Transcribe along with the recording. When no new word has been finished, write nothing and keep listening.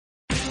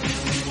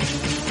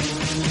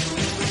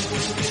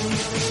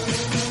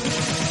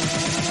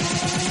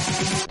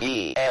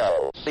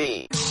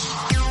DLC.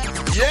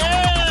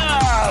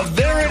 Yeah!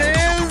 There it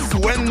is!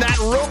 When that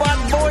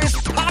robot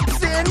voice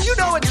pops in, you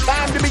know it's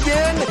time to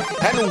begin.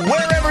 And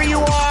wherever you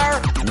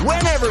are,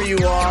 whenever you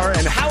are,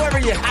 and however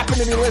you happen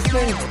to be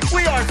listening,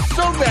 we are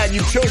so glad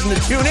you've chosen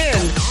to tune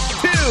in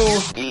to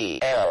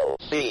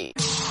DLC.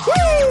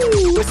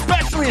 Woo!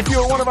 Especially if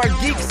you're one of our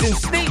geeks and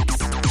sneaks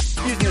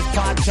using this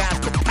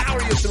podcast to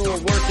power you through a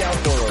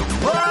workout or a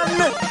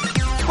run.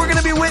 We're going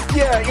to be with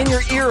you in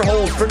your ear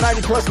holes for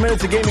 90 plus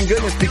minutes of gaming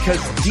goodness because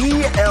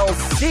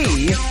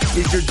DLC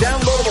is your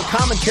downloadable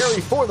commentary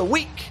for the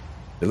week,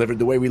 delivered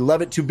the way we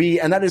love it to be,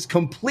 and that is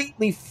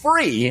completely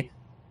free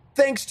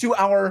thanks to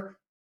our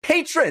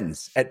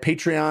patrons at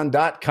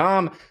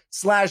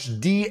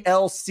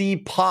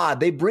patreon.com/DLC pod.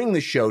 They bring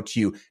the show to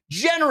you,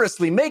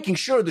 generously making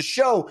sure the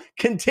show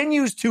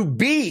continues to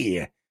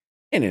be.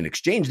 And in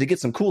exchange, they get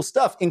some cool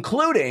stuff,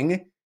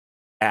 including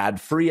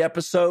ad-free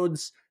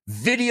episodes,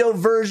 video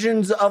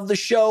versions of the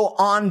show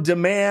on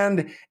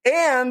demand,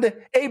 and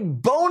a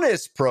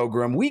bonus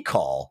program we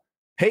call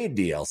Paid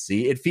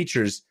DLC. It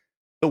features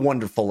the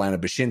wonderful Lana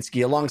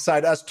Bashinsky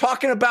alongside us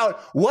talking about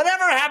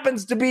whatever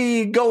happens to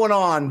be going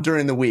on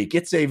during the week.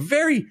 It's a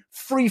very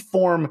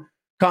free-form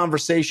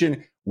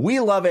conversation. We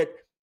love it.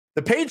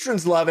 The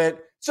patrons love it.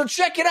 So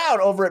check it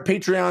out over at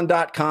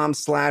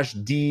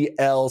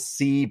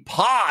patreon.com/DLC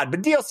pod.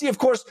 But DLC, of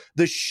course,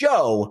 the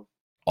show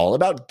all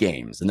about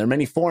games. And there are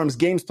many forums,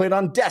 games played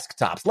on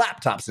desktops,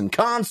 laptops, and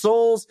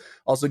consoles.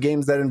 Also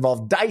games that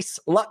involve dice,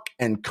 luck,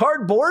 and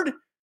cardboard.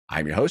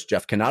 I'm your host,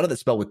 Jeff Cannata,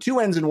 that's spelled with 2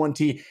 N's and 1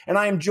 T. And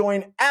I am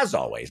joined, as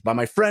always, by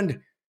my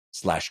friend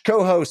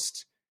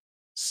 /co-host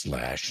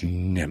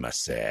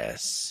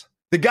 /nemesis.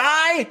 The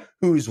guy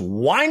who's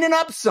winding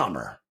up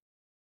summer,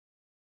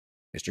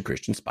 Mr.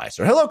 Christian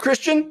Spicer. Hello,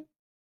 Christian.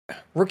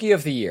 Rookie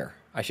of the Year.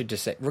 I should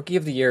just say, Rookie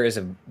of the Year is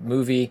a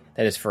movie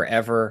that is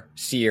forever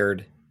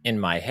seared in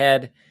my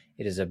head.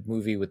 It is a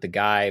movie with the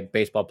guy,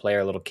 baseball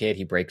player, little kid.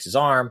 He breaks his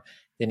arm.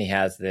 Then he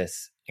has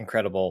this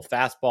incredible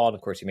fastball. And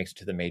of course, he makes it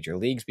to the major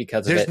leagues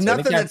because of it. There's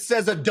nothing that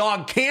says a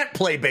dog can't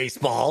play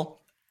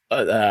baseball.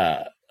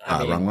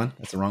 Wrong one.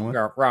 That's the wrong one.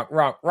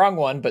 Wrong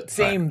one. But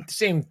same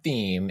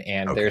theme.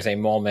 And okay. There's a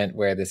moment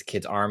where this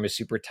kid's arm is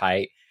super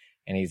tight,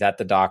 and he's at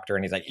the doctor,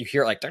 and he's like, you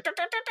hear it like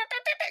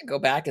go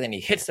back, and then he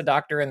hits the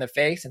doctor in the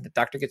face, and the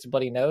doctor gets a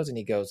bloody nose, and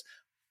he goes,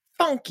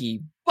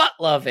 funky butt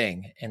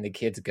loving, and the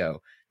kids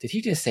go, did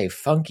he just say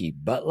funky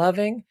butt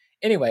loving?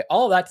 Anyway,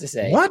 all that to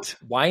say, what?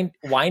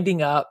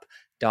 Winding up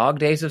dog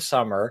days of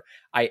summer,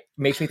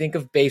 makes me think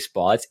of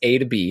baseball. It's A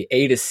to B.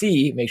 A to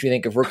C makes me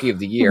think of Rookie of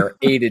the Year.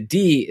 A to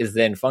D is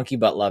then funky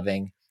butt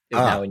loving is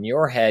now in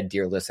your head,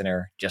 dear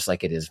listener, just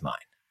like it is mine.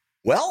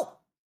 Well,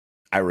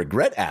 I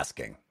regret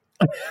asking.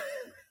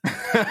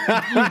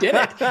 You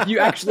didn't. You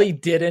actually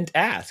didn't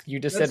ask. You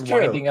just said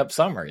winding up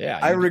summer. Yeah.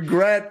 I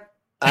regret,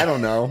 I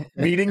don't know,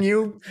 meeting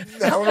you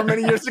however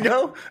many years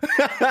ago.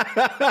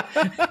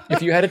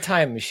 If you had a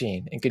time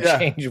machine and could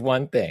change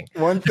one thing.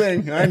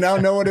 I now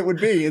know what it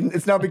would be. And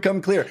it's now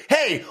become clear.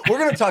 Hey, we're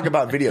going to talk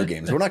about video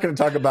games. We're not going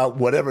to talk about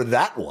whatever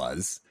that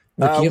was.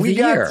 We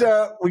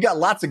got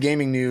lots of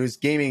gaming news,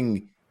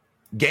 gaming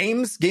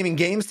games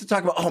to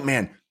talk about. Oh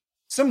man,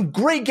 some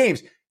great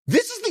games.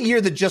 This is the year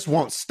that just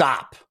won't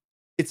stop.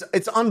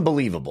 It's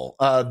unbelievable.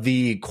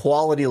 The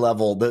quality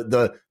level,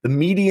 the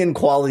median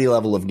quality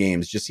level of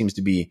games just seems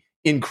to be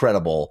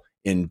incredible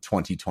in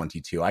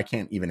 2022. I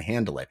can't even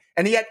handle it.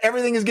 And yet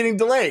everything is getting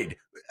delayed.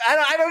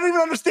 I don't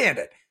even understand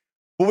it.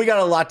 But we got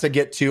a lot to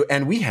get to.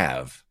 And we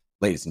have,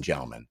 ladies and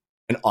gentlemen,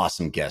 an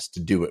awesome guest to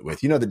do it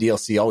with. You know, the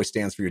DLC always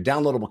stands for your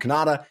downloadable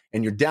Kannada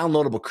and your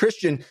downloadable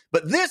Christian.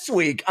 But this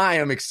week I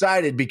am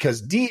excited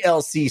because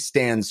DLC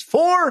stands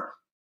for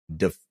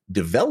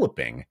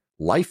developing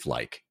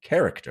lifelike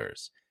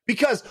characters,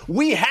 because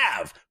we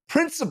have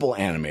principal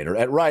animator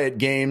at Riot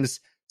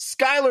Games,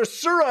 Skylar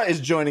Surra, is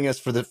joining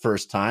us for the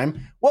first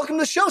time. Welcome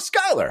to the show,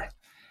 Skylar.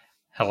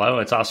 Hello,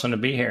 it's awesome to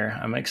be here.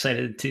 I'm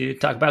excited to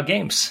talk about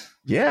games.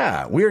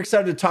 Yeah, we're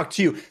excited to talk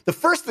to you. The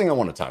first thing I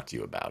want to talk to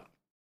you about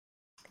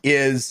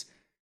is,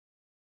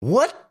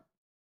 what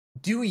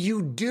do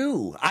you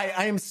do?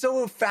 I am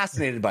so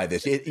fascinated by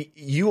this.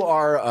 You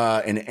are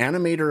an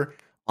animator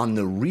on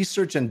the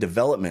research and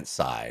development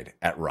side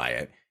at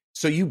Riot.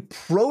 So you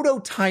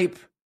prototype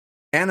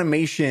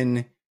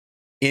animation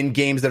in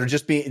games that are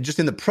just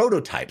in the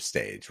prototype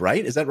stage,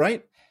 right? Is that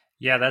right?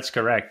 Yeah, that's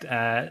correct.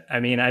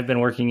 I've been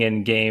working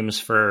in games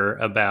for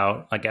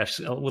about, I guess,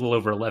 a little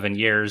over 11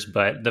 years,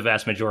 but the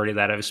vast majority of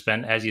that I've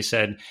spent, as you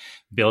said,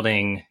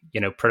 building,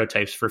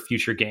 prototypes for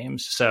future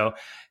games. So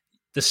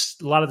a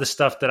lot of the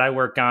stuff that I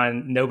work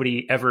on,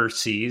 nobody ever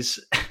sees.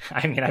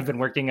 I've been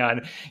working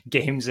on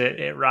games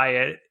at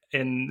Riot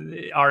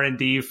in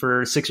R&D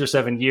for 6 or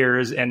 7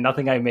 years, and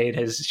nothing I made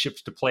has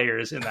shipped to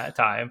players in that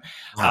time.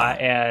 Wow.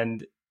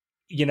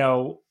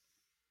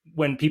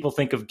 When people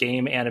think of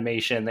game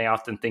animation, they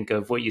often think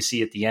of what you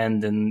see at the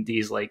end in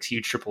these like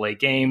huge AAA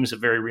games of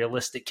very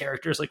realistic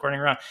characters like running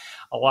around.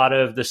 A lot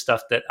of the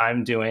stuff that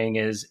I'm doing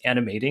is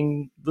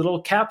animating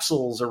little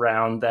capsules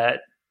around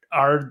that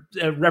are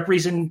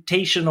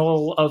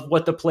representational of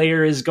what the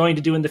player is going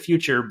to do in the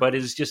future, but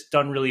is just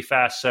done really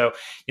fast. So,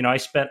 I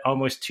spent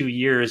almost 2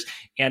 years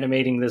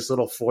animating this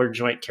little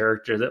 4-joint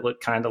character that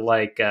looked kind of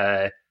like,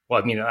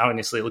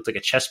 honestly, it looked like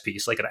a chess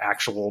piece, like an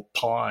actual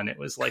pawn. It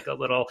was like a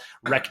little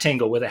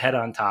rectangle with a head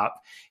on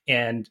top,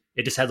 and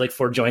it just had like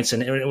 4 joints,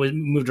 and it was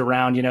moved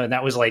around, and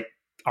that was like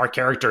our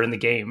character in the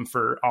game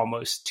for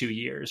almost 2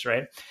 years,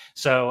 right?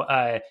 So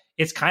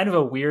it's kind of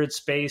a weird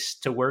space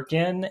to work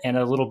in, and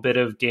a little bit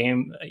of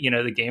game,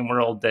 the game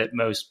world that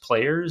most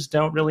players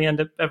don't really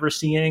end up ever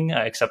seeing,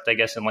 except I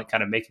guess in like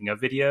kind of making of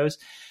videos.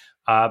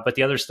 But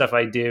the other stuff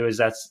I do is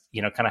that's,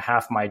 kind of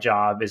half my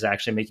job is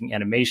actually making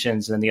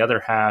animations. And the other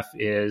half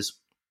is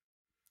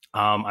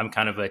I'm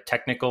kind of a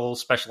technical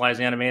specialized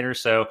animator.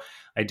 So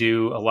I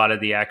do a lot of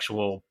the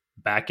actual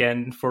back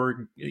end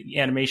for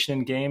animation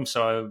in games.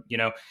 So,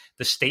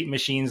 the state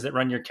machines that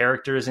run your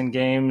characters in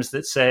games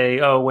that say,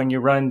 oh, when you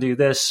run, do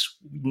this,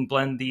 you can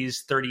blend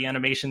these 30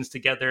 animations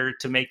together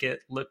to make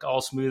it look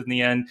all smooth in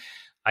the end.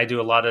 I do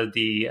a lot of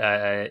the,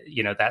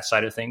 that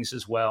side of things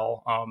as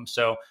well.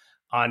 So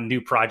on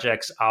new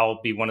projects, I'll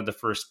be one of the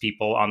first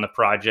people on the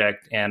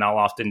project, and I'll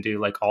often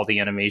do like all the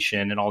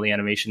animation and all the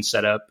animation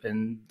setup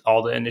and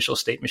all the initial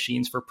state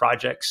machines for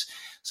projects,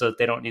 so that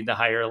they don't need to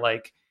hire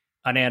like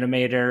an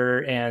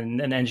animator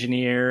and an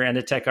engineer and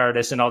a tech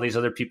artist and all these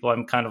other people.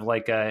 I'm kind of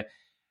like a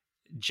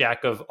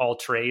jack of all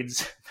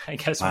trades, I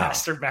guess. Wow.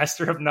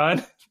 master of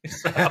none.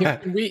 So.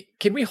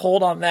 Can we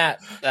hold on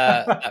that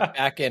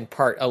back end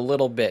part a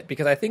little bit?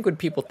 Because I think when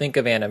people think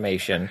of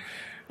animation,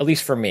 at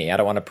least for me, I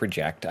don't want to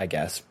project, I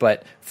guess,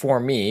 but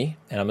for me,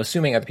 and I'm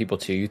assuming other people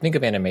too, you think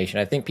of animation,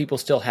 I think people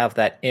still have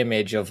that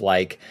image of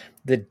like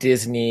the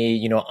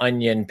Disney,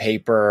 onion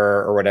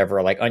paper or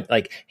whatever,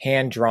 like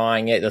hand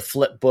drawing it, the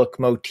flip book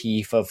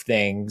motif of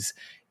things.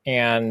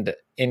 And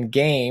in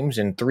games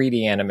and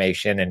 3D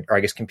animation, or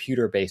I guess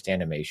computer-based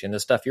animation, the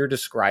stuff you're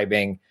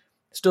describing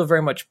still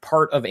very much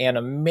part of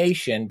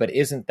animation, but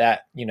isn't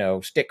that,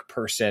 stick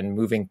person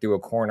moving through a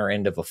corner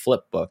end of a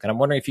flip book. And I'm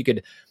wondering if you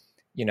could,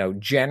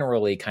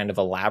 generally kind of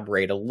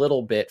elaborate a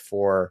little bit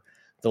for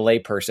the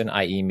layperson,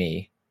 i.e.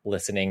 me,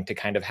 listening to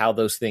kind of how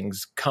those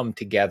things come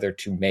together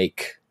to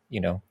make,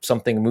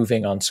 something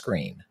moving on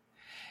screen.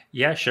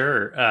 Yeah,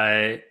 sure.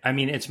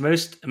 It's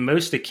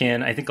most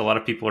akin. I think a lot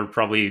of people are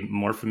probably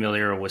more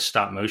familiar with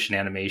stop motion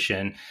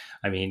animation.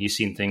 You've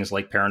seen things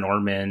like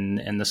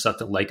Paranorman and the stuff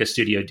that Leica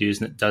Studio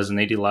does, and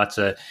they do lots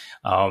of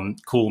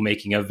cool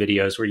making of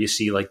videos where you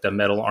see like the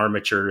metal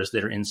armatures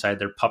that are inside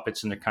their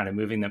puppets and they're kind of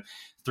moving them.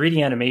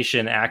 3D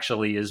animation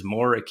actually is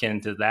more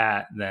akin to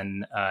that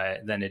than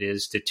it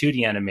is to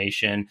 2D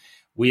animation.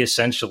 We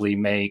essentially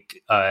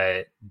make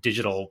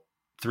digital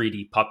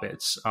 3D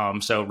puppets.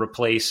 So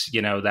replace,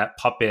 that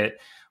puppet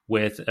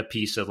with a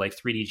piece of like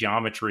 3D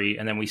geometry,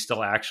 and then we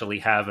still actually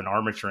have an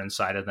armature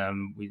inside of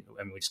them. We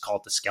just call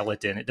it the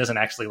skeleton. It doesn't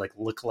actually like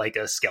look like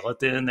a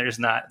skeleton. There's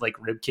not like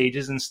rib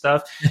cages and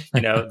stuff.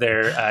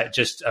 They're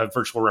just a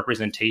virtual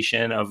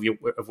representation of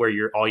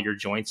where all your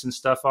joints and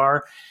stuff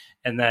are.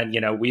 And then,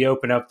 we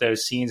open up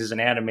those scenes as an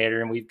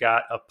animator, and we've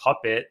got a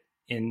puppet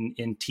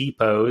in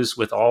T-pose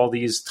with all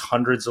these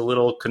hundreds of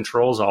little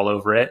controls all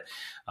over it.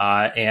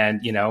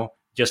 And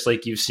just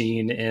like you've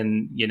seen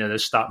in, the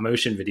stop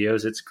motion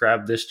videos, it's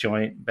grab this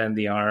joint, bend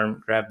the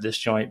arm, grab this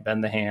joint,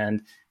 bend the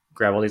hand,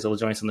 grab all these little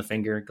joints on the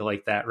finger, go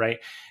like that, right?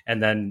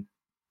 And then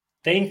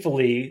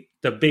thankfully,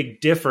 the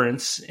big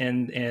difference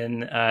in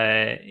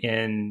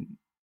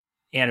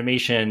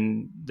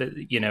animation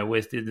that,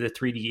 with the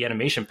 3D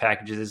animation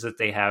packages is that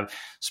they have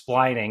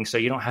splining. So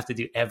you don't have to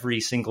do every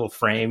single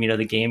frame,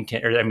 the game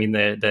can,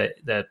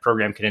 the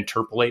program can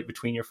interpolate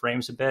between your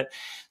frames a bit.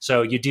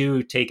 So you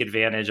do take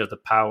advantage of the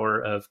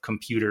power of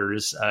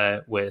computers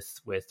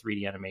with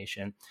 3D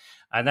animation.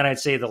 And then I'd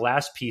say the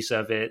last piece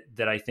of it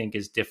that I think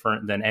is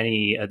different than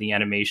any of the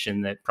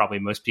animation that probably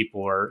most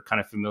people are kind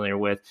of familiar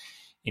with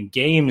in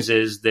games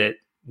is that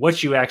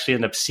what you actually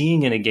end up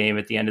seeing in a game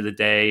at the end of the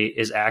day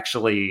is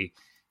actually,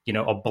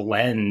 a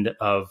blend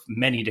of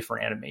many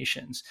different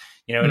animations.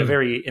 In a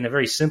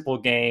very simple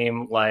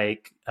game,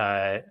 like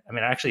I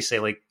actually say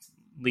like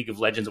League of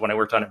Legends, when I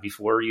worked on it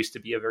before, used to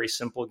be a very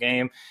simple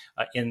game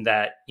in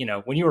that,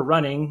 when you were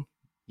running,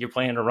 you're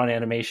playing a run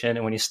animation,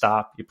 and when you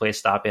stop, you play a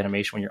stop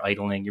animation. When you're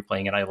idling, you're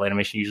playing an idle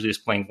animation. You're usually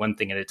just playing one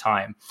thing at a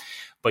time.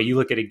 But you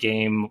look at a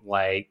game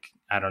like,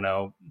 I don't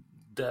know,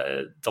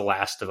 the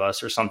Last of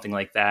Us or something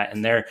like that,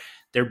 and they're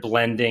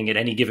blending at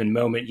any given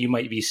moment. You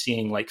might be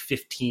seeing like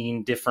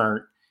 15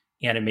 different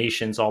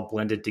animations all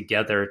blended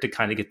together to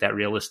kind of get that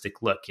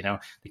realistic look.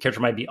 The character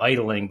might be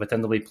idling, but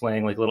then they'll be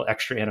playing like a little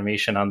extra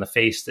animation on the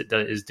face that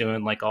is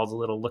doing like all the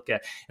little look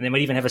at, and they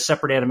might even have a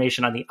separate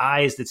animation on the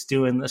eyes that's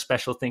doing a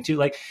special thing too.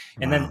 Like,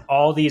 and then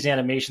all these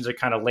animations are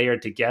kind of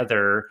layered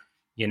together,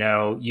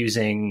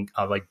 using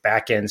like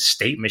back-end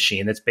state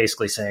machine that's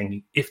basically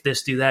saying, if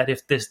this, do that,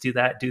 if this, do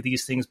that, do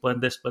these things,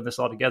 blend this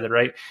all together,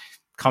 right?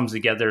 Comes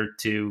together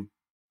to,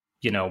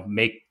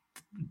 make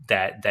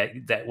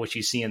that what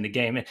you see in the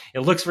game. It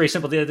looks very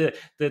simple.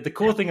 The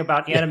cool thing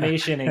about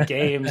animation in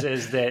games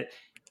is that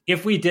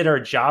if we did our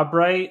job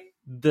right,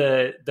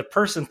 the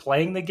person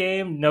playing the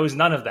game knows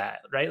none of that,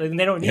 right? Like,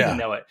 they don't need to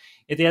know it.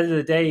 At the end of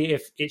the day,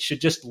 if it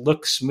should just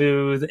look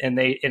smooth and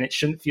it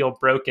shouldn't feel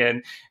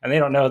broken, and they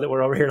don't know that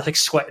we're over here like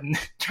sweating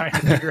trying to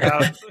figure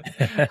out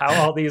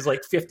how all these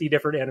like 50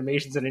 different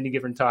animations at any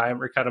given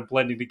time are kind of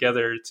blending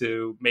together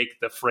to make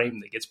the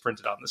frame that gets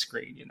printed on the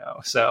screen, you know?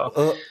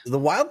 So the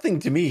wild thing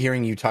to me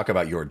hearing you talk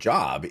about your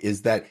job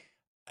is that,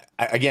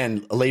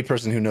 again, a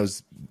layperson who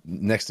knows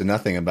next to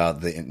nothing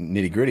about the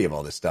nitty gritty of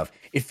all this stuff,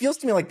 it feels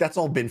to me like that's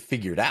all been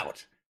figured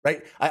out,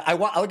 right? I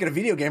look at a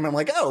video game and I'm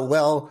like, oh,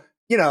 well,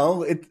 you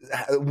know,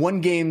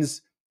 one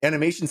game's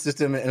animation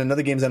system and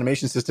another game's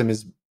animation system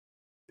is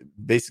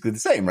basically the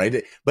same,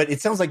 right? But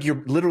it sounds like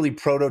you're literally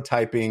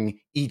prototyping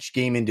each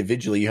game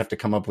individually. You have to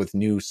come up with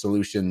new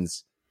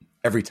solutions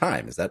every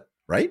time. Is that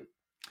right?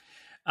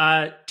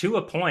 To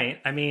a point.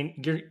 I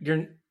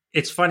mean,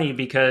 it's funny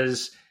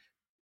because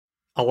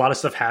a lot of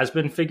stuff has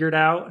been figured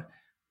out,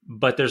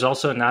 but there's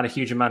also not a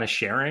huge amount of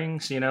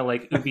sharing. So, you know,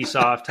 like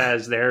Ubisoft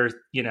has their,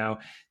 you know,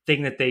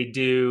 thing that they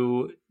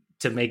do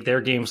to make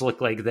their games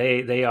look like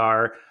they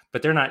are,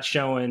 but they're not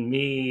showing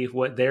me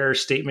what their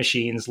state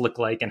machines look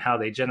like and how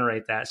they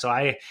generate that. So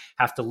I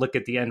have to look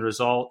at the end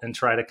result and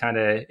try to kind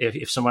of,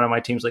 if someone on my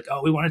team's like,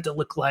 oh, we want it to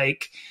look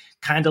like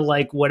kind of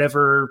like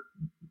whatever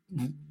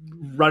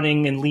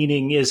running and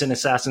leaning is in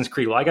Assassin's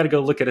Creed. Well, I got to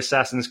go look at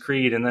Assassin's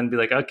Creed and then be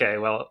like, okay,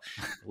 well,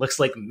 it looks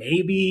like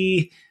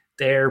maybe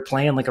they're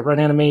playing like a run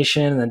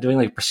animation and then doing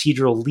like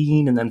procedural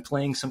lean and then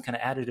playing some kind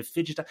of additive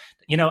fidget.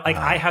 You know, like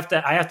I have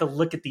to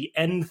look at the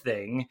end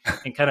thing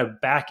and kind of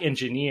back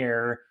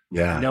engineer,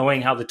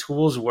 knowing how the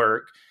tools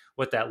work,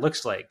 what that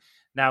looks like.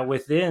 Now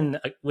within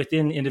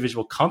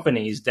individual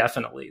companies,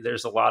 definitely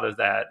there's a lot of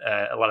that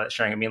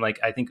sharing. I mean, like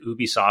I think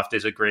Ubisoft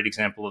is a great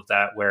example of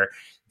that, where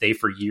they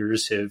for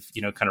years have,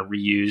 you know, kind of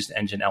reused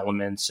engine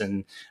elements.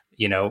 And,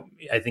 you know,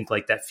 I think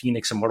like that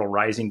Phoenix Immortal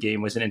Rising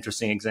game was an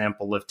interesting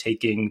example of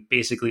taking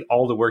basically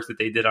all the work that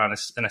they did on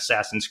an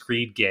Assassin's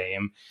Creed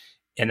game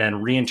and then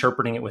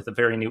reinterpreting it with a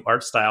very new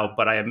art style.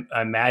 But I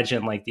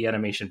imagine like the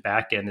animation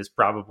backend is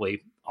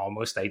probably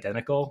almost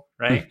identical,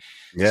 right?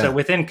 Yeah. So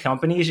within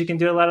companies, you can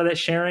do a lot of that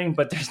sharing,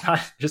 but there's not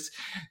just,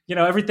 you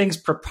know, everything's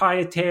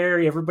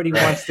proprietary. Everybody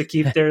wants to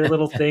keep their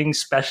little things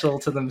special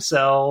to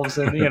themselves.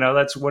 And, you know,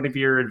 that's one of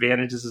your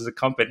advantages as a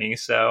company.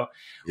 So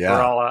we're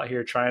all out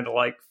here trying to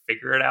like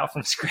figure it out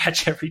from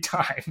scratch every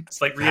time. It's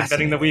like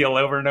reinventing the wheel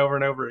over and over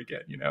and over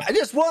again, you know? I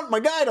just want my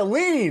guy to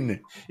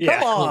lean.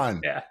 Come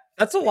on. Yeah.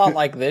 That's a lot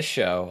like this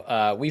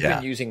show. We've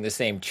been using the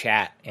same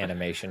chat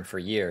animation for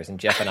years, and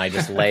Jeff and I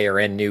just layer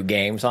in new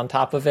games on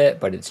top of it,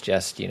 but it's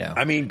just, you know.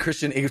 I mean,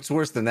 Christian, it's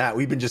worse than that.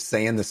 We've been just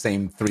saying the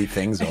same three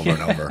things over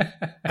and over.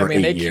 I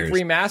mean, they keep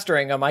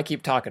remastering them. I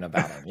keep talking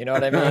about them. You know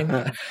what I mean?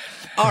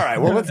 All right.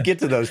 Well, let's get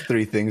to those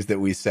three things that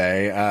we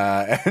say,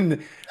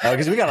 and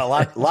because we got a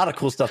lot of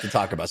cool stuff to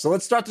talk about. So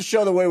let's start the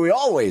show the way we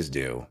always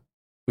do,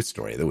 with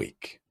Story of the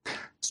Week.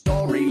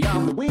 Story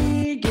of the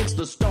Week. It's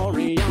the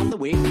Story of the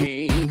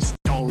Week.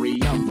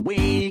 Story of the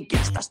Week.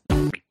 It's the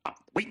Story of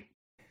the Week.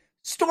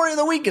 Story of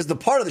the Week is the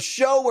part of the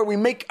show where we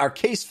make our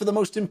case for the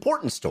most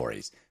important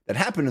stories that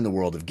happen in the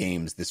world of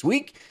games this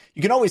week.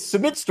 You can always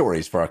submit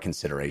stories for our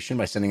consideration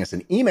by sending us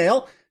an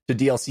email to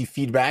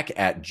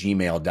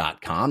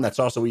dlcfeedback@gmail.com. That's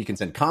also where you can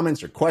send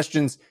comments or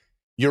questions,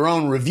 your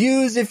own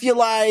reviews if you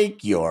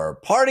like, your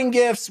parting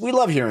gifts. We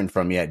love hearing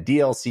from you at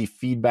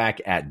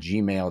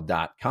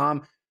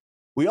dlcfeedback@gmail.com.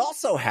 We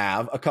also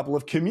have a couple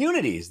of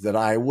communities that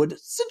I would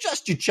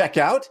suggest you check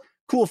out.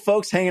 Cool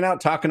folks hanging out,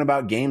 talking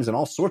about games and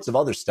all sorts of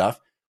other stuff.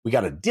 We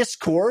got a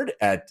Discord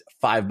at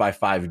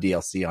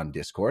 5x5DLC on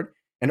Discord,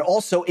 and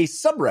also a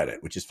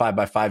subreddit, which is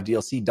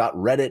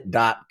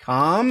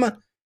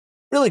 5x5dlc.reddit.com.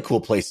 Really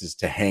cool places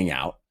to hang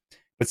out.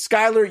 But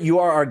Skylar, you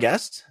are our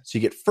guest, so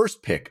you get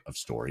first pick of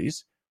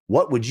stories.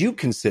 What would you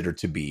consider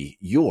to be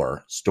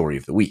your story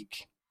of the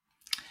week?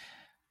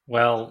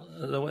 Well,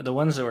 the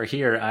ones that were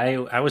here,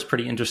 I was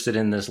pretty interested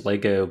in this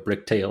Lego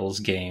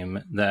Bricktales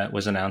game that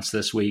was announced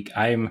this week.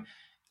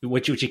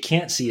 What you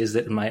can't see is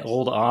that in my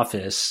old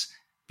office,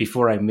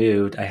 before I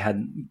moved, I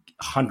had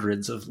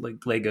hundreds of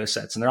Lego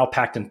sets, and they're all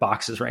packed in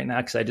boxes right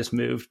now because I just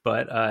moved.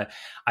 But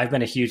I've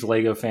been a huge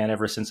Lego fan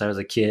ever since I was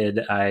a kid.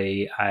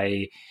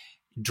 I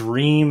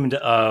dreamed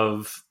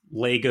of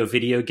Lego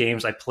video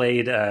games. I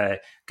played,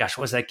 what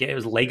was that game? It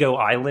was Lego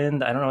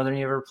Island. I don't know whether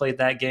you ever played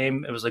that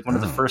game. It was like one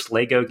of the first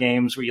Lego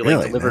games where you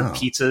delivered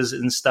pizzas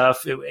and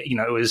stuff. It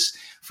was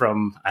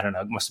from, I don't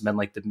know, it must have been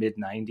like the mid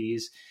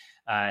 90s.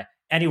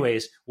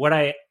 Anyways, what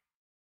I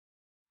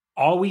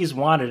always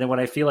wanted and what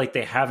I feel like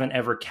they haven't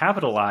ever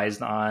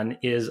capitalized on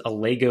is a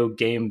Lego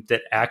game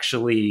that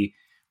actually,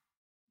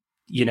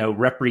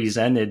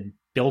 represented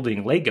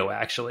building Lego,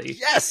 actually.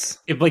 Yes.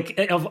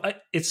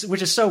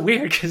 which is so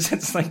weird because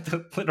it's like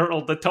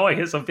the toy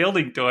is a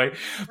building toy,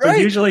 but Right.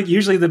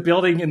 usually the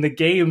building in the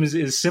games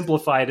is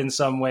simplified in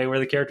some way where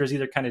the characters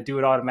either kind of do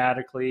it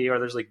automatically or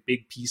there's like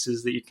big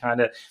pieces that you're kind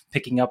of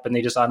picking up and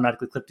they just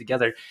automatically clip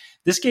together.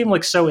 This game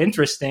looks so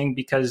interesting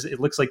because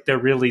it looks like they're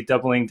really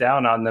doubling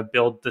down on the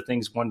build the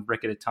things one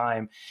brick at a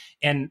time.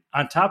 And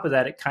on top of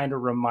that, it kind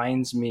of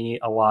reminds me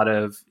a lot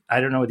of, I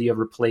don't know whether you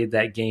ever played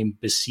that game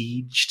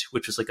Besieged,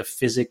 which was like a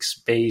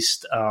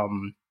physics-based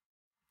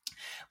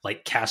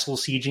like castle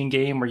sieging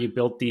game where you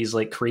built these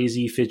like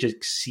crazy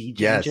physics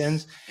siege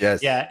engines.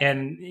 Yes. Yeah.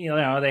 And,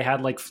 they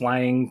had like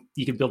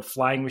you could build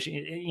flying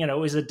machines. It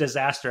was a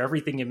disaster.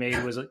 Everything you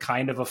made was a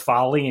kind of a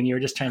folly and you were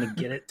just trying to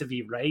get it to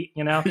be right,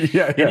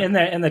 Yeah. And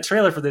in the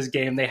trailer for this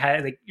game,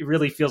 it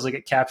really feels like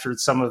it captured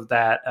some of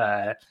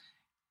that,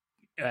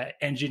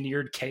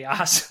 engineered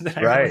chaos that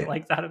I really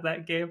liked out of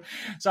that game.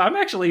 So I'm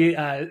actually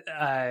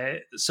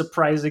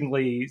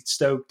surprisingly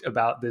stoked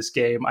about this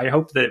game. I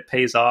hope that it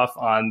pays off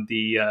on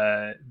the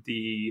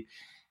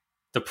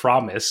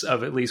promise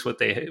of at least what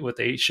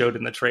they showed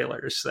in the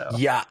trailers. So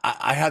yeah,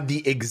 I had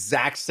the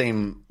exact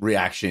same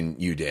reaction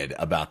you did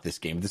about this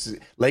game. This is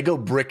Lego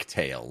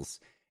Bricktales,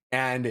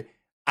 and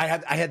I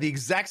had the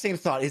exact same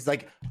thought. It's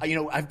like,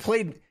 I've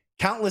played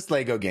countless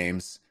Lego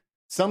games,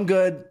 some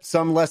good,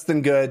 some less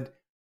than good.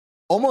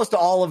 Almost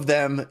all of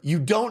them, you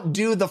don't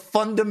do the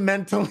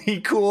fundamentally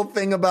cool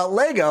thing about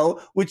Lego,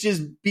 which is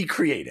be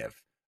creative,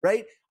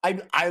 right?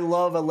 I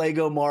love a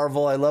Lego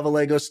Marvel. I love a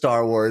Lego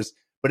Star Wars.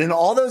 But in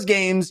all those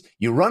games,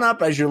 you run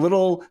up as your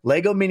little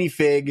Lego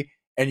minifig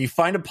and you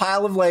find a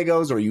pile of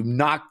Legos or you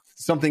knock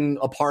something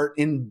apart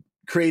and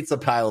creates a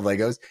pile of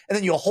Legos. And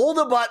then you hold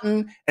a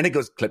button and it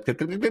goes clip, clip,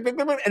 clip, clip, clip,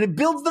 clip, and it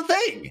builds the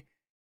thing.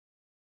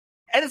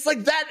 And it's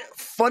like that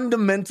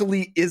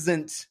fundamentally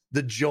isn't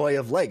the joy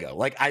of Lego.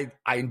 Like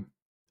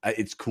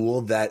it's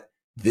cool that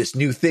this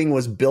new thing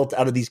was built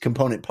out of these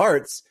component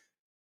parts,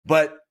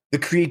 but the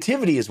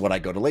creativity is what I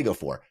go to Lego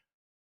for.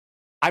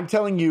 I'm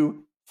telling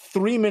you,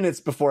 3 minutes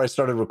before I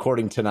started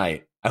recording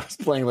tonight, I was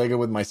playing Lego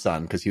with my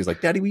son because he was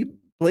like, Daddy, will you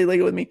play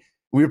Lego with me?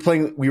 We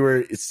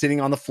were sitting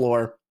on the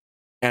floor,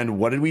 and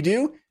what did we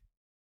do?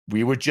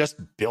 We were just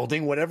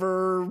building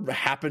whatever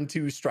happened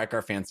to strike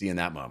our fancy in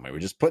that moment. We were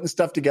just putting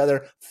stuff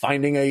together,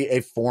 finding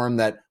a form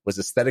that was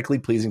aesthetically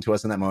pleasing to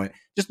us in that moment,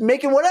 just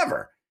making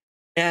whatever.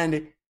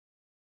 And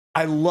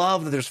I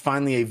love that there's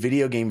finally a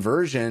video game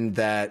version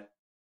that,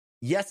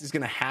 yes, is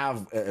going to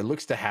have, it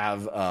looks to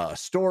have a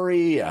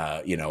story,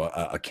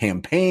 a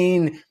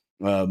campaign,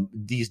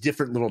 these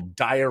different little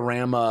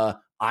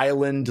diorama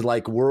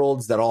island-like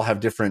worlds that all have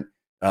different,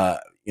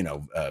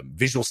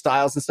 visual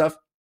styles and stuff.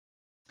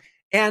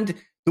 And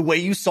the way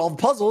you solve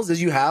puzzles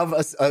is you have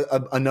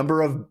a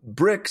number of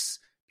bricks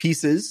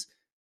pieces,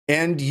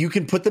 and you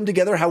can put them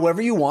together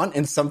however you want,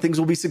 and some things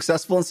will be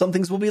successful and some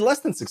things will be less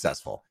than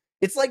successful.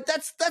 It's like,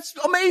 that's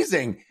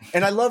amazing.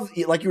 And I love,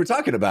 like you were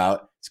talking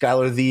about,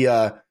 Skylar,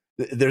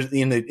 there's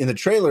in the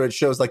trailer, it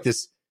shows like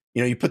this,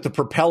 you put the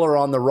propeller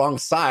on the wrong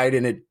side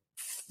and it,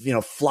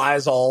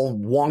 flies all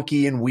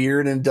wonky and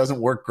weird and doesn't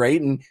work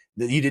great. And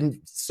you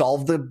didn't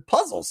solve the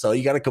puzzle. So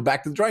you got to go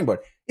back to the drawing board.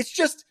 It's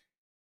just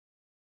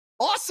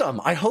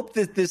awesome. I hope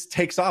that this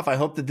takes off. I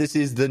hope that this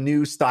is the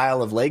new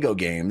style of Lego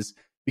games,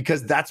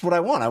 because that's what I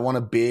want. I want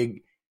a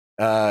big,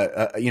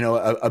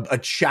 a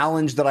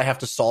challenge that I have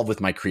to solve with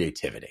my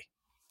creativity.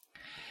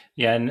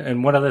 Yeah.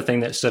 And one other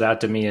thing that stood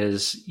out to me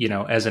is,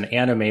 as an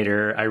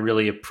animator, I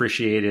really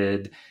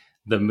appreciated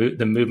the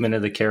movement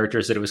of the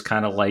characters, that it was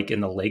kind of like in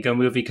the Lego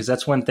movie. Because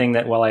that's one thing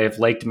that, while I have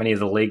liked many of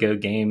the Lego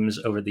games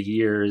over the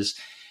years,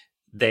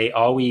 they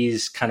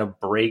always kind of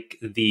break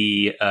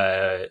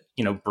the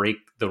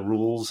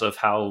rules of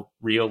how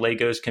real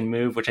Legos can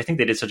move, which I think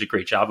they did such a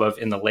great job of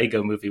in the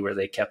Lego movie, where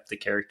they kept the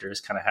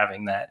characters kind of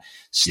having that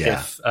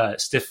stiff,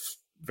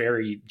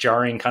 very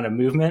jarring kind of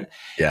movement.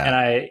 Yeah.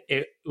 And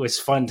it was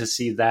fun to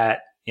see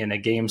that in a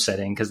game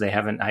setting, because I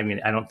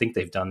don't think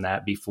they've done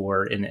that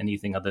before in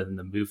anything other than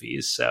the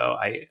movies. So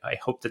I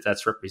hope that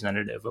that's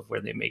representative of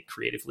where they may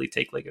creatively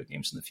take Lego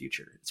games in the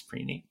future. It's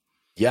pretty neat.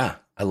 Yeah,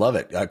 I love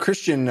it.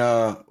 Christian,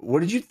 what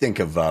did you think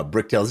of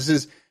Bricktales? This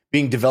is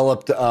being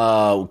developed.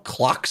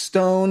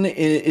 Clockstone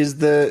is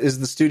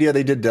the studio.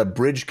 They did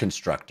Bridge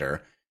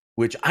Constructor,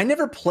 which I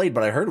never played,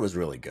 but I heard was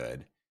really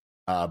good.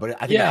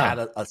 But I think I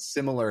had a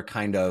similar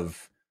kind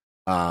of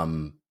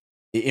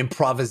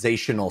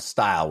improvisational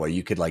style where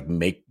you could like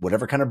make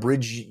whatever kind of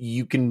bridge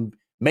you can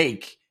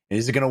make.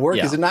 Is it going to work?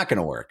 Yeah. Is it not going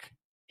to work?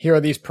 Here are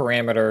these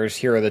parameters.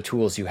 Here are the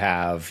tools you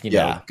have.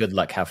 Good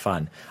luck, have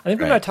fun. I think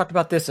we might have talked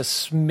about this a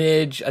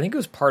smidge. I think it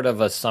was part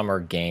of a summer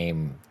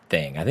game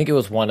thing. I think it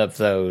was one of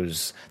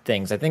those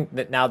things. I think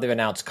that now they've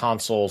announced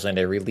consoles and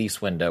a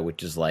release window,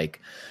 which is like,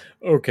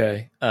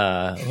 okay,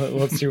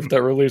 let's see if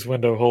that release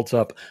window holds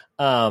up.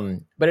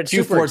 But it's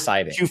super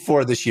exciting.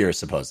 Q4 this year,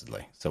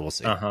 supposedly. So we'll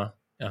see. Uh-huh.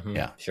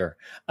 Yeah, sure.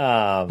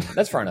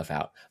 That's far enough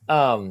out.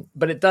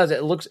 But it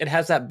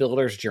has that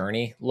builder's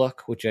journey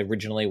look, which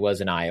originally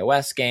was an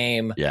iOS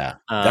game. Yeah,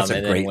 that's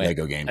a great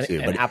Lego game too.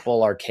 An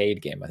Apple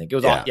arcade game. I think it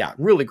was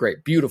really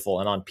great, beautiful,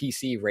 and on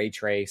PC ray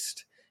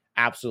traced,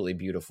 absolutely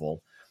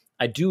beautiful.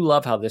 I do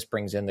love how this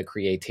brings in the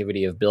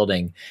creativity of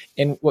building.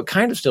 And what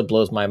kind of still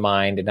blows my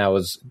mind, and I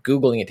was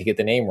Googling it to get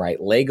the name right,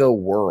 Lego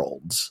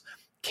Worlds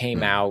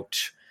came out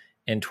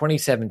in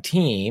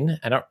 2017.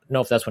 I don't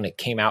know if that's when it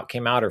came out,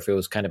 or if it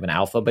was kind of an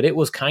alpha, but it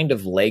was kind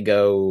of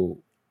the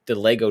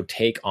Lego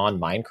take on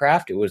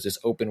Minecraft. It was this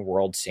open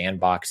world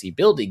sandboxy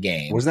building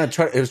game. Wasn't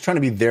that it was trying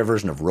to be their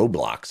version of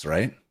Roblox,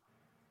 right?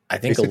 I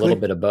think basically a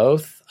little bit of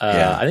both.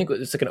 I think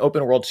it's like an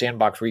open world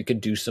sandbox where you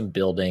could do some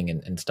building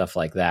and stuff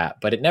like that,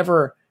 but it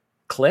never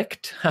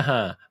clicked.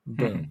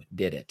 Boom,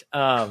 did it.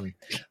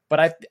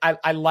 But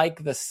I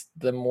like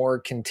the more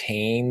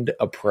contained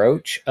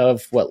approach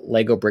of what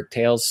Lego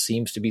Bricktales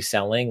seems to be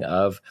selling.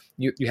 Of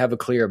you have a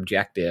clear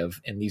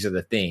objective, and these are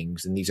the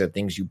things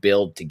you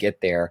build to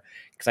get there.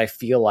 Because I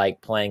feel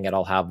like playing it,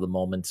 I'll have the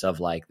moments of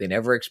like, they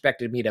never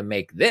expected me to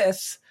make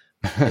this.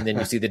 And then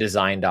you see the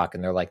design doc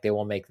and they're like, they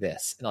will make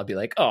this. And I'll be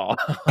like, oh,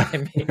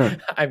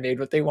 I made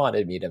what they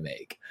wanted me to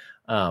make.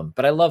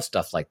 But I love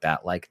stuff like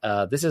that. Like,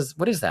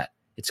 what is that?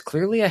 It's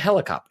clearly a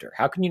helicopter.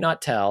 How can you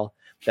not tell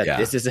that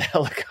this is a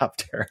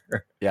helicopter?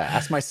 Yeah.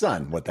 Ask my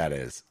son what that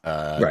is.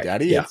 Right.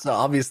 Daddy, it's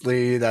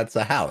obviously that's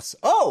a house.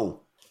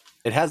 Oh,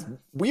 it has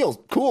wheels.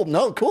 Cool.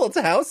 No, cool. It's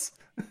a house.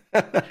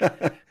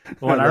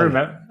 Well,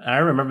 I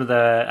remember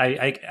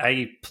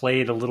I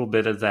played a little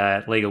bit of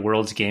that Lego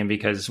Worlds game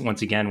because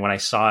once again, when I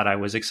saw it, I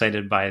was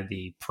excited by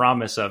the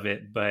promise of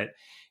it. But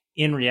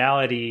in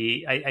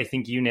reality, I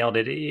think you nailed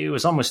it. It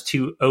was almost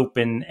too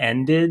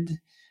open-ended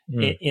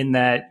in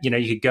that,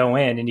 you could go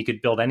in and you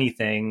could build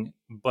anything,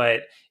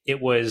 but it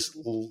was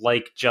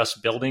like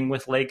just building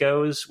with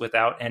Legos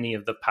without any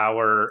of the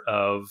power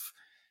of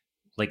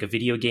like a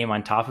video game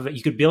on top of it.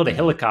 You could build a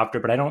helicopter,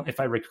 but if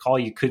I recall,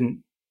 you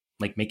couldn't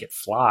like make it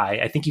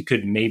fly. I think you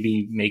could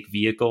maybe make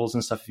vehicles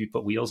and stuff if you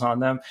put wheels on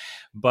them.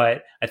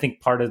 But I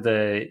think part of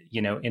the,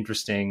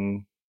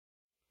 interesting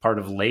part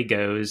of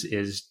Legos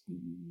is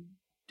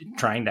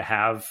trying to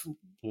have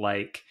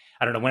like,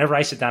 I don't know, whenever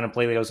I sit down and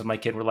play Legos with my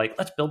kid, we're like,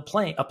 let's build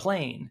a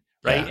plane.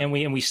 Right. Yeah. And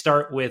we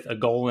start with a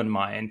goal in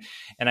mind.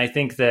 And I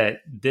think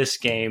that this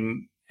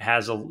game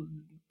has a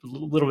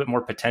little bit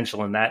more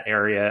potential in that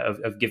area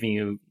of giving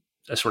you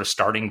a sort of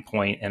starting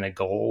point and a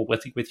goal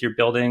with your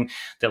building.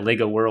 That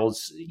Lego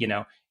Worlds,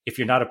 if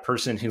you're not a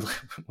person who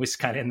was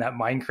kind of in that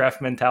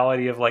Minecraft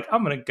mentality of like,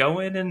 I'm going to go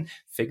in and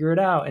figure it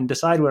out and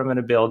decide what I'm going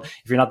to build.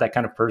 If you're not that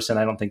kind of person,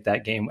 I don't think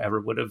that game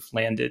ever would have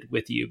landed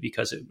with you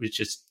because it was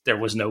just, there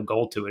was no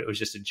goal to it. It was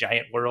just a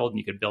giant world and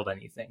you could build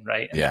anything.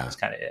 Right. And that was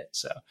kind of it.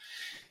 So.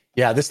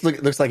 Yeah. This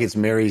looks like it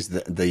marries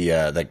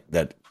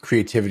that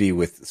creativity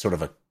with sort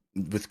of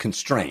with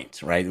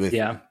constraint, right. With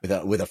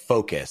a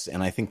focus.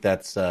 And I think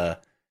that's,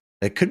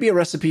 it could be a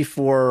recipe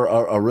for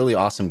a really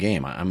awesome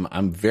game.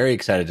 I'm very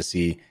excited to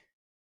see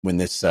when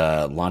this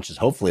launches.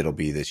 Hopefully, it'll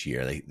be this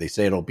year. They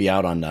say it'll be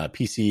out on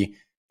PC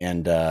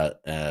and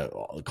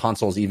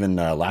consoles, even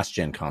last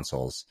gen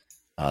consoles.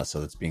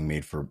 So it's being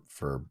made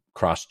for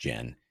cross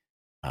gen.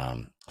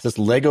 This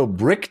Lego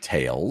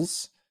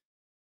Bricktales.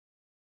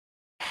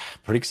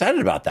 Pretty excited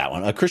about that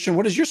one. Christian,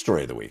 what is your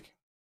story of the week?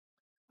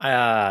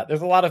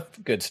 There's a lot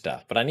of good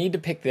stuff, but I need to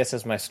pick this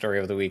as my story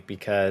of the week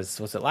because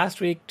was it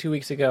last week, 2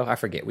 weeks ago? I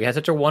forget. We had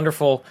such a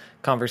wonderful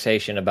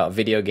conversation about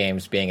video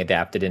games being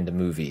adapted into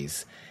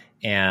movies.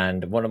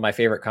 And one of my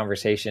favorite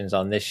conversations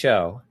on this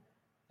show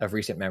of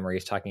recent memory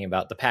is talking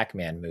about the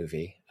Pac-Man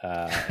movie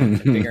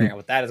and figuring out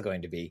what that is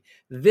going to be.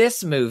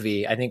 This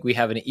movie, I think we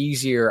have an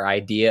easier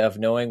idea of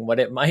knowing what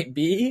it might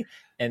be.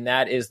 And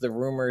that is the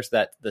rumors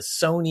that the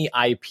Sony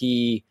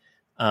IP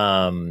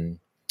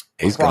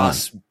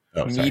cross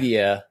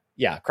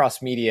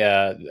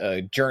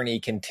media journey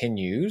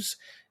continues.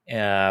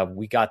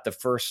 We got the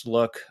first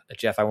look,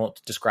 Jeff, I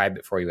won't describe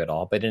it for you at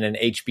all, but in an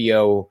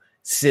HBO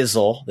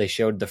sizzle, they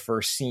showed the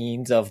first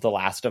scenes of The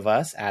Last of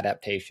Us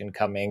adaptation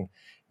coming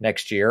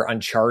next year.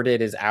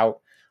 Uncharted is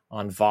out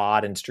on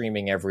VOD and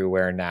streaming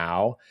everywhere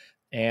now.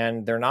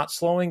 And they're not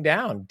slowing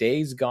down.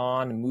 Days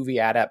Gone, movie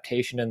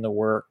adaptation in the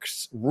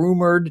works,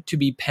 rumored to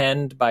be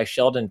penned by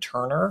Sheldon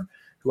Turner,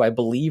 who I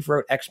believe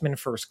wrote X-Men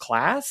First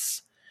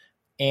Class,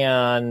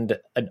 and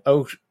an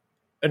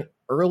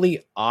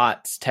early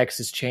aughts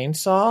Texas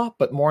Chainsaw,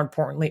 but more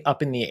importantly,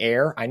 Up in the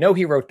Air. I know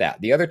he wrote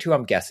that. The other two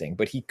I'm guessing,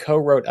 but he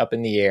co-wrote Up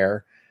in the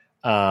Air,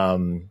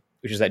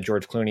 which is that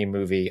George Clooney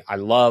movie. I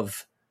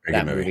love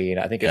that movie, and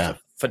I think it's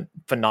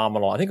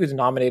phenomenal. I think it was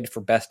nominated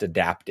for Best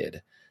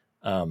Adapted,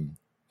 an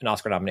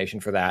Oscar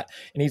nomination for that.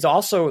 And he's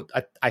also,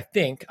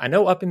 I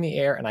know Up in the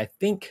Air, and I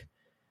think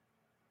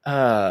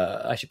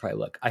I should probably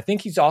look. I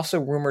think he's also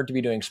rumored to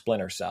be doing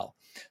Splinter Cell.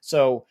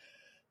 So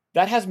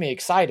that has me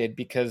excited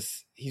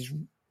because he's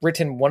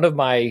written one of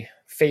my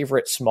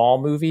favorite small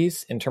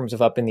movies in terms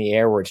of Up in the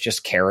Air, where it's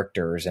just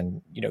characters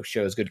and,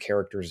 shows good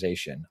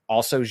characterization.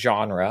 Also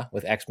genre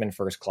with X-Men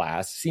First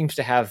Class, seems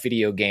to have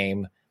video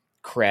game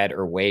cred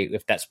or weight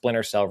if that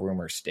Splinter Cell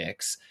rumor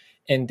sticks.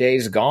 And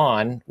Days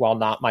Gone, while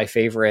not my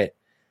favorite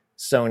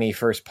Sony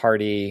first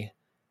party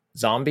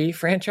zombie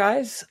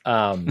franchise,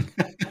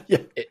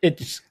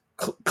 it's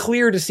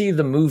clear to see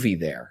the movie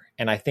there.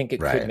 And I think it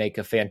could make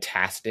a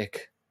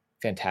fantastic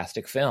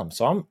film.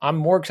 So I'm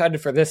more excited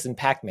for this than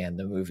Pac-Man,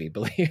 the movie,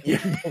 believe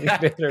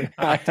it or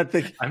not.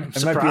 I'm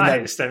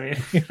surprised. I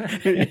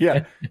mean,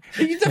 yeah,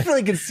 you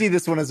definitely can see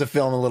this one as a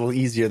film a little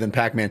easier than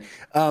Pac-Man.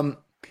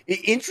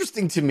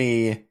 Interesting to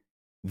me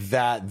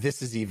that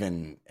this is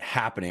even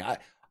happening.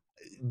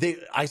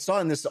 I saw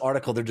in this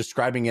article, they're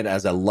describing it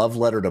as a love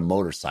letter to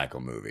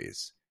motorcycle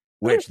movies,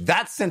 which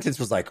that sentence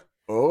was like,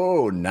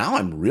 oh, now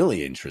I'm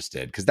really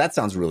interested, because that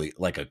sounds really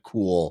like a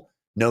cool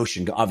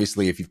notion.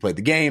 Obviously, if you've played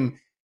the game,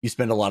 you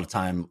spend a lot of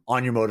time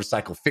on your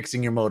motorcycle,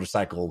 fixing your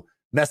motorcycle,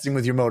 messing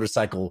with your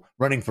motorcycle,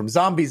 running from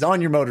zombies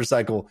on your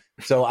motorcycle.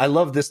 So I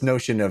love this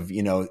notion of,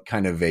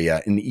 kind of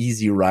an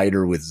easy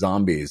rider with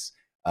zombies.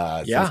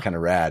 Sounds kind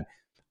of rad.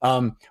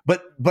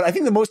 But I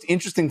think the most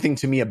interesting thing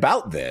to me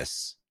about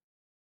this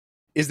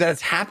is that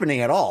it's happening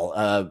at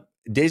all.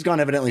 Days Gone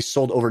evidently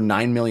sold over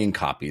 9 million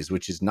copies,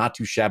 which is not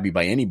too shabby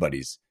by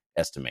anybody's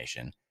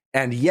estimation.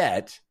 And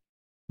yet,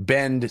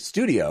 Bend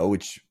Studio,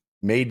 which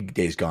made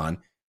Days Gone,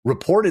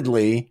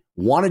 reportedly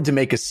wanted to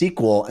make a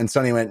sequel, and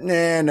Sony went,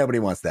 nah, nobody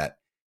wants that.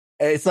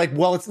 It's like,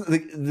 well, it's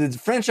the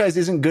franchise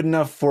isn't good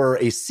enough for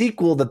a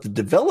sequel that the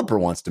developer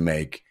wants to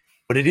make,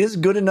 but it is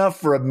good enough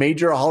for a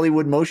major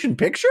Hollywood motion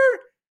picture?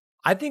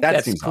 I think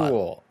that's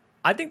cool. Odd.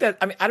 I think that,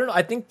 I don't know.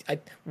 I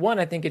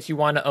think it's you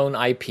want to own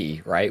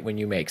IP, right? When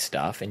you make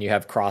stuff and you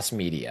have cross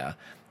media.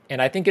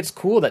 And I think it's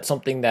cool that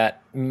something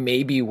that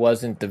maybe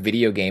wasn't the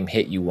video game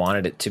hit you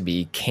wanted it to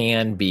be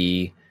can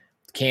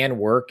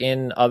work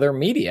in other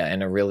media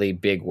in a really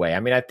big way.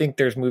 I mean, I think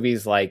there's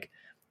movies like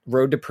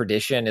Road to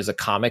Perdition is a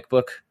comic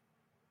book.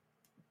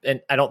 And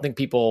I don't think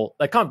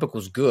comic book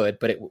was good,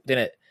 but it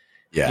didn't,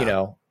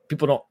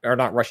 people are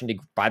not rushing to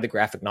buy the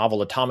graphic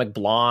novel. Atomic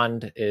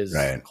Blonde is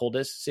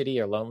Coldest City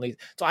or Lonely.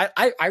 So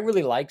I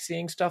really like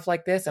seeing stuff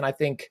like this. And I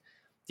think,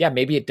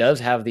 maybe it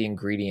does have the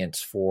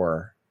ingredients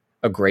for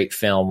a great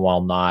film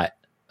while not,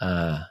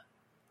 not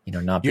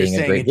being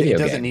a great video game. It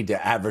doesn't need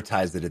to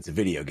advertise that it's a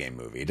video game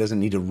movie. It doesn't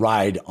need to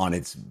ride on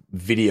its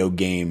video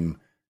game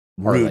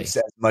roots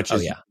as much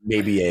as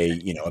maybe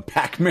a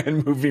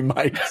Pac-Man movie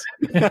might.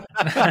 Well,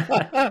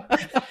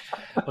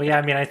 yeah,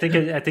 I mean, I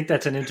think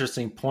that's an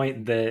interesting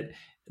point, that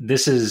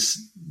this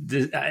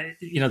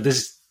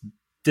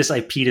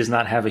IP does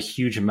not have a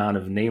huge amount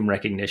of name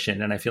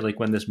recognition, and I feel like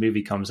when this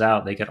movie comes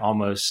out, they could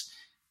almost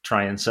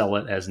try and sell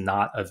it as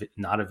not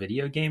a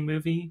video game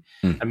movie.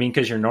 I mean,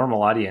 because your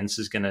normal audience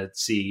is going to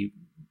see,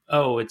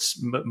 oh, it's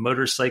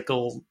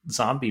motorcycle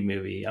zombie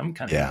movie. I'm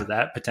kind of into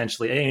that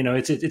potentially.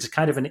 It's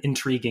kind of an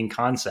intriguing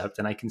concept,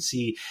 and I can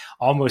see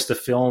almost a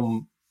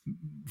film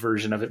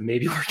version of it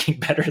maybe working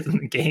better than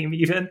the game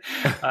even.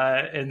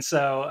 And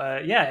so,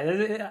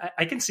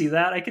 I can see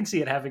that. I can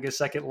see it having a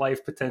second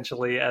life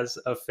potentially as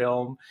a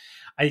film.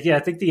 I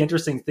think the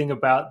interesting thing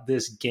about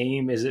this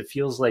game is it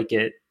feels like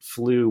it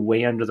flew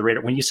way under the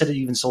radar. When you said it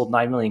even sold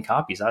 9 million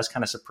copies, I was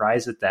kind of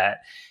surprised at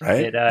that.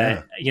 Right.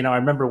 I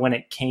remember when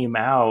it came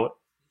out,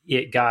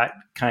 it got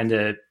kind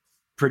of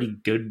pretty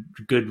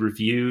good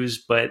reviews,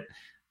 but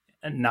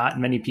not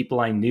many people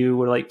I knew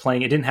were like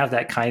playing. It didn't have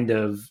that kind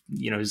of,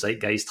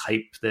 zeitgeist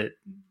hype that,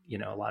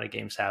 a lot of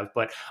games have,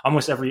 but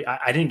almost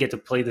I didn't get to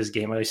play this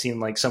game. I've seen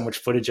like so much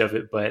footage of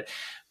it, but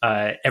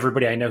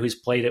everybody I know who's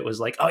played it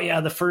was like, oh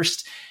yeah, the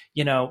first,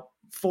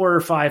 4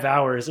 or 5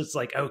 hours, it's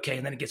like, okay.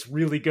 And then it gets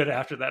really good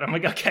after that. I'm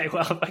like, okay,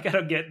 well, if I got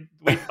to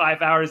wait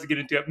 5 hours to get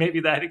into it,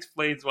 maybe that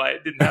explains why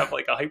it didn't have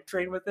like a hype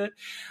train with it,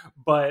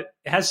 but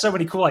it has so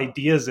many cool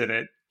ideas in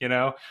it.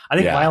 I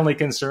think my only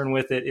concern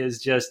with it is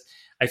just,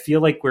 I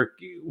feel like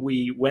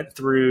we went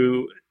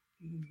through,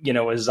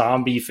 a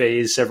zombie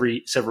phase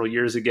several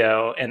years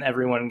ago, and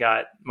everyone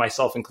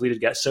myself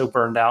included, got so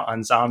burned out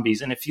on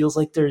zombies. And it feels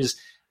like there's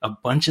a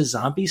bunch of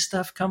zombie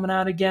stuff coming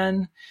out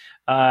again.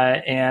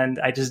 And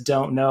I just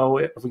don't know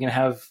if we're going to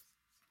have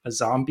a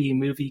zombie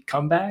movie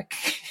comeback.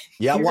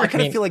 Yeah. Well, I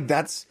kind of feel like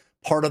that's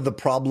part of the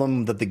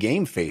problem that the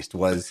game faced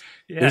was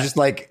it was just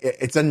like,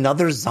 it's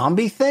another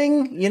zombie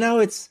thing.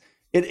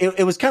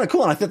 It was kind of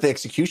cool. And I thought the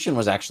execution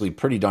was actually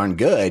pretty darn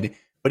good.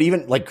 But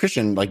even like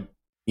Christian, like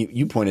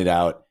you pointed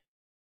out,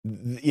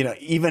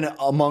 even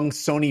among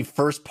Sony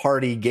first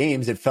party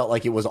games, it felt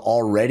like it was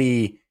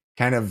already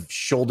kind of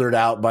shouldered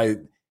out by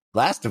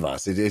Last of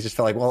Us. It just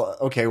felt like, well,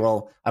 okay,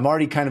 I'm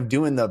already kind of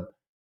doing the,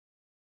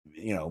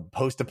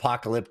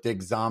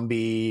 post-apocalyptic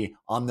zombie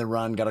on the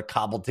run, got to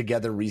cobble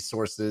together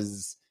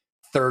resources,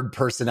 third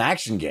person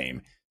action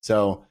game.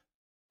 So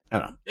I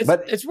don't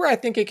know. It's where I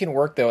think it can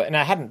work, though. And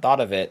I hadn't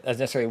thought of it as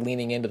necessarily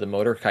leaning into the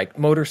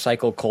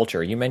motorcycle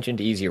culture. You mentioned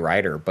Easy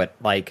Rider, but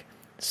like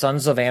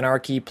Sons of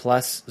Anarchy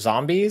plus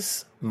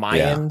zombies,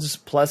 Mayans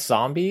plus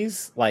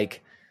zombies,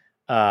 like,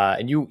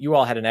 and you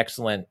all had an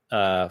excellent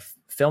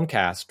film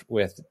cast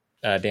with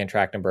Dan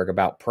Trachtenberg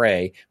about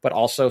Prey, but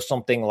also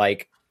something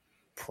like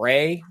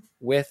Prey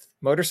with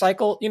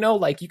motorcycle,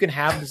 like you can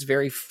have this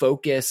very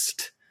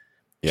focused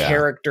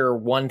character,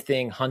 one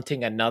thing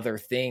hunting another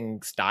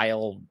thing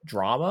style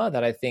drama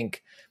that I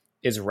think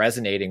is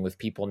resonating with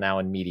people now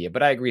in media.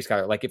 But I agree,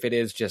 Skylar, like if it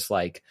is just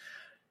like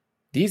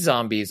these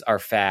zombies are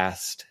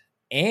fast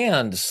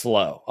and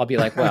slow, I'll be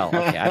like, well,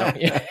 okay, I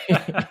don't.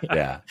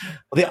 Yeah.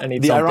 Well,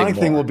 the ironic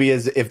thing will be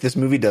is if this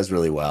movie does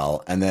really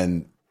well and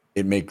then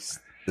it makes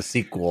the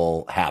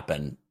sequel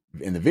happen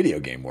in the video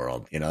game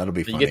world, that'll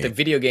be funny. You get the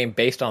video game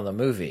based on the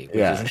movie.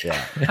 Yeah.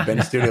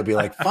 Ben Studio will be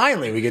like,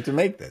 finally, we get to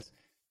make this.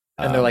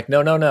 And they're like,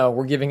 no,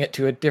 we're giving it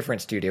to a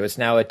different studio. It's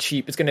now it's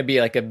going to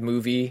be like a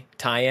movie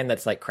tie-in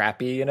that's like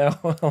crappy,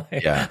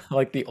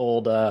 like the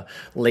old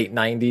late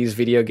 90s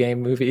video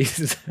game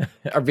movies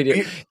or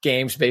video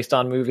games based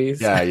on movies.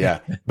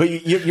 Yeah.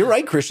 But you're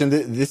right, Christian.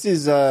 This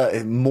is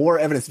more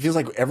evidence. It feels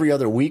like every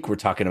other week we're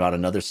talking about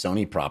another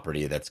Sony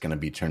property that's going to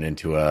be turned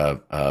into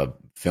a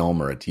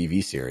film or a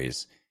TV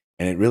series.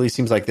 And it really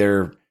seems like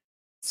they're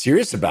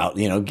serious about,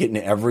 getting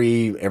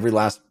every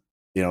last,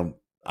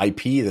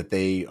 IP that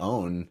they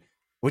own.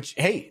 Which,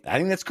 hey, I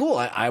think that's cool.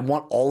 I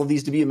want all of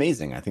these to be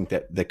amazing. I think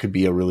that could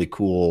be a really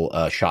cool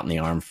shot in the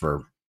arm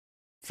for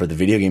the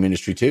video game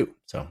industry too.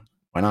 So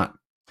why not?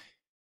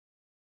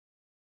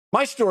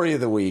 My story of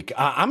the week.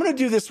 I'm going to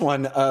do this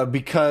one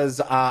because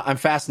I'm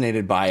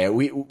fascinated by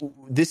it.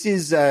 This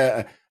is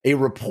a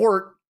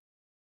report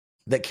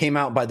that came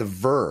out by The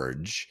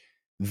Verge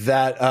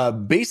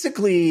that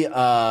basically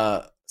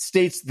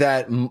states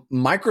that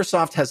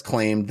Microsoft has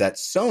claimed that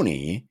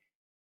Sony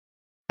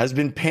has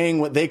been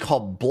paying what they call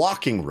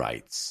blocking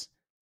rights,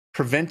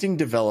 preventing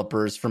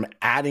developers from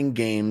adding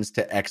games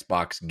to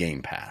Xbox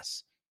Game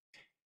Pass.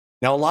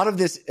 Now, a lot of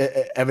this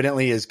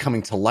evidently is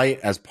coming to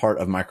light as part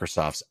of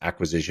Microsoft's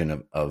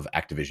acquisition of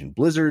Activision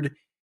Blizzard.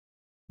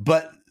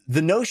 But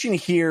the notion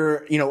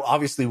here,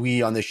 obviously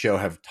we on this show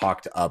have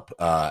talked up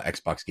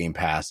Xbox Game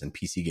Pass and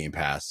PC Game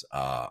Pass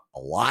a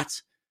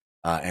lot,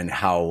 and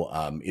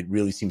how it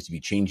really seems to be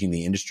changing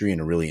the industry in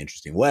a really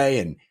interesting way.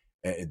 And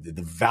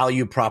the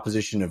value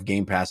proposition of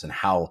Game Pass and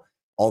how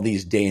all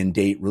these day and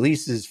date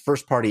releases,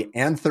 first party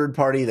and third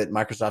party, that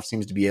Microsoft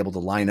seems to be able to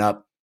line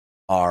up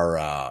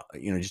are,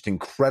 just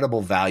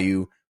incredible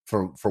value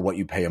for what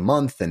you pay a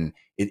month. And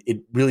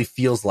it really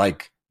feels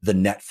like the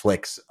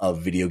Netflix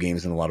of video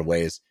games in a lot of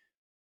ways.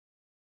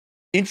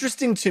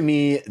 Interesting to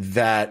me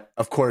that,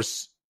 of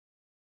course,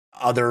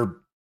 other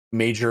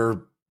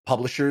major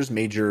publishers,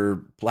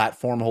 major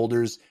platform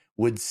holders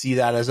would see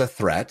that as a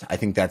threat. I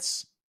think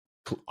that's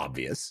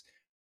obvious.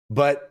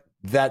 But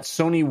that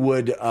Sony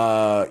would,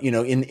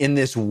 in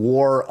this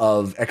war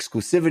of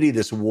exclusivity,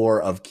 this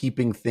war of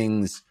keeping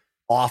things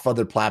off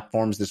other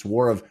platforms, this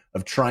war of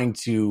trying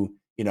to,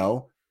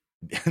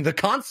 the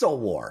console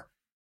war,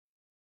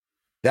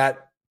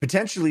 that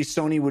potentially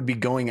Sony would be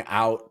going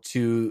out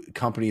to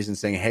companies and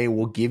saying, hey,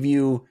 we'll give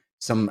you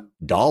some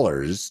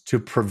dollars to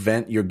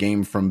prevent your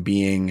game from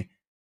being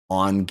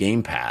on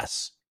Game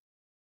Pass.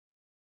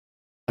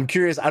 I'm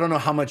curious. I don't know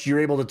how much you're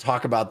able to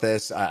talk about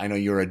this. I know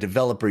you're a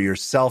developer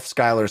yourself,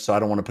 Skylar, so I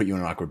don't want to put you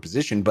in an awkward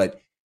position, but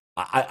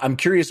I'm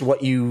curious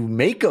what you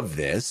make of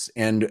this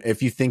and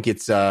if you think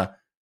it's a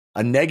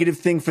negative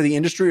thing for the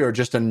industry or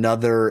just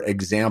another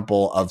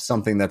example of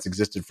something that's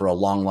existed for a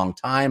long, long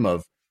time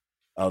of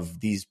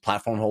these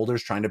platform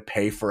holders trying to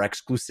pay for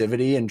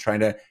exclusivity and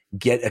trying to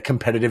get a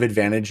competitive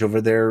advantage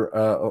over their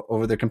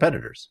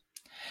competitors.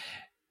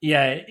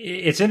 Yeah,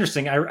 it's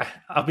interesting.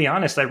 I'll be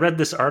honest. I read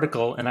this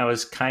article and I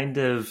was kind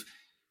of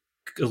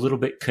a little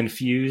bit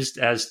confused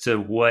as to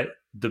what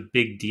the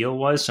big deal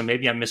was. So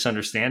maybe I'm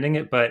misunderstanding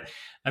it. But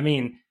I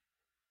mean,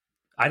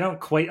 I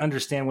don't quite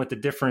understand what the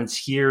difference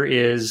here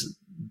is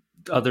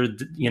other,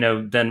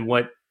 than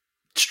what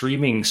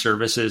streaming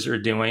services are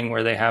doing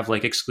where they have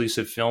like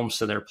exclusive films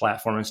to their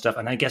platform and stuff.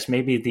 And I guess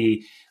maybe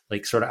the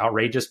like sort of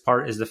outrageous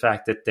part is the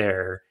fact that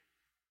they're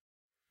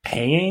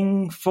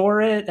paying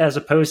for it as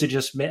opposed to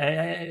just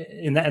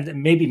in that.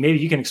 Maybe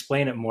you can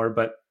explain it more,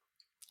 but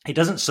it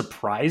doesn't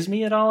surprise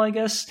me at all, I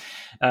guess.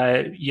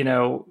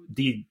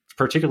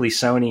 Particularly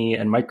Sony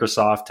and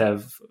Microsoft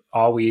have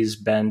always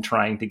been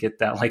trying to get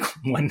that like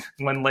one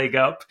leg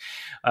up,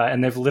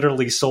 and they've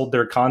literally sold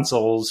their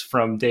consoles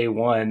from day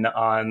one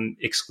on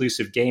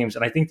exclusive games.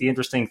 And I think the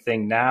interesting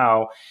thing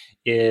now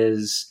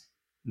is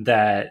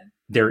that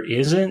there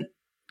isn't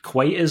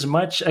quite as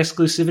much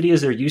exclusivity as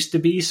there used to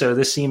be. So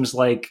this seems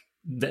like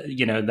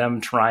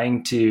them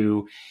trying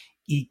to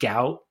eke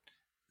out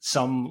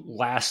some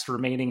last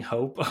remaining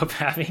hope of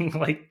having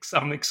like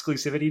some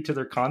exclusivity to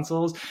their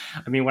consoles.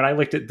 I mean, when I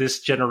looked at this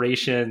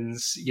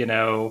generation's,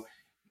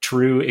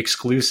 true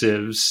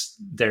exclusives,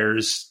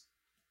 there's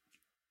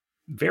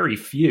very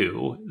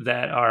few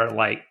that are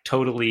like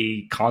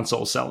totally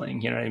console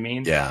selling, you know what I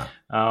mean? Yeah.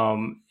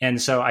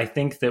 And so I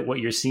think that what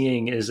you're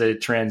seeing is a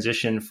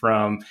transition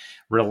from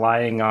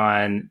relying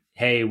on,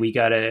 hey, we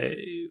gotta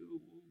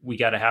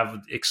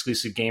have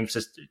exclusive games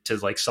to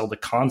like sell the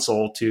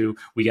console to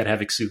we got to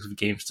have exclusive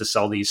games to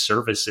sell these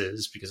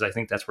services, because I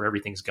think that's where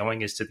everything's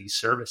going, is to these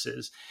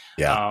services.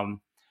 Yeah.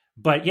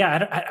 But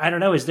yeah, I don't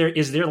know. Is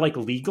there like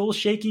legal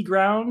shaky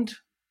ground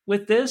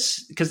with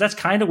this? Because that's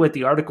kind of what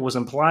the article was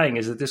implying,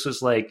 is that this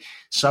was like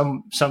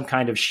some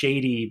kind of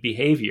shady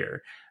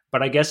behavior.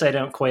 But I guess I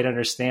don't quite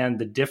understand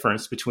the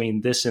difference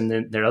between this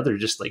and their other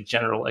just like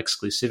general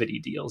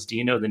exclusivity deals. Do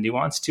you know the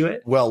nuance to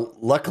it? Well,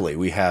 luckily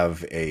we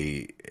have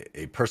a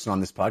person on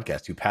this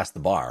podcast who passed the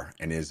bar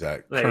and is a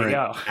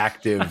current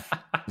active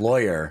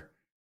lawyer,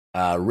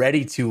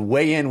 ready to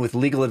weigh in with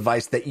legal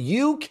advice that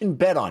you can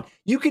bet on.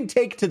 You can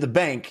take to the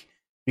bank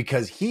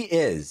because he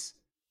is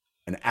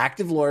an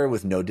active lawyer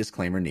with no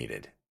disclaimer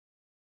needed.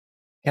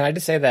 Can I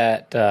just say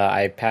that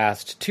I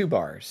passed 2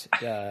 bars?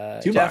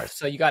 Jeff, bars.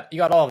 So you got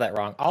all of that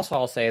wrong. Also,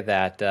 I'll say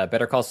that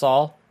Better Call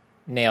Saul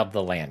nailed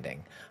the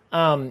landing.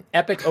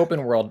 Epic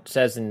Open World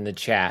says in the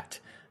chat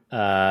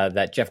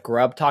that Jeff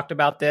Grubb talked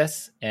about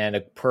this,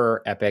 and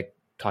per Epic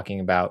talking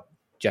about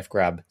Jeff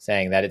Grubb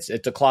saying that it's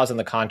a clause in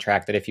the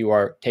contract that if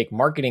you take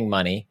marketing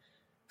money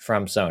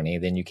from Sony,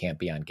 then you can't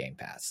be on Game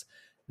Pass.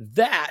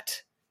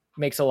 That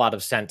makes a lot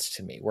of sense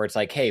to me, where it's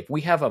like, hey, if we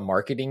have a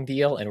marketing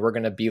deal and we're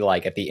going to be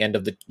like at the end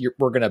of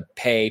we're going to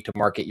pay to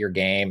market your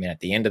game, and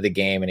at the end of the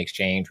game in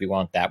exchange we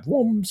want that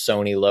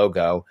Sony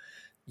logo,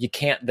 you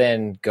can't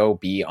then go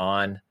be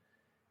on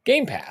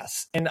Game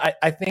Pass. And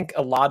I think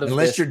a lot of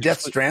unless you're Death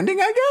Stranding,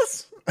 I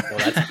guess.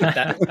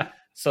 Well,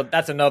 so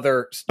that's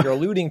another, you're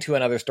alluding to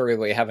another story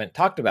that we haven't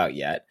talked about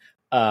yet.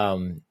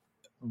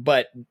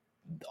 But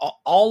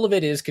all of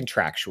it is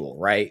contractual,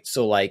 right?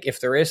 So like if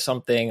there is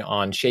something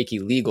on shaky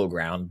legal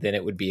ground, then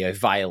it would be a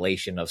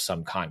violation of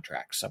some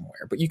contract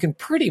somewhere. But you can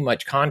pretty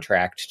much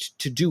contract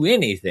to do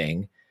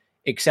anything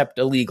except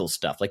illegal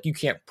stuff. Like you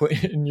can't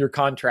put in your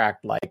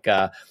contract like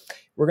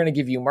we're going to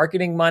give you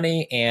marketing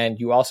money, and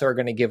you also are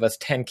going to give us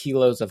 10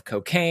 kilos of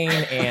cocaine,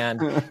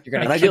 and you're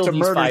going to kill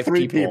these 5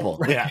 people.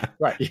 Right. Yeah.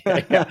 Right.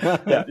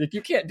 Yeah.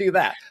 You can't do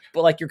that.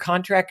 But like your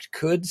contract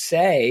could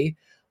say,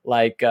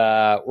 like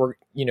you're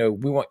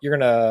going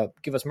to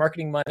give us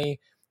marketing money,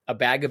 a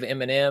bag of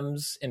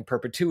M&Ms in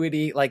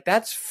perpetuity. Like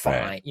that's fine.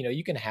 Right.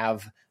 You can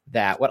have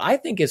that. What I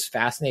think is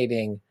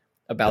fascinating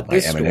about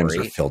this story, M&Ms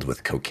are filled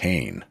with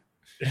cocaine.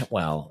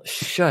 Well,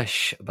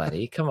 shush,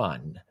 buddy. Come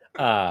on.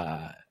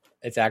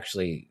 It's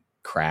actually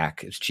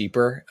crack. It's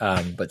cheaper,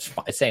 but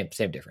it's same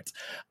difference.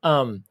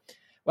 What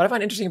I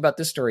find interesting about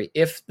this story,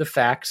 if the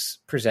facts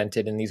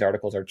presented in these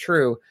articles are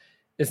true,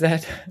 is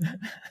that,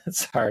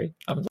 sorry,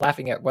 I'm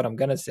laughing at what I'm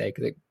going to say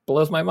because it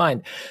blows my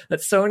mind, that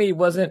Sony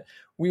wasn't,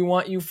 we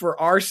want you for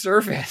our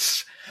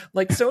service.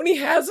 Like Sony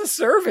has a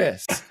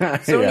service.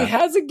 Sony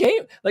has a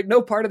game. Like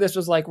no part of this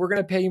was like, we're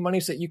going to pay you money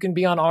so that you can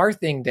be on our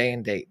thing day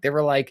and date. They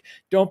were like,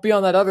 don't be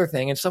on that other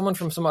thing. And someone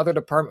from some other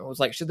department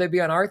was like, should they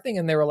be on our thing?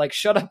 And they were like,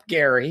 shut up,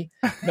 Gary.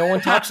 No one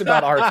talks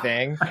about our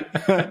thing.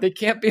 They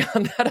can't be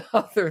on that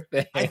other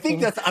thing. I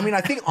think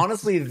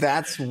honestly,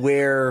 that's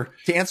where,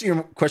 to answer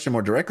your question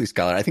more directly,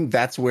 Skylar, I think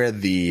that's where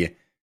the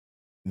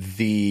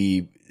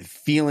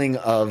feeling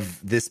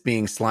of this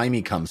being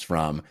slimy comes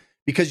from.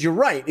 Because you're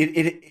right,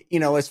 it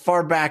as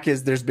far back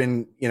as there's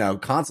been,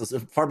 consoles,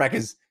 as far back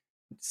as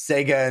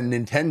Sega and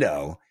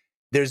Nintendo,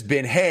 there's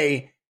been,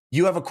 hey,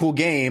 you have a cool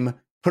game,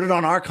 put it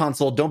on our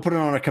console, don't put it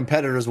on our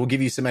competitors, we'll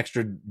give you some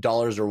extra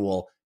dollars or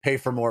we'll pay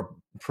for more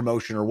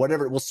promotion or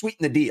whatever, we'll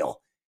sweeten the deal.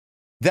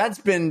 That's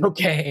been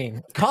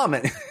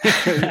common.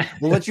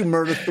 We'll let you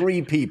murder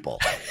 3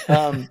 people.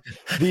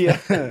 They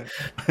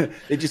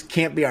just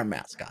can't be our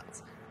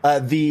mascots.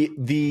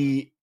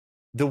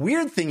 The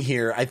weird thing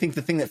here, I think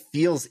the thing that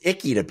feels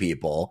icky to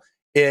people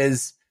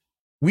is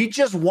we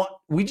just want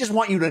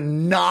you to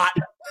not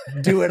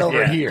do it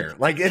over here.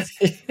 Like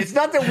it's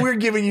not that we're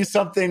giving you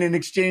something in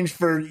exchange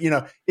for,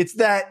 it's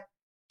that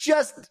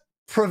just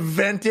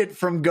prevent it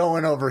from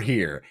going over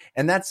here.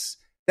 And that's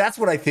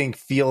what I think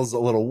feels a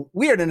little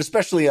weird. And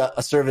especially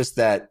a service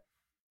that,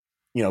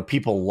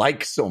 people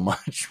like so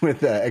much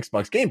with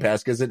Xbox Game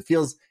Pass, because it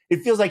feels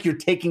like you're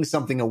taking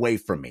something away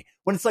from me.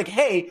 When it's like,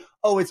 hey,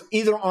 it's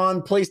either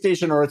on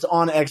PlayStation or it's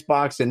on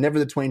Xbox and never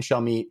the twain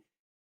shall meet.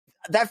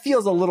 That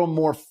feels a little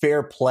more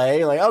fair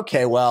play. Like,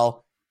 okay,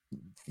 well,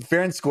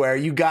 fair and square.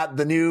 You got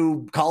the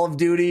new Call of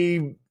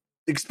Duty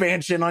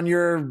expansion on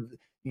your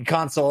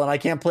console and I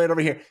can't play it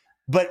over here.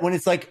 But when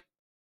it's like,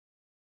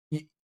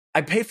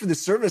 I pay for the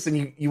service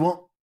and you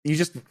won't, you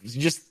just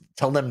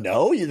tell them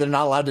no, they're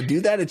not allowed to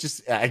do that. It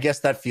just, I guess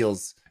that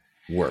feels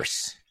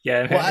worse.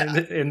 Yeah,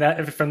 and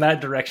that from that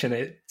direction,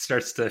 it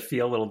starts to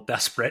feel a little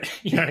desperate.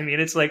 You know what I mean?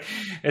 It's like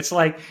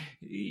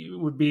it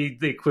would be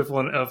the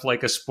equivalent of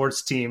like a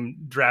sports team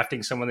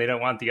drafting someone they don't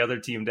want the other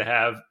team to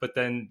have, but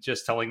then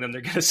just telling them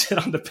they're going to sit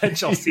on the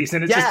bench all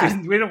season. It's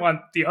just, we don't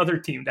want the other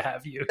team to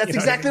have you. That's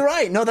exactly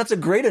right. No, that's a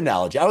great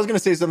analogy. I was going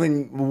to say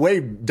something way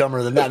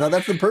dumber than that. No,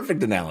 that's the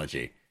perfect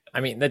analogy. I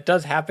mean, that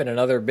does happen in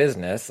other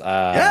business.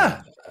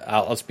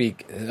 I'll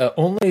speak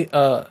only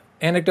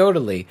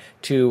anecdotally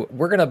to,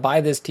 we're going to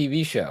buy this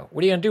TV show.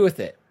 What are you going to do with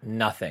it?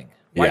 Nothing.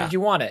 Why did you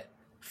want it?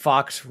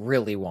 Fox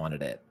really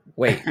wanted it.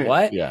 Wait,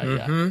 what?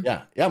 I'm going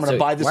to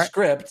buy the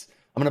script.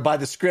 I'm going to buy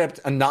the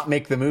script and not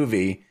make the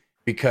movie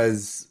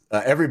because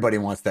everybody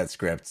wants that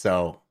script.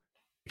 So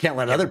You can't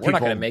let other people. We're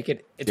not going to make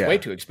it. It's way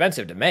too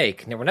expensive to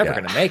make. We're never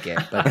going to make it.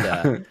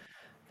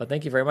 But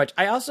thank you very much.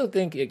 I also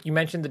think you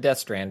mentioned the Death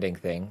Stranding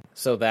thing.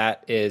 So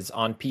that is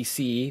on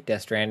PC.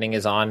 Death Stranding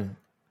is on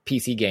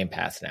PC Game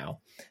Pass now.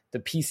 The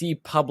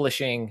PC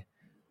publishing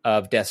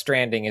of Death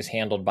Stranding is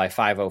handled by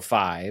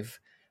 505.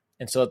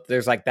 And so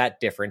there's like that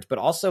difference. But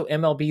also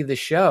MLB The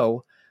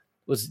Show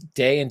was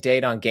day and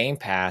date on Game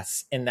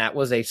Pass. And that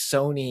was a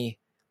Sony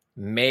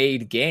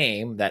made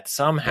game that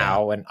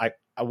somehow, and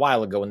a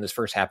while ago when this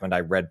first happened,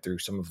 I read through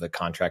some of the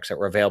contracts that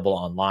were available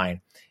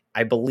online.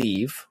 I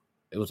believe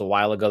it was a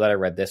while ago that I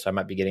read this, so I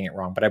might be getting it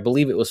wrong, but I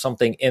believe it was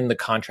something in the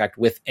contract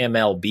with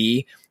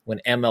MLB when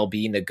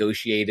MLB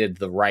negotiated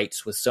the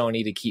rights with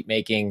Sony to keep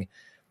making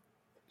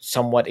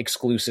somewhat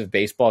exclusive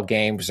baseball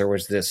games. There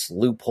was this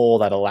loophole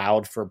that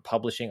allowed for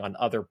publishing on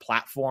other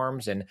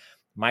platforms, and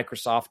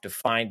Microsoft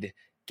defined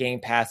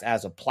Game Pass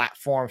as a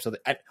platform. So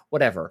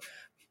whatever.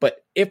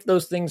 But if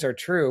those things are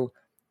true,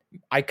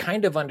 I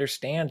kind of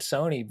understand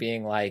Sony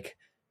being like,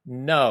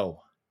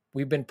 no,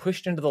 we've been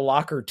pushed into the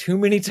locker too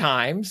many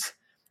times.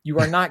 You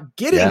are not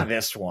getting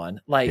this one.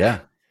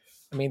 I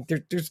mean,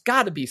 there's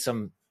got to be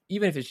some,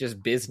 even if it's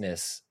just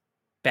business,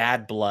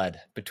 bad blood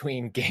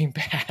between Game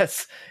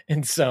Pass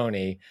and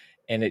Sony.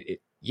 And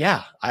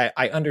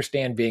I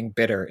understand being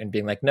bitter and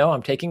being like, no,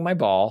 I'm taking my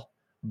ball.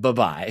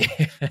 Bye-bye.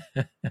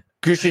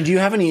 Christian, do you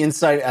have any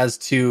insight as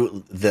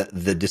to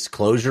the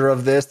disclosure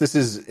of this? This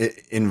is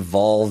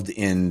involved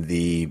in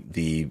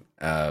the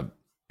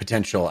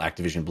potential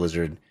Activision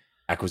Blizzard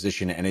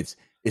acquisition, and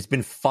it's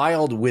been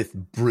filed with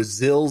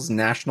Brazil's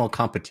national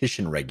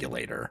competition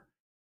regulator.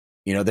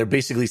 You know, they're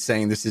basically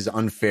saying this is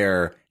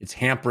unfair. It's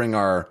hampering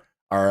our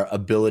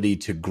ability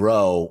to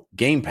grow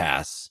Game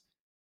Pass.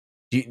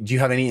 Do you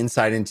have any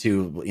insight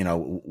into, you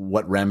know,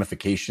 what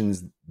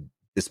ramifications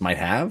this might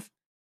have?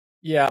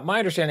 Yeah, my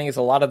understanding is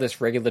a lot of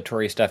this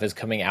regulatory stuff is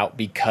coming out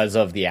because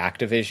of the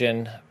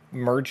Activision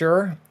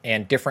merger,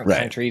 and different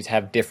countries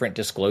have different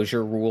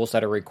disclosure rules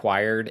that are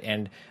required.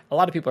 And a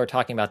lot of people are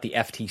talking about the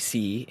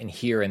FTC and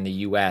here in the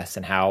US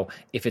and how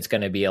if it's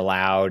going to be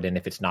allowed and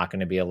if it's not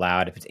going to be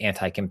allowed, if it's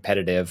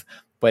anti-competitive.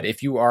 But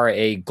if you are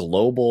a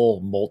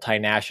global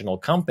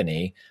multinational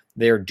company,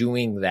 they're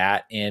doing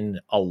that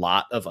in a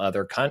lot of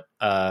other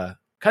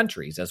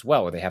countries as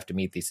well, where they have to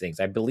meet these things.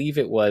 I believe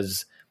it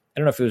was, I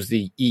don't know if it was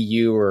the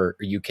EU or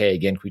UK,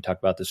 again, we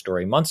talked about this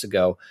story months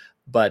ago,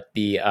 but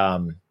the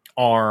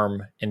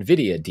ARM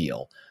NVIDIA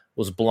deal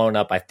was blown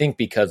up, I think,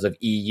 because of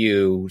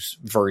EU's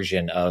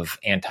version of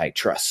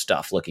antitrust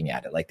stuff, looking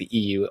at it. Like the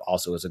EU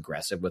also is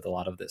aggressive with a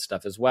lot of this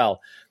stuff as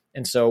well.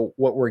 And so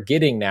what we're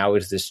getting now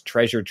is this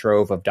treasure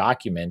trove of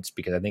documents,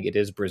 because I think it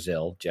is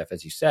Brazil, Jeff,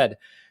 as you said,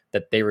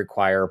 that they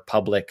require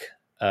public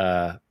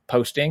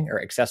posting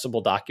or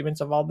accessible documents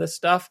of all this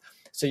stuff.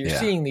 So you're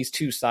seeing these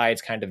two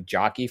sides kind of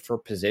jockey for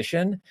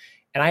position.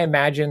 And I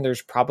imagine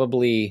there's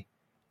probably,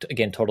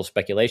 again, total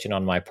speculation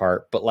on my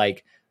part, but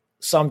like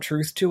some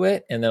truth to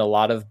it. And then a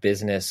lot of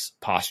business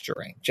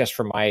posturing. Just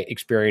from my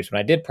experience when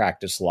I did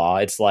practice law,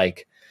 it's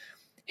like,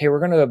 hey, we're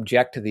going to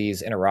object to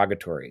these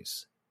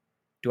interrogatories.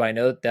 Do I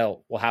know that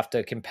we'll have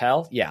to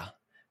compel? Yeah.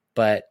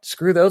 But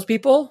screw those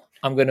people.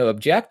 I'm going to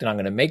object, and I'm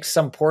going to make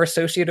some poor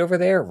associate over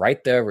there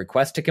write the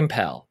request to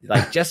compel,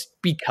 like just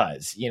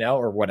because, you know,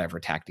 or whatever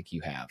tactic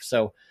you have.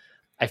 So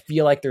I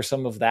feel like there's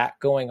some of that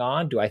going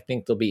on. Do I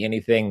think there'll be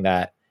anything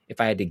that,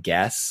 if I had to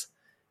guess,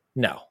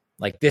 no,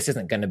 like this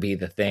isn't going to be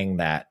the thing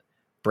that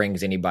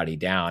brings anybody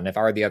down. If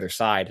I were the other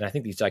side, and I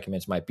think these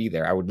documents might be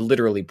there, I would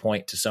literally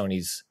point to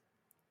Sony's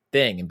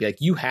thing and be like,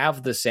 you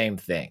have the same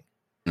thing.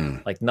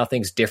 Like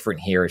nothing's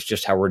different here. It's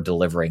just how we're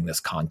delivering this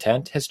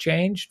content has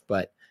changed.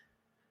 But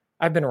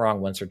I've been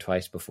wrong once or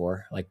twice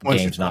before, like the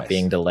game's not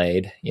being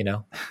delayed, you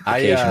know,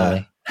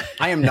 occasionally.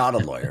 I am not a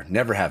lawyer,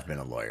 never have been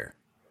a lawyer.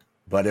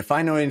 But if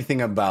I know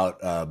anything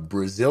about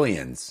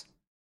Brazilians,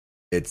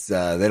 it's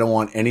they don't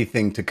want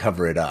anything to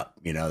cover it up.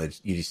 You know,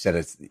 you just said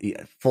it's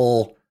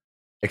full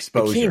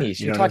exposure. Bikinis.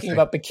 You're talking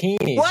about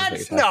bikinis.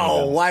 What?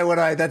 No, why would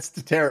I? That's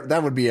terrible.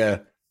 That would be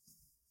a.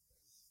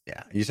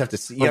 Yeah, you just have to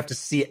see. You have to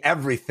see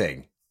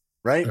everything,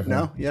 right? Mm-hmm.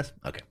 No. Yes.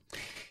 Okay.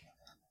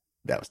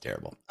 That was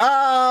terrible.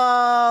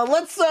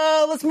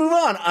 Let's move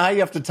on. I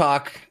have to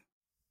talk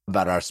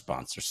about our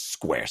sponsor,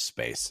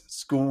 Squarespace.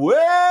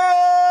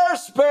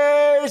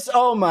 Squarespace.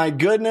 Oh my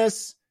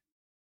goodness.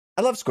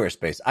 I love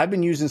Squarespace. I've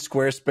been using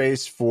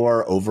Squarespace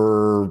for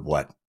over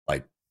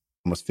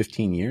almost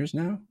 15 years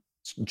now.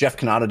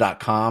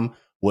 JeffCanada.com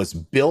was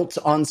built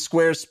on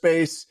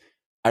Squarespace.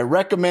 I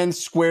recommend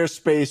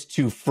Squarespace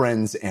to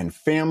friends and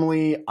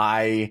family.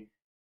 I've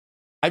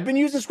been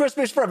using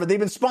Squarespace forever. They've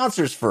been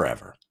sponsors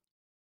forever.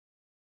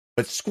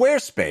 But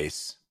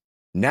Squarespace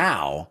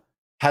now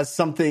has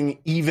something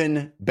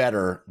even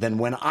better than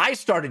when I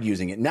started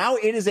using it. Now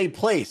it is a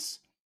place,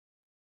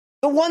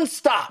 the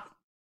one-stop,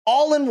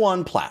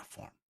 all-in-one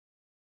platform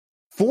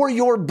for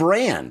your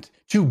brand,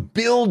 to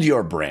build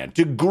your brand,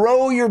 to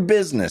grow your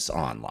business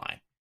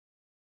online.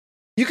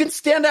 You can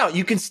stand out.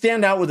 You can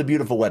stand out with a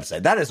beautiful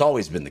website. That has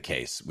always been the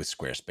case with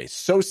Squarespace.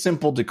 So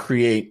simple to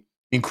create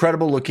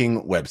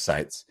incredible-looking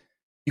websites.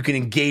 you can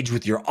engage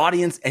with your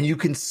audience, and you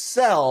can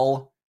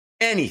sell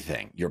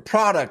anything, your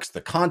products,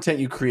 the content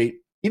you create,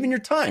 even your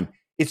time.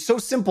 It's so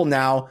simple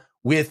now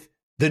with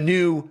the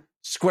new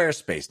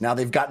Squarespace. Now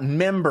they've got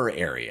member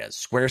areas.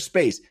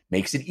 Squarespace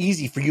makes it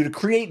easy for you to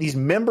create these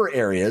member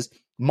areas,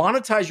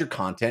 monetize your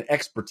content,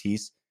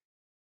 expertise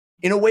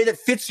in a way that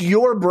fits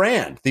your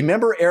brand. The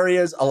member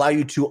areas allow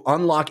you to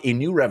unlock a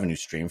new revenue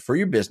stream for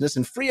your business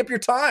and free up your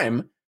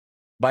time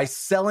by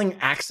selling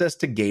access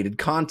to gated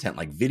content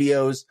like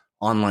videos,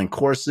 online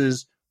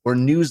courses, or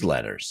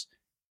newsletters.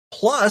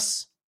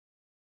 Plus,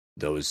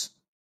 those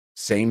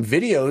same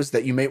videos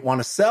that you may want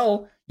to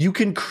sell, you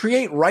can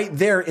create right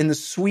there in the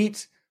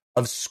suite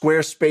of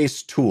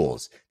Squarespace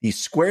tools. The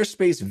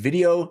Squarespace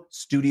Video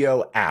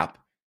Studio app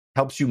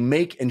helps you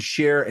make and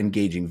share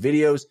engaging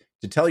videos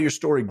to tell your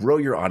story, grow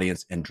your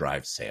audience, and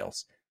drive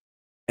sales.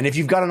 And if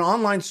you've got an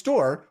online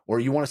store or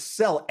you want to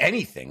sell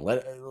anything,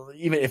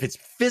 even if it's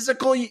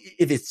physical,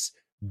 if it's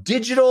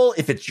digital,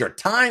 if it's your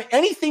time,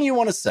 anything you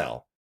want to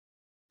sell,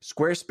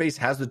 Squarespace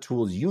has the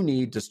tools you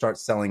need to start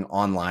selling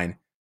online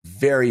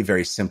very,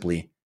 very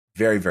simply,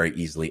 very, very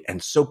easily,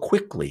 and so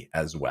quickly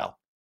as well.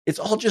 It's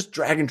all just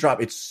drag and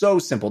drop. It's so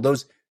simple.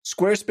 Those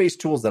Squarespace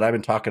tools that I've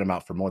been talking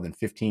about for more than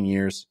 15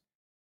 years,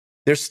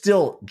 they're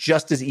still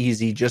just as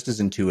easy, just as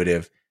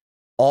intuitive.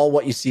 All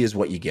what you see is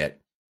what you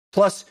get.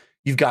 Plus,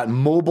 you've got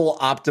mobile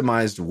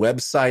optimized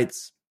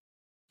websites.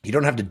 You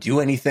don't have to do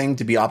anything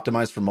to be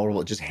optimized for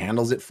mobile. It just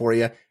handles it for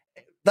you.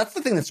 That's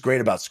the thing that's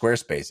great about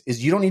Squarespace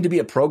is you don't need to be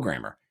a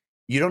programmer.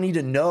 You don't need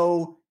to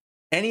know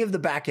any of the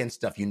back-end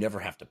stuff. You never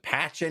have to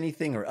patch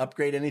anything or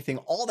upgrade anything.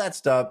 All that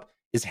stuff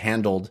is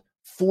handled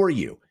for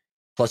you.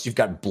 Plus, you've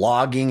got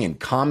blogging and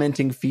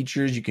commenting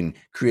features. You can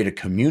create a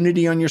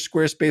community on your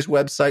Squarespace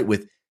website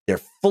with their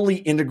fully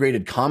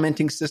integrated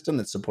commenting system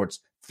that supports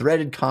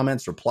threaded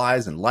comments,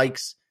 replies, and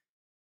likes.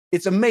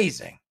 It's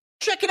amazing.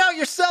 Check it out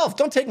yourself.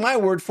 Don't take my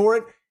word for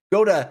it.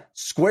 Go to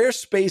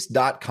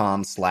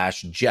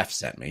squarespace.com/Jeff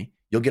sent me.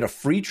 You'll get a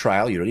free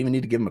trial. You don't even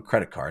need to give them a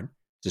credit card.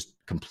 Just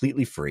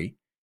completely free.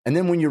 And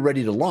then when you're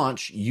ready to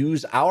launch,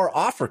 use our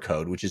offer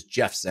code, which is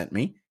Jeff sent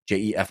me,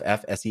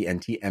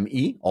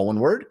 JEFFSENTME, all one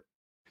word.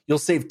 You'll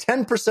save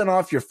 10%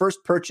 off your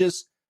first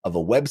purchase of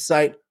a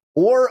website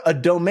or a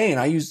domain.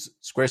 I use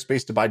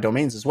Squarespace to buy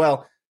domains as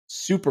well.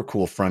 Super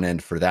cool front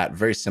end for that.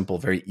 Very simple,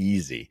 very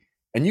easy.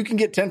 And you can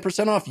get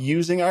 10% off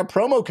using our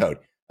promo code.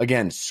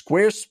 Again,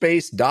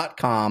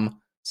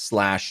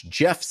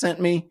 squarespace.com/Jeff sent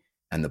me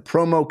and the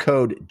promo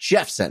code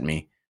Jeff sent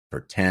me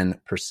for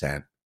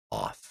 10%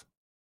 off.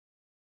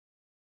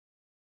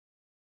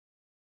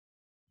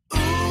 Ooh,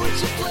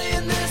 what you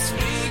playing this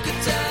week?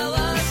 Tell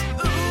us.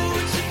 Ooh,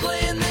 what you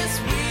playing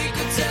this week?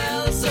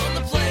 Tell us on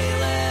the playlist.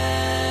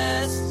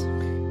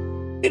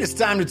 It is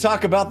time to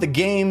talk about the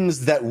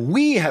games that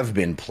we have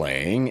been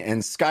playing.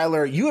 And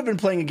Skylar, you have been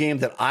playing a game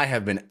that I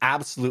have been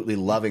absolutely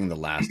loving the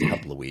last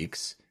couple of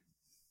weeks.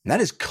 And that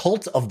is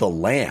Cult of the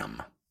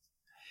Lamb.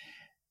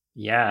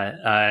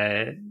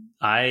 Yeah,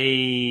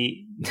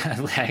 I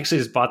actually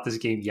just bought this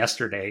game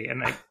yesterday,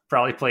 and I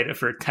probably played it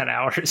for 10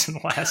 hours in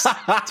the last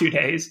 2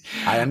 days.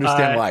 I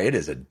understand why. It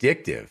is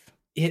addictive.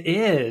 It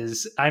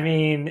is. I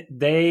mean,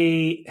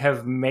 they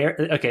have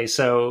okay,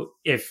 so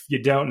if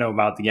you don't know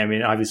about the game, I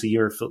mean, obviously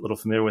you're a little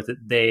familiar with it.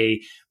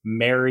 They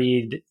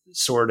married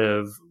sort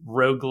of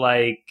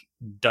roguelike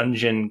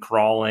dungeon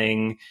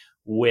crawling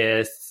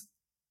with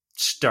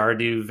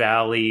Stardew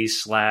Valley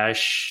 /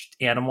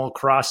 Animal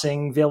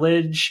Crossing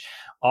Village,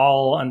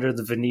 all under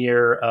the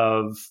veneer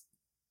of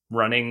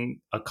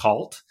running a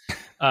cult.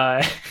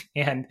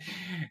 And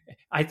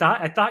I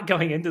thought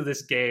going into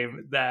this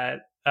game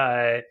that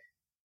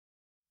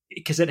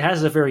because it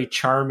has a very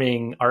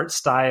charming art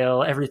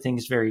style,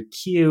 everything's very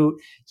cute.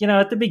 You know,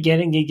 at the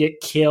beginning you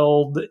get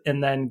killed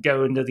and then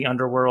go into the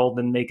underworld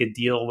and make a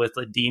deal with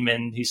a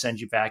demon who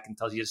sends you back and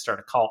tells you to start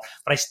a cult.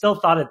 But I still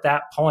thought at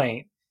that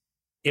point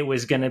it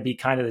was going to be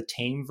kind of the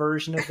tame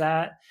version of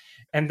that.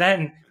 And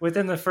then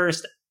within the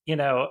first,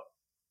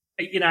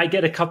 I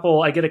get a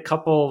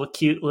couple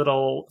cute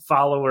little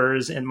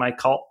followers in my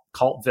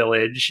cult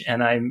village,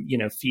 and I'm,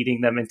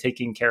 feeding them and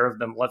taking care of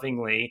them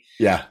lovingly.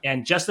 Yeah.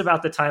 And just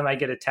about the time I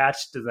get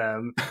attached to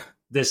them,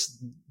 this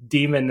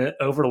demon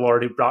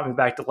overlord who brought me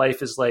back to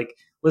life is like,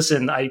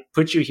 listen, I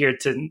put you here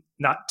to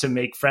not to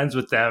make friends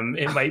with them.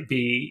 It might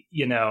be,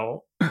 you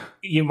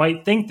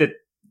might think that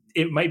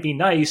it might be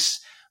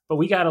nice, but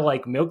we got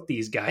to milk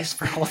these guys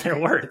for all they're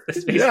worth.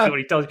 That's basically what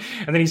he tells you.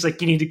 And then he's like,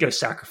 you need to go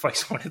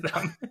sacrifice one of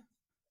them.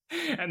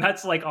 And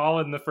that's all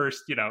in the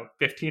first,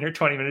 15 or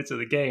 20 minutes of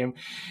the game.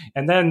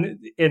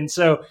 And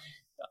so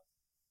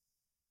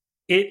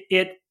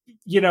it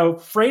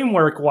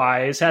framework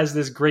wise has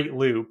this great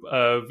loop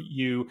of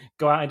you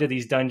go out into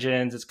these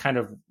dungeons. It's kind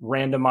of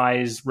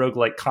randomized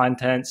roguelike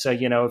content. So,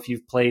 if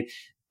you've played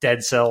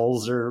Dead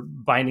Cells or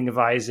Binding of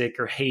Isaac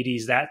or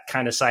Hades, that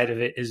kind of side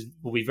of it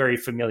will be very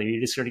familiar.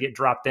 You're just going to get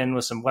dropped in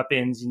with some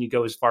weapons and you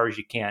go as far as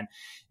you can.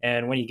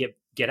 And when you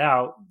get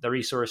out, the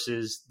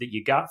resources that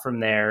you got from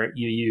there,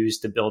 you use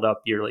to build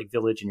up your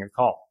village and your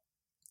call.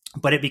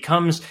 But it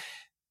becomes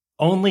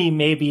only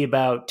maybe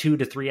about 2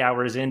 to 3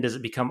 hours in does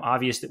it become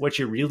obvious that what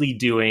you're really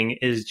doing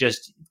is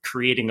just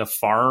creating a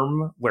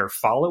farm where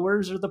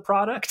followers are the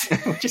product,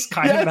 which is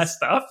kind of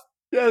messed up.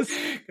 Yes.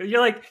 You're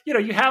like,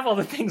 you have all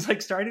the things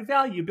like starting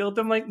value, you build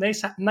them like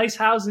nice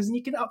houses, and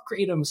you can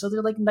upgrade them so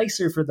they're like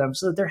nicer for them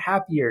so that they're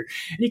happier.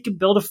 And you can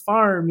build a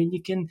farm, and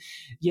you can,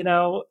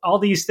 all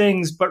these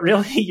things, but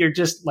really you're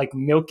just like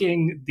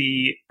milking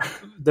the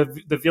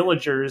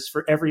villagers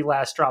for every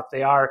last drop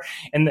they are.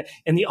 And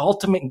the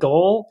ultimate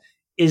goal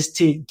is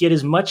to get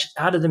as much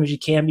out of them as you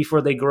can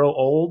before they grow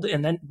old.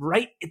 And then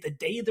right at the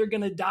day they're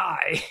going to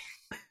die,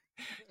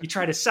 you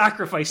try to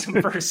sacrifice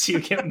them first so you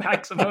get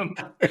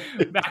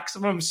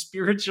maximum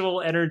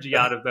spiritual energy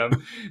out of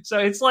them. So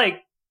it's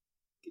like,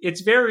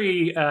 it's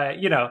very,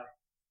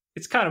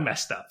 it's kind of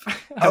messed up.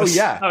 I was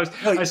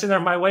sitting there,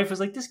 my wife was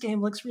like, this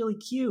game looks really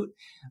cute.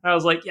 And I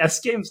was like, yeah,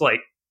 this game's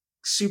like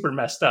super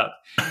messed up.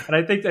 And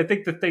I think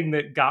the thing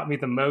that got me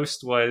the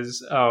most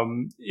was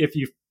if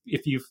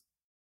you've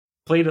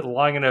played it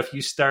long enough,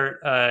 you start,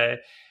 I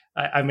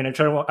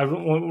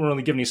won't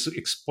really give any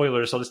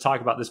spoilers, so I'll just talk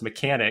about this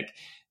mechanic.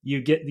 You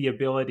get the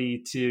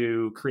ability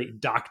to create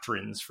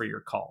doctrines for your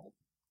cult,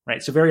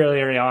 right? So very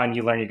early on,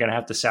 you learn you're going to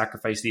have to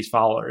sacrifice these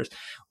followers.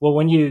 Well,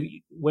 when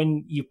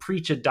you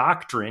preach a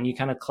doctrine, you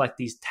kind of collect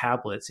these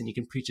tablets and you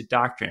can preach a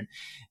doctrine.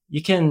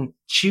 You can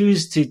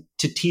choose to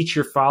teach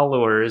your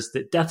followers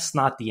that death's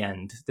not the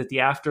end, that the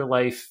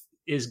afterlife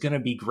is going to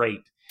be great.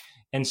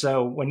 And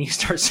so when you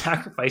start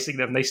sacrificing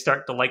them, they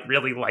start to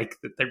really like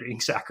that they're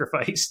being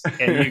sacrificed,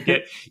 and you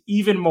get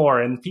even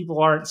more, and people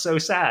aren't so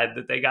sad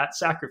that they got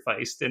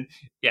sacrificed. And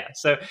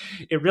so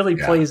it really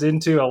plays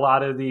into a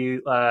lot of the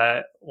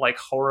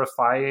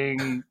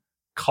horrifying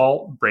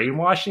cult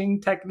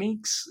brainwashing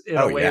techniques in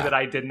a way that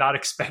I did not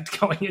expect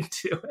going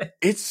into it.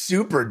 It's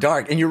super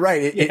dark, and you're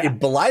right.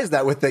 It belies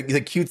that with the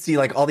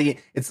cutesy,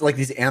 it's like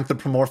these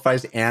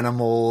anthropomorphized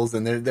animals,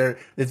 and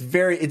it's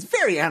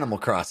very Animal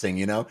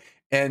Crossing,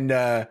 And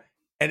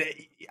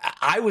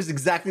I was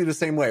exactly the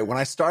same way. When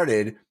I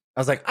started, I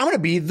was like, I'm going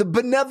to be the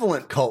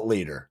benevolent cult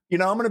leader. I'm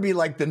going to be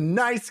like the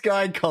nice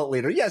guy cult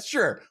leader. Yeah,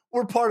 sure.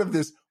 We're part of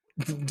this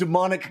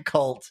demonic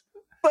cult,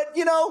 but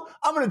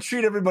I'm going to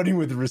treat everybody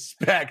with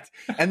respect.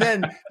 And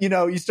then,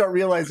 you start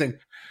realizing,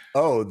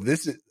 oh,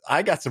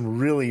 I got some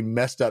really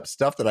messed up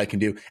stuff that I can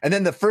do. And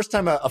then the first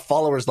time a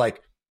follower's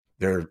like,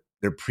 they're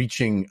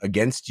preaching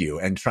against you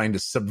and trying to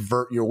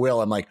subvert your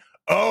will, I'm like,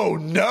 oh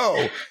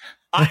no.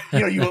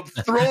 You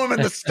throw them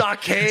in the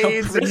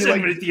stockades and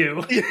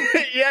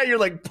you're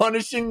like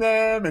punishing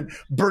them and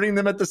burning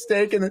them at the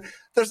stake. And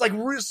there's like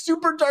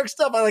super dark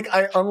stuff.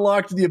 I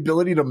unlocked the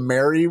ability to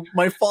marry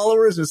my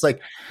followers. It's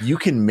like, you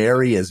can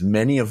marry as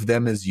many of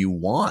them as you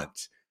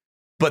want,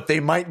 but they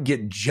might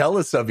get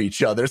jealous of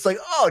each other. It's like,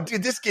 oh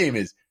dude, this game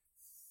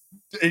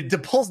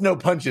it pulls no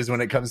punches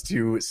when it comes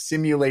to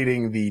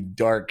simulating the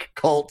dark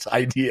cult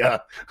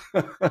idea.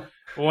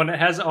 Well, and it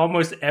has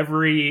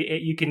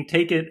you can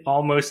take it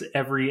almost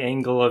every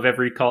angle of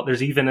every cult.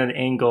 There's even an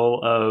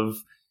angle of,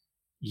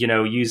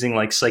 using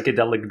like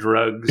psychedelic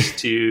drugs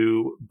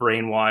to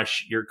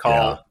brainwash your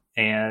cult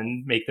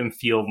and make them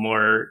feel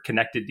more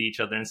connected to each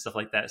other and stuff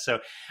like that. So,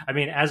 I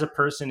mean, as a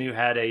person who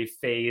had a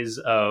phase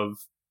of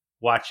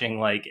watching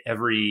like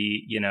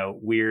every,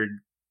 weird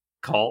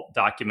cult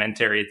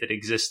documentary that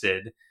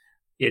existed,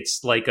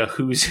 it's like a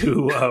who's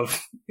who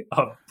of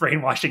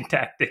brainwashing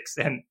tactics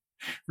and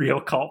real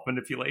cult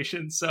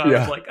manipulation. So I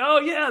was like, oh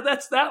yeah,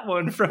 that's that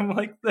one from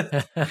like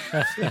that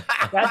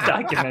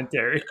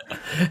documentary.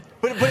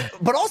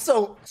 But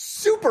also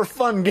super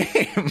fun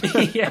game.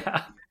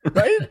 Yeah.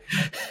 Right?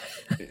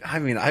 I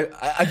mean,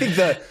 I think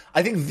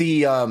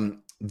the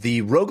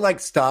roguelike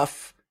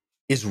stuff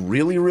is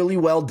really, really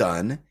well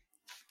done.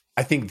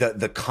 I think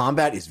the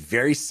combat is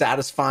very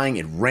satisfying.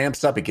 It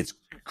ramps up, it gets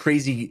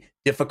crazy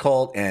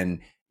difficult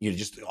and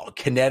just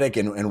kinetic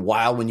and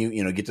wild when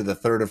you get to the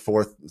third or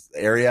fourth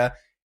area.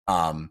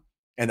 And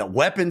the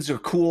weapons are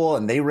cool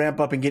and they ramp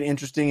up and get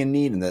interesting and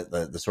neat. And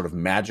the sort of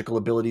magical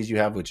abilities you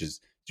have, which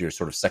is your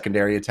sort of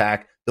secondary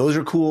attack, those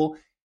are cool.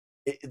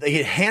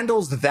 It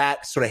handles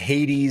that sort of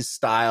Hades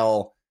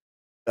style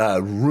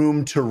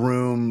room to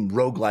room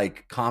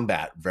roguelike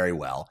combat very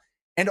well.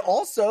 And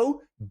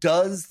also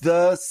does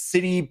the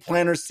city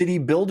planner, city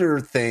builder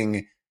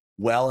thing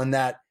well, in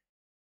that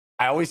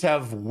I always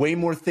have way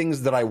more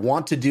things that I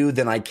want to do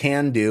than I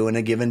can do in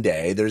a given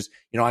day. There's,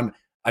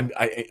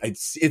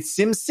 it's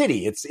Sim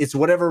City. It's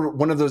whatever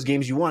one of those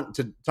games you want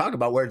to talk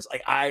about, where it's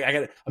like I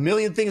got a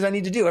million things I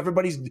need to do.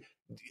 Everybody's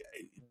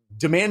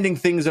demanding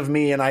things of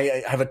me, and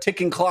I have a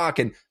ticking clock,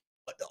 and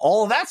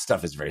all of that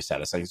stuff is very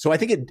satisfying. So I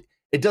think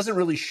it doesn't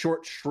really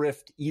short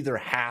shrift either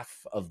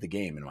half of the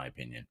game, in my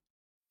opinion.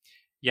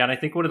 Yeah, and I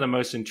think one of the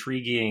most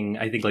intriguing,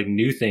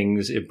 new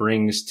things it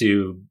brings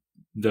to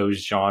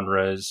those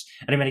genres,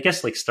 and I mean, I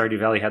guess like Stardew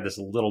Valley had this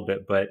a little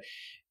bit, but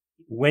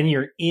when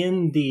you're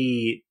in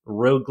the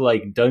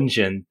roguelike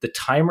dungeon, the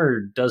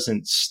timer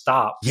doesn't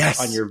stop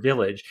on your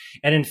village.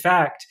 And in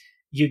fact,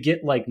 you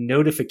get like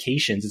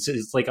notifications.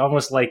 It's like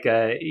almost like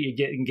you're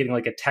getting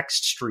like a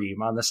text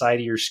stream on the side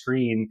of your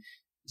screen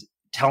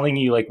telling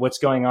you like what's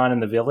going on in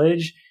the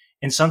village.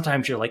 And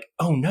sometimes you're like,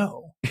 oh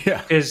no,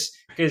 because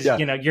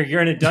you know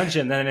you're in a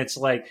dungeon. Then it's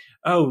like,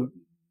 oh,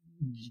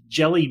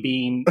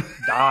 Jellybean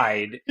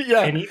died.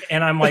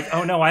 And I'm like,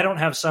 oh no, I don't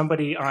have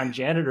somebody on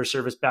janitor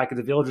service back at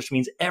the village, which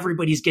means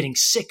everybody's getting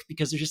sick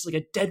because there's just like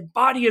a dead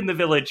body in the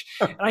village,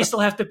 and I still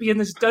have to be in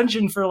this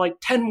dungeon for like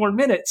 10 more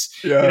minutes.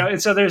 You know,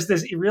 and so there's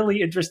this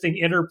really interesting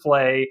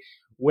interplay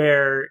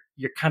where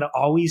you're kind of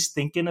always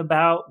thinking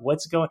about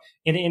what's going.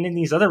 And in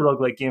these other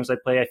roguelike games I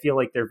play, I feel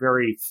like they're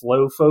very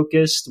flow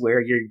focused,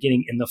 where you're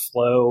getting in the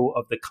flow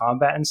of the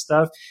combat and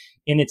stuff.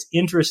 And it's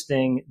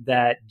interesting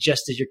that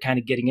just as you're kind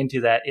of getting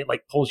into that, it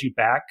like pulls you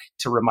back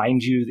to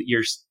remind you that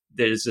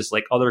there's this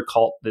like other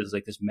cult, there's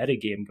like this meta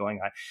game going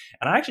on.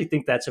 And I actually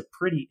think that's a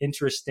pretty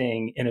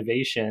interesting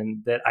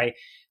innovation that I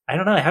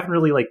don't know. I haven't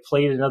really like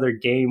played another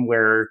game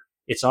where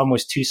it's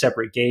almost two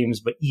separate games,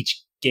 but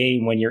each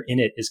game when you're in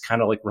it is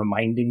kind of like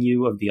reminding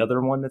you of the other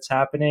one that's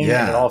happening.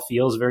 And it all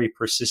feels very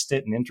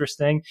persistent and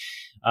interesting.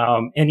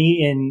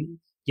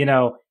 You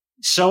know,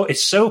 so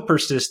it's so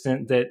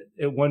persistent that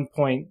at one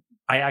point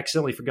I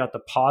accidentally forgot to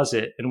pause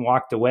it and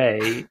walked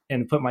away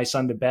and put my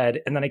son to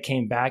bed. And then I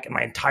came back and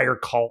my entire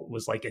cult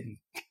was like in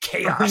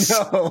chaos.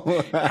 Oh,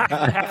 no.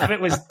 half of it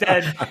was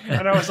dead.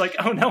 And I was like,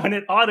 oh no. And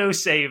it auto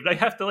saved. I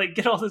have to like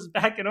get all this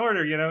back in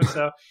order, you know?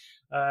 So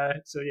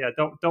yeah,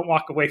 don't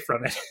walk away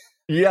from it.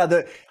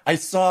 Yeah. I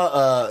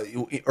saw,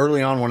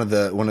 early on, one of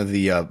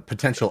the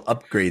potential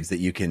upgrades that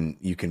you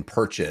can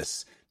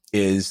purchase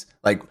is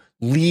like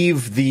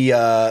leave the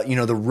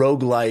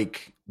roguelike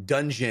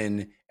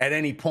dungeon at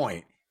any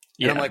point.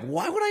 And I'm like,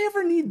 why would I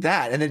ever need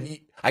that? And then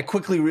I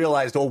quickly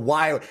realized,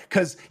 why?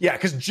 Because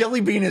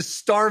Jellybean is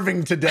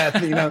starving to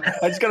death. You know,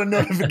 I just got a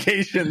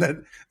notification that,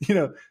 you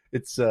know,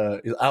 it's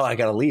I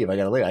gotta leave.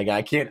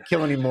 I can't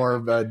kill any more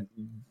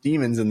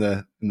demons in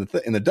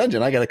the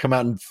dungeon. I gotta come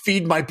out and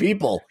feed my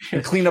people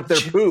and clean up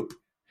their poop.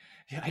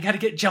 Yeah, I gotta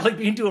get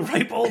Jellybean to a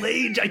ripe old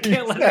age. I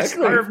can't let him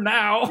starve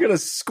now. I'm gonna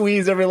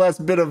squeeze every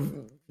last bit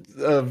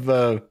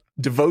of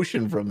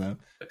devotion from them.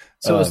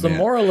 So is the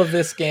moral of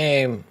this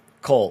game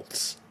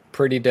cults?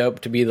 Pretty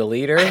dope to be the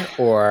leader,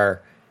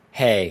 or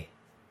hey,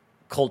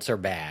 cults are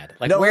bad?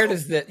 Like, where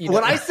does that?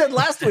 What I said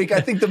last week, I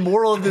think the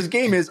moral of this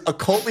game is a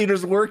cult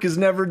leader's work is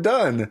never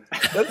done.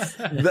 That's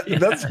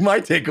my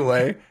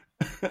takeaway.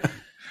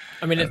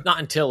 I mean, it's not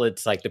until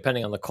it's like,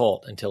 depending on the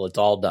cult, until it's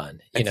all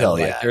done.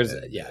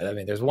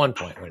 There's one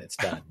point when it's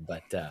done,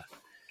 but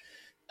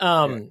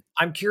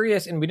I'm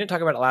curious, and we didn't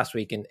talk about it last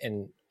week,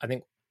 and I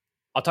think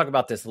I'll talk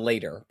about this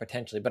later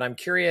potentially, but I'm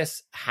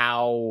curious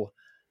how.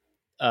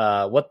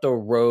 What the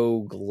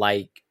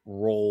roguelike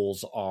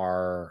roles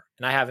are,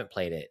 and I haven't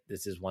played it.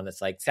 This is one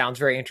that's like sounds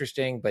very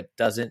interesting, but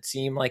doesn't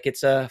seem like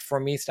it's a for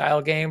me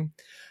style game.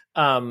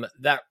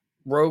 That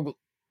rogue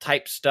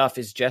type stuff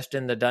is just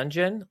in the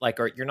dungeon, like,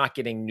 or you're not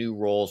getting new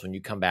roles when you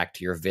come back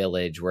to your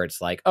village, where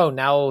it's like, oh,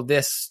 now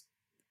this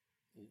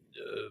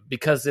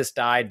because this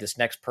died, this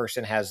next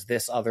person has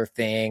this other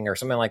thing or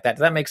something like that.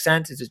 Does that make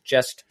sense? Is it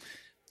just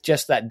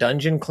that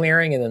dungeon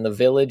clearing, and then the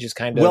village is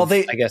kind of,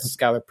 I guess,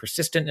 Skylar,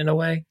 persistent in a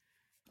way?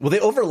 Well, they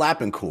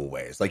overlap in cool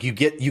ways. Like you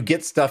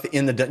get stuff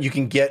in you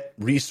can get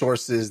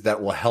resources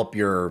that will help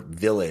your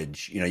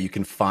village. You know, you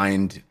can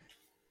find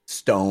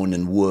stone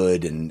and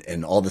wood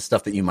and all the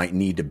stuff that you might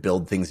need to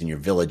build things in your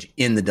village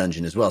in the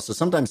dungeon as well. So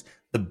sometimes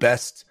the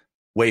best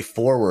way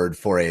forward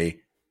for a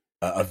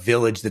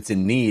village that's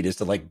in need is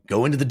to like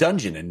go into the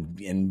dungeon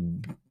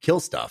and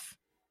kill stuff.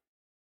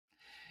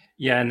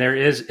 Yeah, and there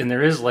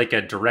is like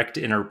a direct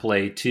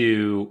interplay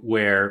too,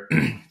 where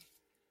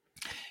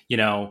you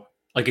know.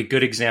 Like a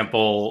good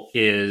example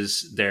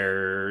is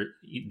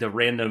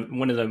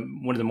one of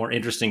the more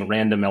interesting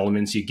random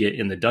elements you get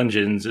in the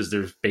dungeons is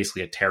there's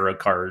basically a tarot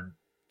card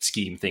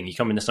scheme thing. You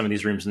come into some of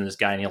these rooms and this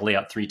guy and he'll lay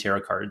out 3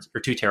 tarot cards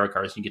or 2 tarot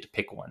cards and you get to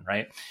pick one,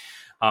 right?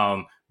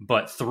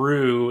 But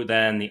through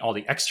then all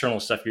the external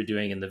stuff you're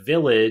doing in the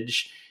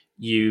village,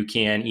 you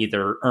can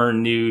either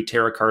earn new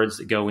tarot cards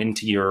that go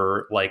into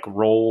your like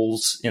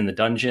rolls in the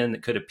dungeon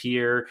that could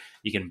appear.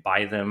 You can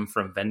buy them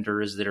from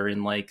vendors that are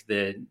in like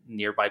the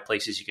nearby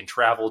places you can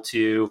travel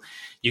to.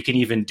 You can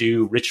even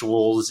do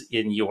rituals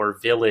in your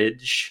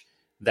village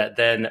that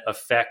then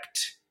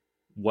affect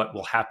what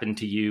will happen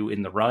to you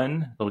in the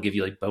run. They'll give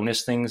you like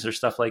bonus things or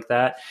stuff like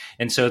that.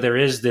 And so there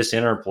is this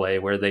interplay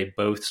where they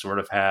both sort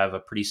of have a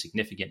pretty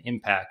significant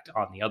impact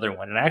on the other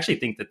one. And I actually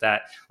think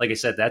that, like I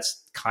said,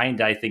 that's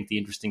I think the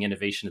interesting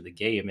innovation of the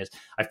game is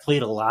I've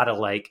played a lot of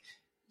like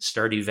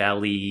Stardew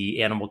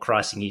Valley, Animal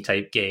Crossing-y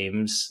type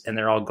games, and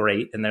they're all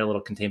great in their little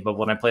contained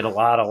bubble. And I played a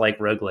lot of like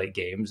roguelike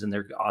games, and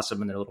they're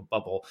awesome in their little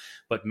bubble.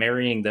 But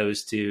marrying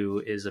those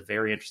two is a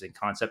very interesting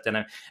concept. And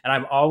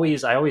I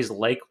always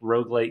like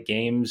roguelike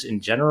games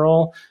in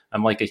general.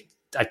 I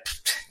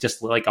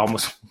just like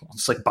almost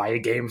like buy a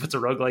game if it's a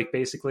roguelike,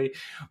 basically.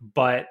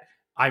 But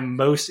I'm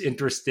most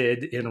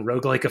interested in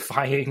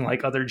roguelikeifying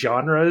like other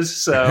genres.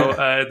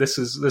 So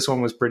this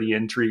one was pretty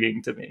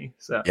intriguing to me.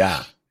 So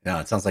yeah. No,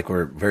 it sounds like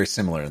we're very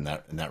similar in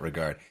that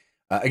regard.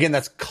 Again,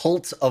 that's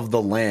Cult of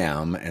the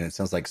Lamb, and it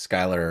sounds like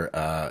Skylar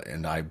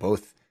and I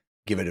both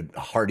give it a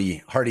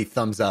hearty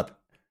thumbs up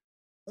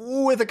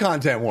with a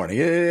content warning.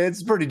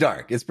 It's pretty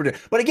dark.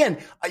 But again,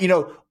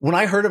 when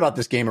I heard about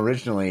this game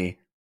originally,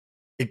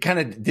 it kind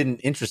of didn't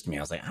interest me.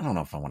 I was like, I don't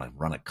know if I want to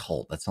run a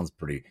cult. That sounds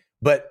pretty,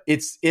 but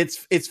it's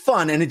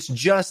fun, and it's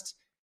just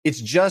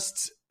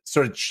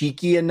sort of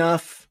cheeky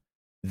enough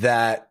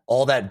that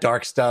all that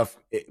dark stuff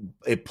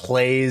it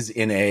plays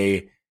in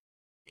a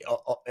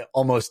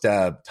almost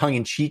a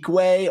tongue-in-cheek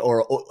way,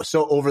 or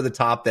so over the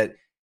top that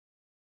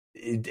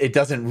it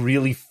doesn't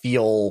really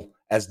feel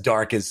as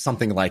dark as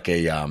something like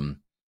a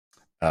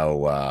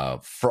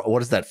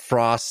what is that,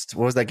 Frost?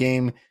 What was that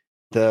game?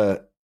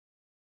 The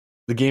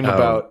game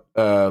about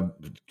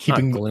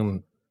keeping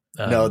Gloom.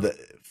 The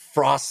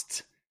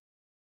Frost.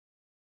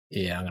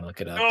 Yeah, I'm gonna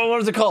look it up. Oh,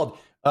 what is it called?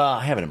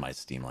 I have it in my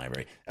Steam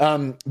library.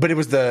 But it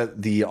was the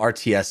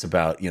RTS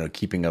about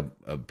keeping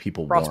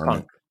people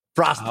warm.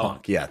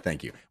 Frostpunk. Yeah,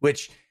 thank you.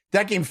 Which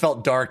that game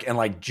felt dark and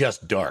like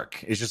just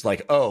dark. It's just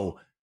like, oh,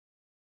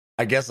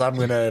 I guess I'm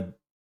gonna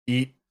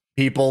eat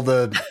people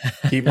to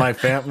keep my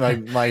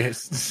my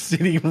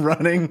city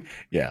running.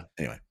 Yeah.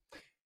 Anyway,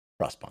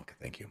 Frostpunk.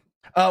 Thank you.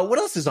 What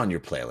else is on your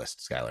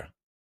playlist, Skylar?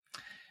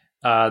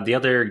 The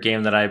other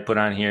game that I put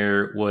on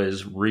here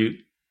was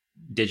Root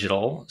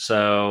Digital.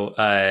 So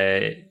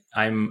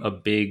I'm a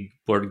big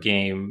board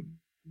game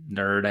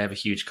nerd. I have a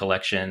huge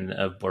collection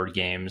of board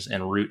games,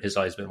 and Root has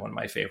always been one of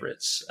my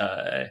favorites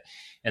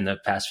in the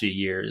past few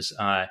years.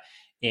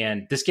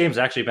 And this game's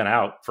actually been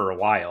out for a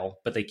while,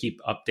 but they keep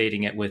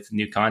updating it with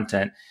new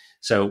content.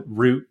 So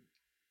Root,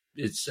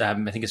 it's I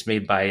think it's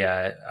made by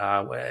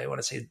I want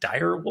to say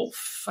Dire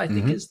Wolf, I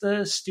think is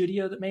the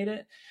studio that made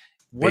it.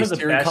 Based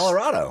here in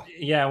Colorado.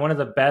 Yeah, one of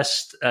the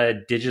best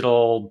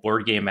digital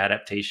board game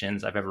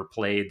adaptations I've ever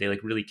played. They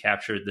like really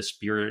captured the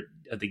spirit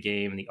of the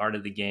game and the art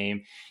of the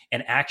game.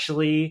 And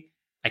actually,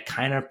 I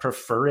kind of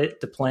prefer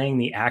it to playing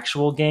the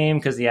actual game,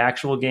 because the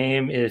actual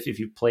game, if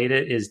you played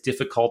it, is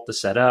difficult to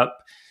set up.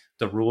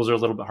 The rules are a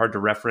little bit hard to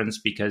reference,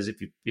 because if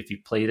you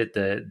played it,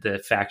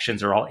 the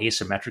factions are all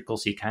asymmetrical,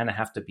 so you kind of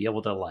have to be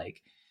able to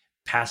like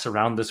pass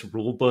around this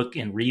rule book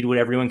and read what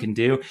everyone can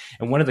do.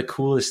 And one of the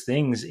coolest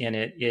things in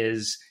it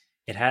is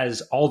it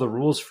has all the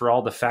rules for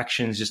all the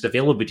factions just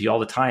available to you all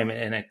the time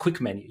in a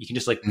quick menu. You can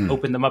just like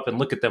open them up and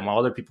look at them while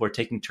other people are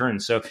taking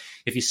turns. So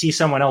if you see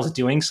someone else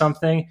doing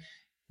something,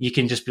 you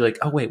can just be like,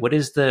 oh wait, what are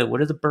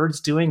the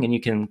birds doing? And you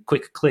can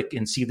quick click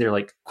and see their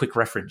like quick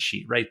reference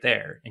sheet right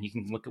there. And you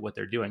can look at what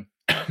they're doing.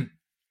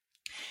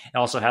 It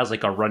also has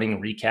like a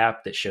running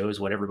recap that shows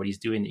what everybody's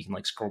doing. You can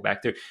like scroll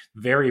back there.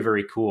 Very,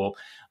 very cool.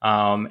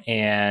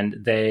 And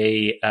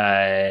they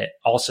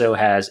also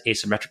has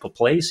asymmetrical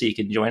play, so you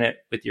can join it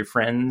with your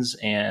friends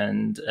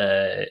and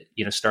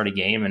start a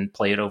game and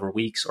play it over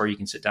weeks, or you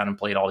can sit down and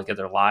play it all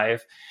together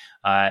live.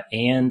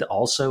 And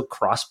also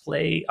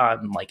crossplay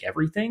on like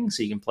everything,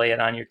 so you can play it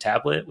on your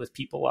tablet with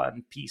people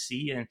on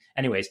PC. And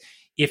anyways,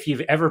 if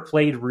you've ever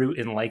played Root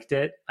and liked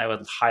it, I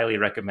would highly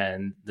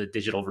recommend the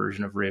digital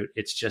version of Root.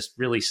 It's just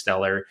really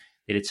stellar.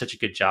 They did such a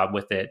good job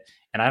with it.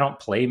 And I don't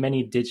play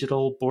many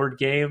digital board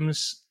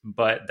games,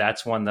 but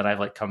that's one that I've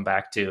like come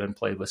back to and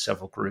played with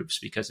several groups,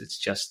 because it's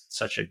just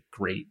such a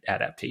great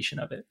adaptation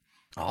of it.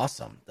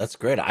 Awesome. That's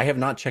great. I have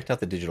not checked out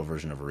the digital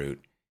version of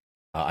Root.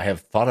 I have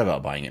thought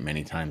about buying it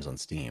many times on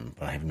Steam,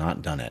 but I have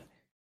not done it.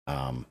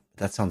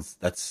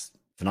 That's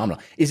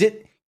phenomenal. Is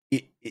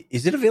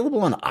it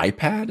available on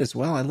iPad as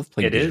well? I love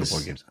playing digital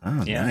board games.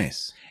 Oh, yeah.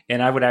 Nice.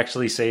 And I would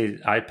actually say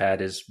iPad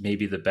is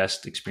maybe the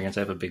best experience. I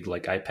have a big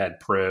like iPad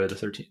Pro, the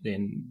 13,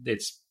 and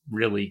it's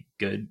really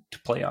good to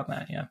play on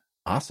that. Yeah.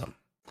 Awesome.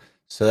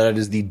 So that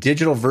is the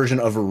digital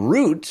version of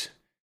Root,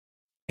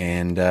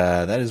 and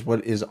that is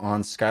what is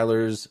on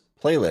Skylar's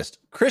playlist.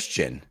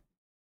 Christian,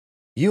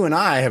 you and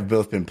I have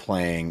both been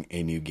playing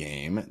a new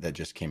game that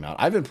just came out.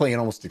 I've been playing it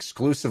almost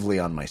exclusively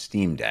on my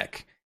Steam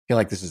Deck. I feel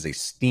like this is a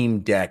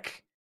Steam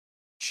Deck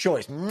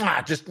choice.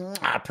 Just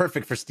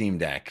perfect for Steam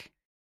Deck.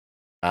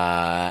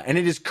 And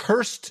it is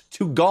Cursed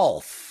to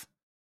Golf.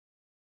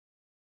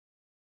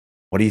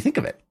 What do you think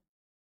of it?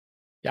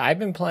 Yeah, I've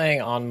been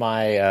playing on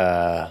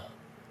my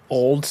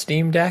old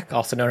Steam Deck,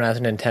 also known as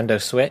a Nintendo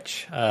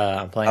Switch.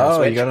 I'm playing on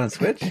Switch. Oh, you got it on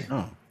Switch?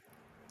 Oh.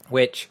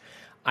 Which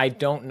I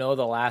don't know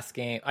the last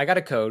game. I got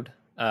a code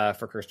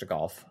for Cursed to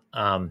Golf.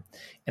 And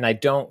I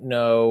don't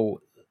know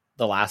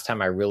the last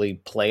time I really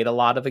played a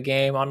lot of a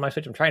game on my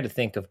Switch. I'm trying to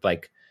think of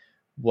like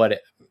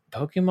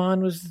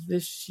Pokemon was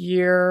this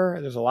year.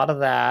 There's a lot of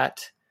that.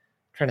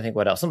 I'm trying to think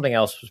what else. Something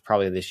else was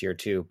probably this year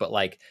too. But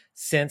like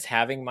since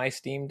having my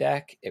Steam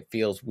Deck, it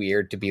feels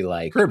weird to be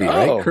like Kirby,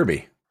 right?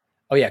 Kirby.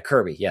 Oh yeah,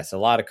 Kirby. Yes,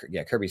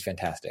 Kirby's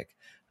fantastic.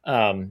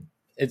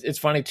 It's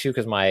funny too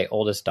because my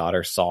oldest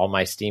daughter saw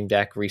my Steam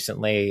Deck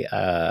recently.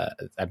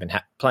 I've been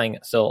playing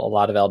still a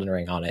lot of Elden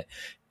Ring on it,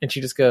 and she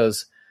just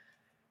goes,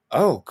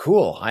 "Oh,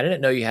 cool! I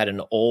didn't know you had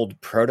an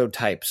old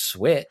prototype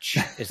Switch.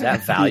 Is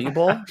that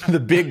valuable?" The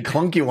big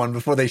clunky one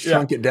before they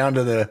shrunk it down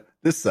to the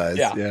This size.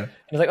 Yeah. And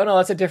he's like, oh no,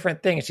 that's a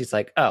different thing. And she's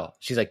like,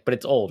 but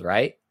it's old,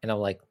 right? And I'm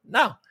like,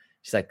 no.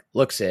 She's like,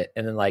 looks it.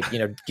 And then like,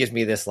 gives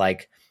me this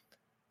like,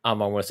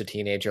 I'm almost a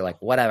teenager,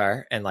 like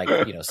whatever. And like,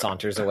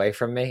 saunters away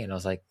from me. And I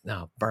was like,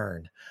 no,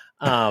 burn.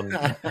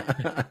 But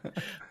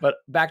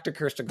back to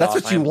Cursed to Golf.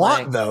 That's what you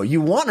want though.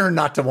 You want her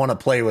not to want to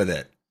play with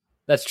it.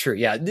 That's true.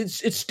 Yeah. It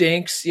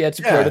stinks. Yeah. It's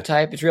a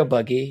prototype. It's real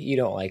buggy. You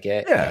don't like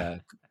it. Yeah.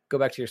 Go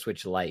back to your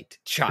Switch Lite,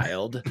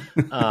 child.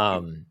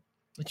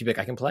 You'd be like,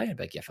 I can play. I'd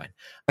be like, yeah,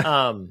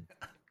 fine.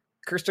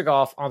 Cursed to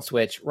Golf on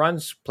Switch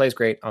plays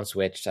great on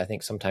Switch. I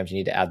think sometimes you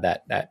need to add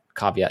that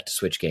caveat to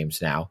Switch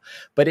games now.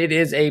 But it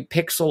is a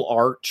pixel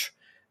art,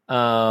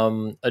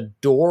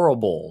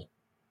 adorable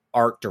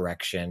art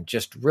direction,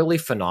 just really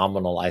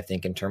phenomenal. I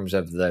think in terms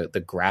of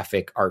the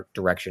graphic art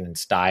direction and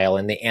style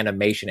and the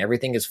animation,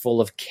 everything is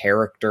full of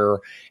character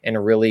and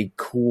a really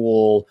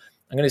cool.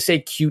 I'm going to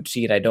say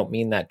cutesy, and I don't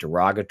mean that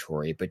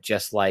derogatory, but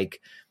just like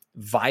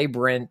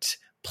vibrant,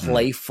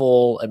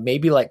 playful, and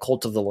maybe like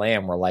Cult of the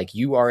Lamb, where like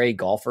you are a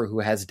golfer who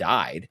has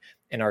died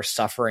and are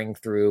suffering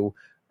through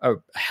a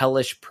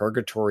hellish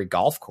purgatory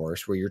golf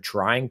course where you're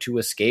trying to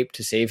escape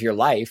to save your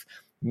life.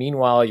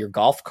 Meanwhile, your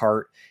golf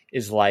cart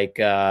is like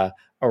a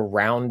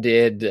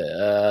rounded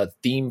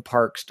theme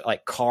park,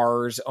 like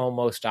cars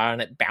almost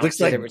on it, bounces.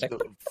 Looks like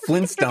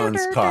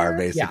Flintstones car,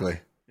 basically.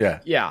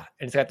 Yeah.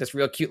 And it's got this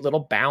real cute little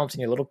bounce,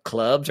 and your little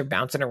clubs are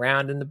bouncing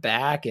around in the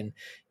back, and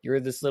you're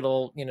this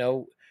little,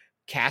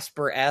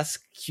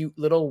 Casper-esque cute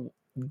little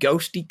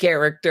ghosty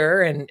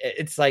character, and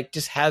it's like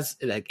just has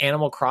like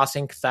Animal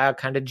Crossing style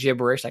kind of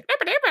gibberish, like,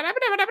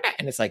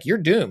 and it's like you're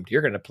doomed.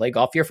 You're going to play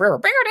golf here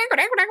forever.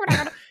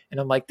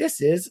 And I'm like,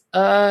 this is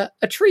a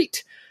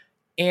treat.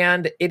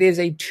 And it is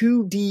a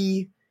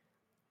 2D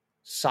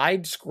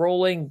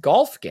side-scrolling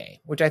golf game,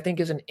 which I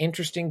think is an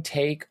interesting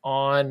take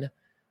on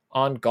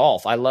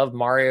golf. I love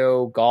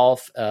Mario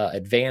Golf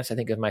Advanced. I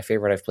think is my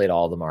favorite. I've played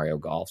all the Mario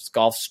Golfs.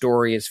 Golf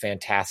Story is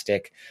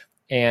fantastic.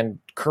 And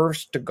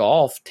Cursed to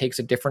Golf takes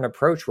a different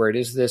approach where it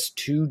is this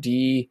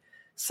 2D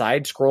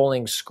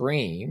side-scrolling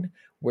screen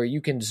where you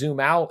can zoom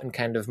out and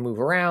kind of move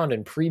around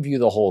and preview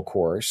the whole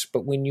course.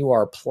 But when you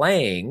are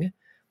playing,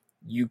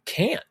 you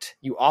can't.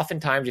 You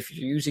oftentimes, if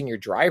you're using your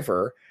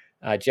driver,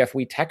 Jeff,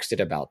 we texted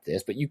about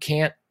this, but you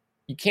can't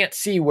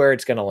see where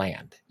it's going to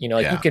land.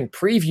 You can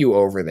preview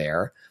over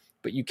there,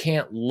 but you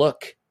can't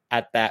look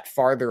at that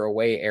farther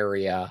away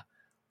area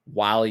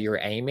while you're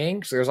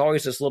aiming. So there's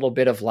always this little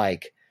bit of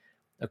like,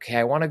 okay,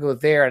 I want to go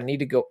there. I need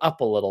to go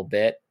up a little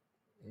bit.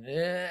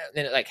 Then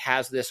it like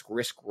has this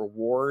risk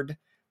reward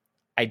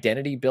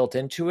identity built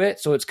into it.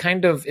 So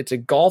it's a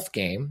golf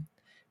game,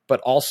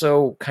 but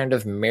also kind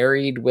of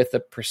married with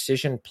a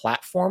precision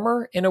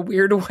platformer in a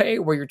weird way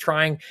where you're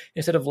trying,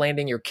 instead of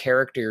landing your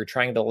character, you're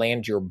trying to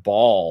land your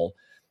ball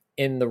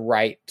in the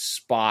right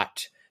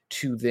spot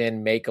to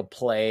then make a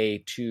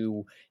play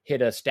to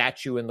hit a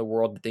statue in the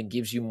world that then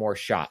gives you more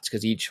shots,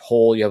 because each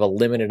hole you have a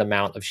limited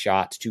amount of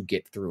shots to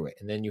get through it.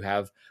 And then you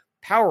have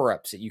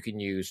power-ups that you can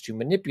use to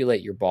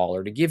manipulate your ball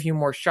or to give you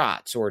more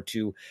shots or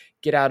to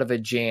get out of a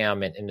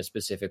jam in a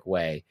specific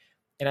way.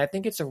 And I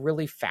think it's a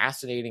really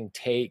fascinating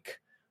take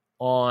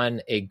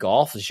on a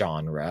golf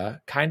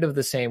genre, kind of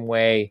the same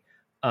way.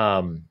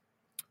 Oh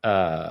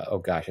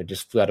gosh, I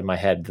just flew out of my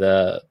head.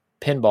 The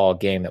pinball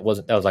game that was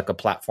like a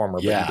platformer,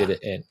 but you did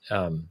it in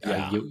I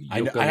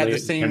had the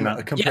same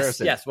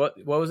comparison. Yes.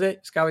 What was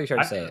it? Skylar, you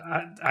tried to say it.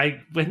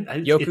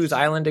 Yoku's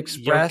Island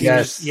Express.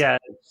 Yes. Yeah.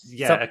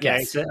 Okay.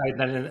 Yes.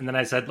 And then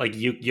I said like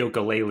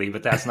ukulele,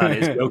 but that's not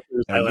his.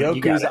 Yoku's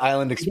Island. Yoku's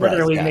Island Express.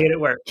 Literally made it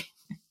work.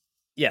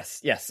 Yes,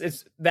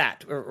 it's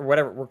that or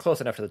whatever. We're close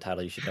enough to the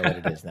title. You should know what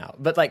it is now.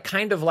 But like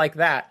kind of like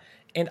that.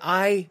 And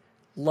I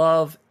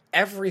love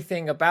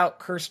everything about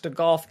Cursed to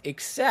Golf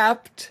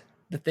except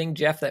the thing,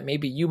 Jeff, that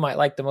maybe you might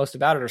like the most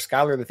about it, or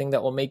Skylar, the thing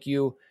that will make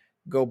you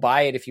go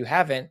buy it if you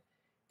haven't.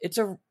 It's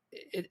a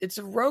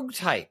rogue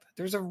type.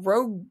 There's a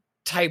rogue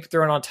type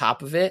thrown on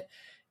top of it.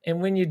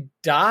 And when you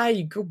die,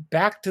 you go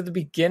back to the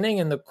beginning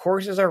and the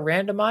courses are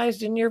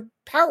randomized and your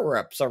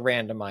power-ups are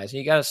randomized. And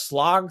you got to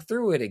slog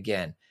through it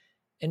again.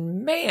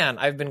 And man,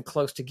 I've been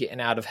close to getting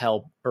out of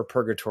hell or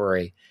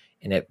purgatory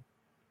in it.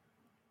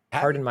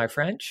 Pardon my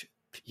French.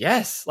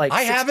 Yes. Like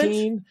I 16.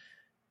 Haven't.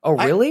 Oh,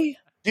 really?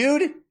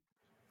 Dude.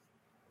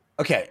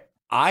 Okay.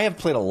 I have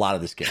played a lot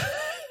of this game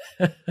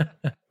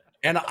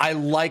and I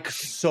like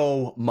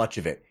so much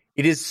of it.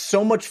 It is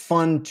so much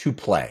fun to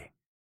play.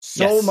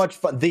 So much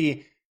fun.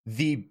 The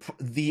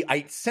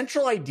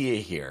central idea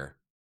here,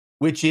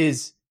 which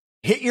is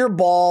hit your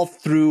ball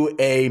through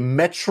a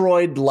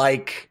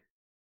Metroid-like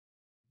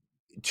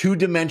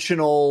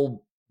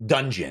 2-dimensional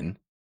dungeon.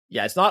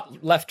 Yeah, it's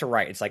not left to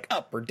right. It's like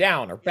up or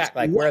down or back,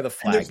 like where the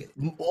flag.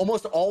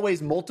 Almost always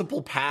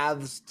multiple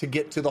paths to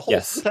get to the hole.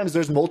 Yes. Sometimes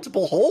there's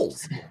multiple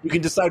holes. You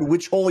can decide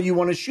which hole you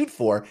want to shoot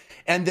for.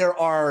 And there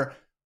are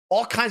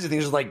all kinds of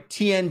things. There's like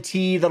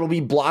TNT that'll be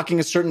blocking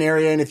a certain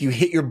area. And if you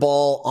hit your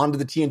ball onto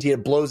the TNT,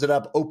 it blows it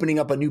up, opening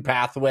up a new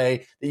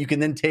pathway that you can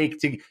then take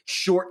to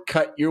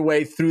shortcut your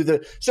way through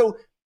so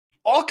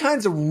all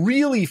kinds of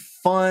really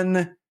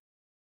fun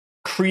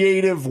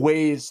creative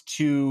ways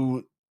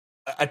to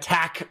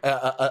attack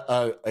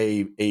a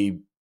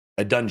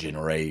dungeon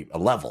or a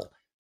level,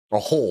 a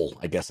hole,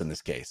 I guess in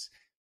this case.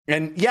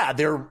 And yeah,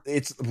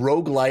 it's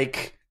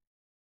roguelike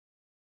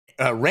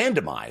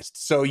randomized,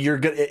 so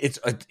it's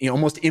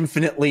almost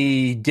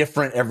infinitely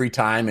different every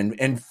time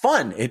and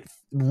fun. It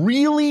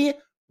really,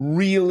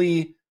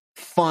 really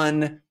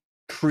fun,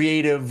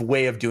 creative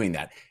way of doing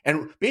that.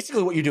 And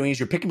basically what you're doing is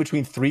you're picking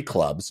between 3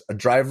 clubs, a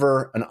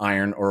driver, an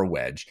iron, or a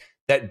wedge,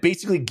 that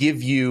basically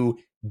give you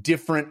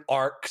different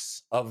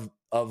arcs of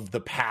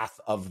the path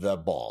of the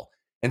ball.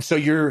 And so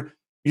you're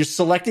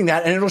selecting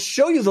that, and it'll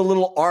show you the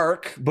little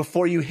arc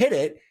before you hit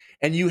it,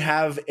 and you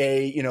have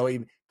a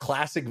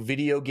classic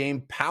video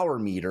game power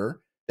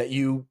meter that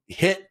you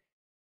hit,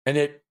 and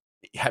it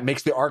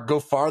makes the arc go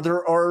farther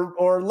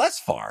or less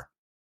far.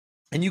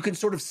 And you can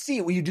sort of see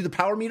it when you do the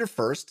power meter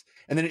first,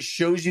 and then it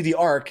shows you the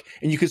arc,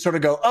 and you can sort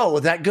of go, oh,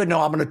 well, that good?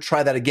 No, I'm going to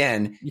try that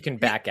again. You can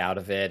back out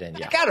of it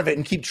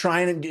and keep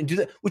trying and do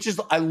that, which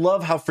is, I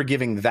love how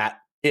forgiving that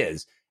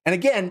is. And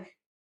again,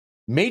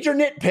 major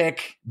nitpick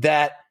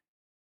that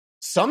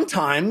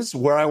sometimes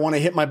where I want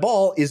to hit my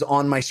ball is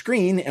on my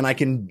screen and I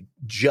can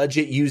judge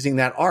it using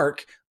that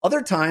arc.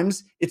 Other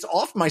times it's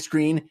off my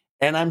screen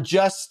and I'm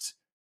just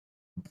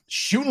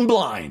shooting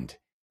blind.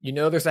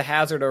 There's a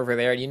hazard over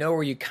there, and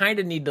where you kind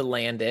of need to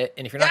land it.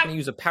 And if you're not going to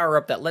use a power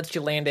up that lets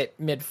you land it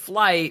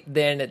mid-flight,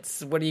 then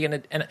it's, what are you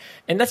going to,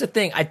 and that's the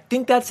thing. I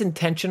think that's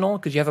intentional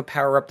because you have a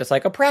power up that's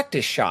like a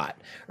practice shot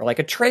or like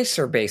a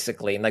tracer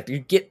basically. And like you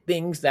get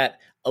things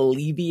that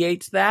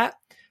alleviates that,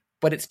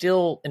 but it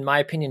still, in my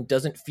opinion,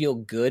 doesn't feel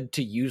good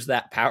to use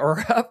that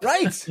power up.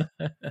 Right.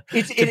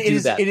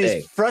 It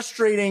is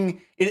frustrating.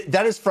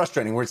 That is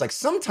frustrating where it's like,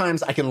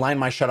 sometimes I can line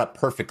my shot up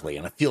perfectly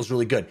and it feels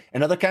really good.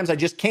 And other times I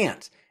just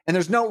can't. And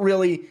there's no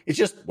really, it's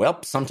just,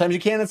 well, sometimes you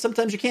can and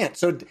sometimes you can't.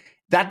 So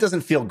that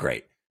doesn't feel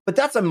great. But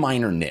that's a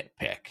minor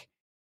nitpick.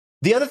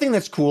 The other thing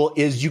that's cool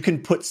is you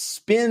can put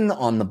spin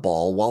on the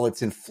ball while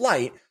it's in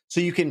flight. So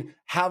you can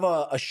have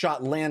a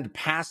shot land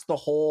past the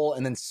hole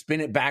and then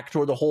spin it back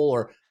toward the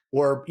hole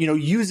or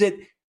use it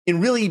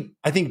in really,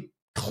 I think,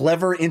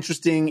 clever,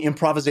 interesting,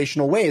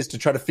 improvisational ways to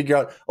try to figure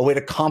out a way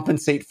to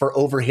compensate for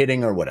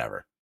overhitting or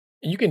whatever.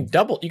 And you can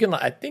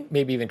I think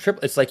maybe even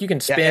triple. It's like you can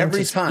spin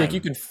every time. Like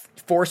you can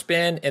force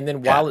spin, and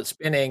then while it's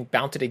spinning,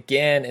 bounce it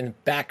again and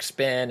back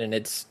spin, and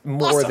it's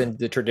more than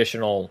the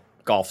traditional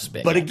golf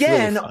spin. But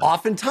again, really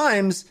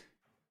oftentimes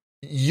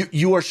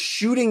you are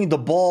shooting the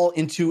ball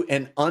into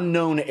an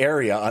unknown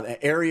area, an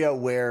area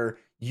where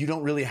you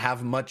don't really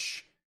have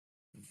much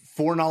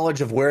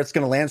foreknowledge of where it's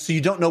going to land. So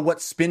you don't know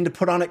what spin to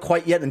put on it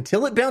quite yet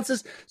until it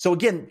bounces. So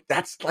again,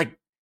 that's like,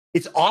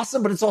 it's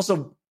awesome, but it's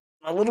also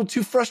a little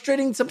too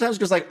frustrating sometimes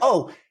because like,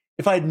 oh,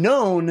 if I'd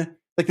known,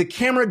 like the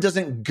camera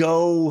doesn't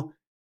go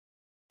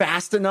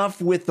fast enough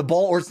with the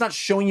ball, or it's not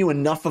showing you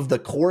enough of the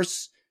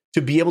course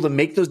to be able to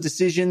make those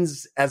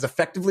decisions as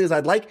effectively as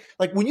I'd like.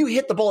 Like when you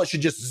hit the ball, it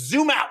should just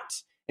zoom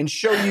out and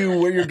show you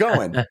where you're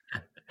going.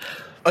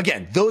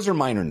 Again, those are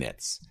minor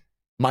nits.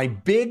 My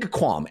big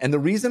qualm, and the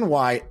reason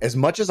why, as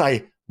much as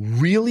I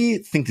really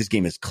think this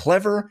game is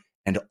clever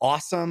and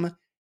awesome,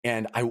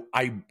 and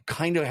I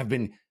kind of have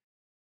been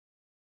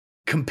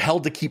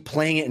compelled to keep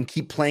playing it and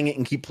keep playing it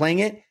and keep playing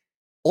it.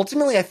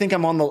 Ultimately, I think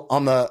I'm on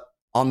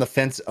the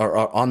fence or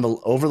on the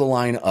over the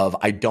line of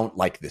I don't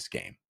like this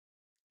game.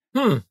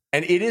 And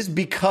it is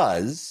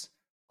because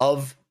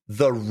of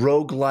the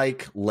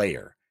roguelike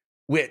layer,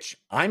 which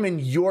I'm in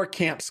your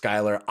camp,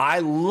 Skylar. I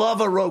love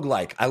a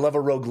roguelike. I love a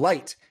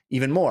roguelite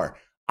even more.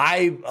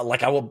 I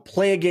will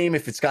play a game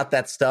if it's got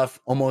that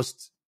stuff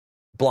almost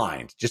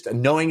blind, just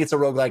knowing it's a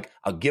roguelike.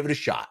 I'll give it a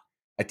shot.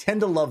 I tend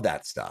to love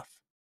that stuff.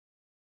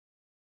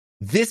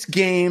 This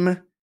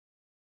game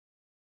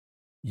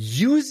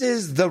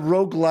uses the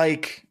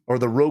roguelike or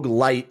the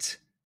roguelite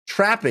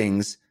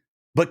trappings,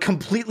 but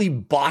completely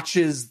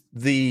botches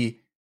the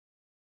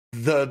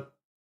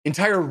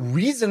entire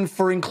reason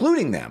for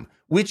including them,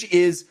 which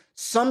is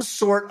some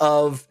sort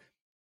of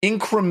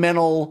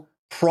incremental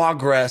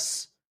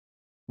progress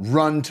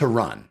run to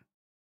run.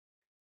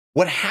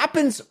 What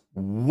happens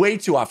way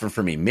too often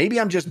for me, maybe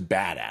I'm just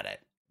bad at it,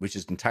 which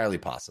is entirely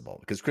possible,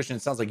 because Christian,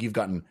 it sounds like you've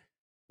gotten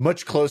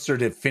much closer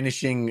to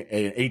finishing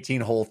an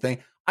 18-hole thing.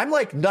 I'm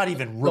like not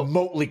even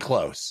remotely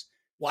close.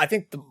 Well, I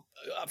think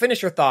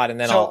finish your thought and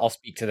then I'll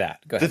speak to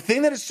that. Go ahead. The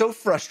thing that is so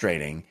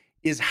frustrating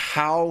is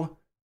how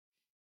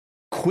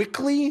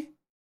quickly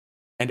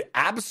and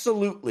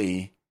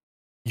absolutely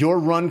your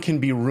run can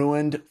be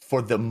ruined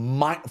for the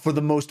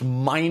most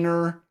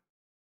minor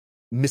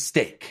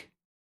mistake.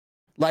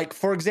 Like,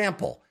 for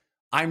example,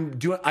 I'm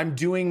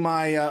doing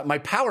my my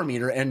power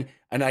meter and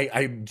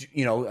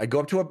I go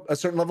up to a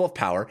certain level of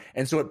power,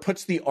 and so it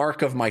puts the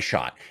arc of my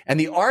shot, and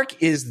the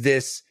arc is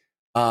this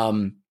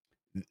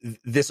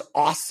this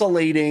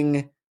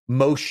oscillating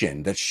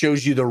motion that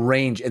shows you the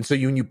range, and so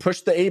when you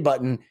push the A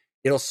button,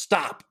 it'll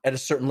stop at a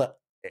certain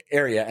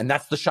area, and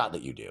that's the shot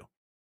that you do.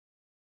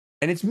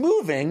 And it's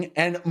moving,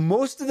 and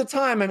most of the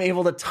time I'm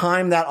able to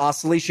time that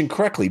oscillation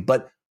correctly,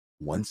 but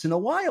once in a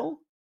while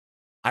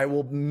I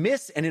will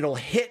miss and it'll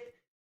hit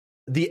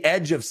the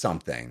edge of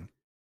something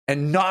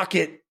and knock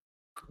it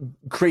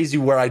crazy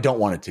where I don't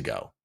want it to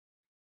go.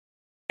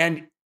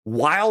 And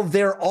while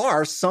there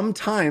are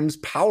sometimes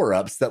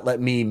power-ups that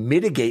let me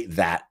mitigate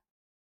that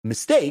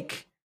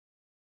mistake,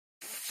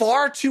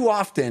 far too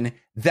often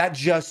that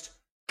just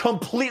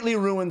completely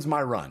ruins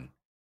my run.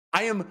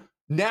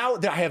 Now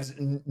that I have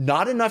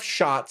not enough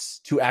shots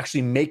to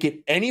actually make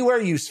it anywhere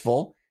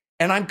useful,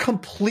 and I'm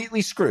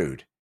completely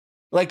screwed.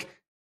 Like,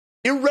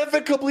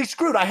 irrevocably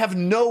screwed. I have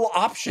no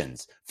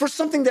options for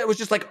something that was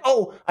just like,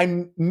 oh, I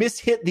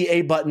mishit the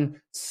A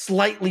button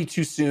slightly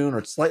too soon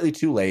or slightly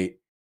too late.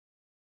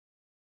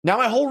 Now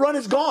my whole run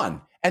is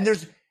gone.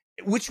 And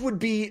which would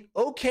be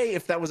okay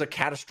if that was a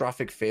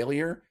catastrophic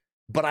failure,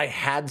 but I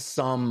had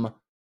some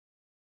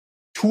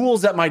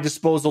tools at my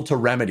disposal to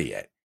remedy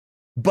it.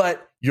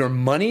 But your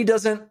money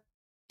doesn't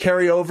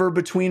carry over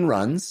between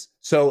runs.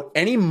 So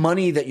any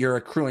money that you're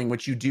accruing,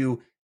 which you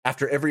do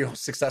after every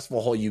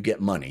successful hole, you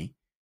get money.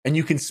 And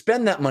you can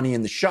spend that money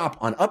in the shop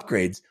on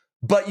upgrades,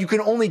 but you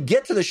can only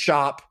get to the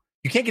shop.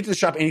 You can't get to the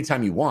shop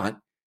anytime you want.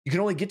 You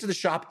can only get to the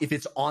shop if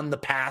it's on the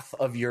path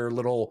of your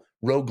little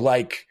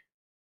roguelike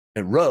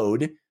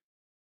road.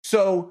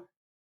 So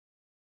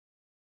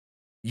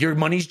your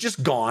money's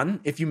just gone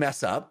if you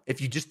mess up,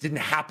 if you just didn't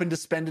happen to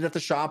spend it at the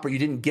shop or you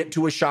didn't get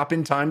to a shop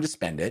in time to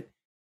spend it.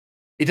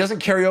 It doesn't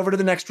carry over to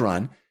the next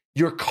run.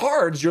 Your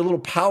cards, your little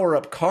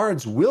power-up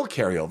cards will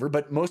carry over,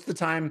 but most of the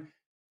time,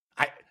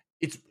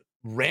 it's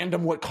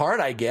random what card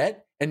I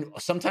get. And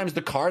sometimes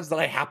the cards that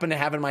I happen to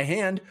have in my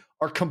hand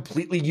are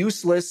completely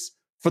useless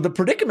for the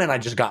predicament I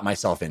just got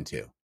myself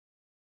into.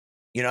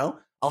 You know,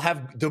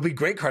 there'll be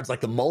great cards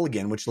like the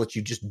Mulligan, which lets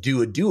you just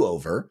do a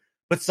do-over.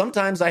 But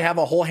sometimes I have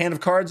a whole hand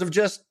of cards of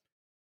just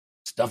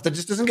stuff that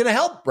just isn't going to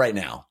help right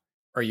now.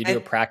 Or you do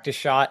a practice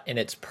shot and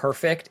it's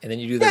perfect, and then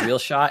you do the real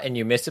shot and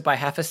you miss it by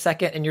half a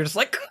second, and you're just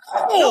like,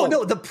 oh!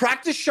 No, the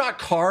practice shot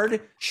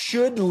card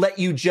should let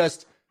you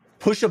just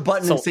push a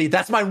button and say,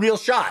 that's my real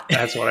shot.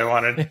 That's what I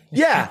wanted.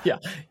 Yeah. Yeah.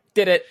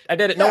 Did it. I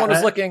did it. No one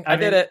was looking. I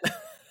did it.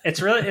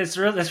 It's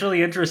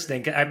really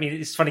interesting. I mean,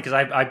 it's funny because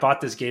I bought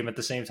this game at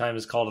the same time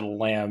as Call of the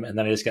Lamb, and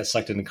then I just got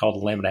sucked into Call of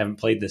the Lamb, and I haven't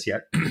played this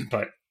yet.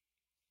 But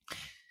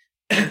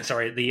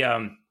sorry,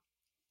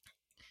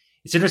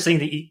 it's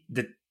interesting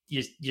that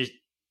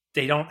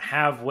they don't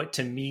have what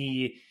to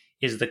me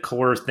is the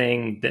core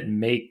thing that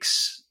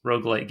makes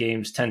roguelike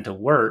games tend to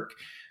work,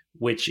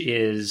 which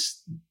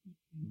is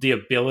the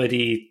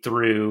ability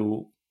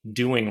through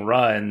doing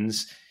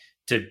runs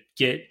to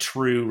get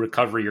true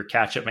recovery or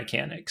catch-up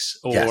mechanics.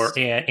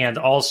 And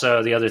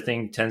also the other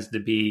thing tends to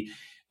be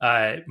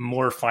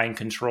more fine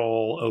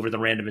control over the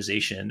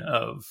randomization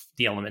of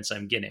the elements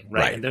I'm getting,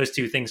 right? And those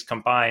two things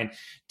combined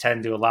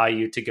tend to allow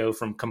you to go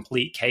from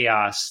complete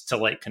chaos to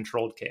like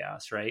controlled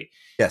chaos, right?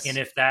 Yes. And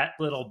if that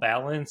little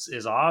balance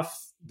is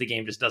off, the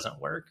game just doesn't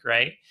work,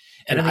 right?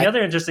 And then the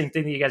other interesting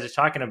thing that you guys are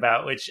talking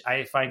about, which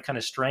I find kind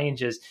of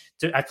strange, is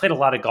I played a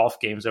lot of golf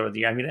games over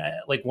the year. I mean,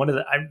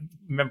 I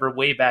remember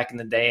way back in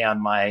the day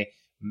on my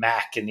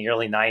Mac in the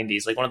early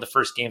 90s, like one of the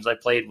first games I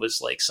played was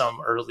like some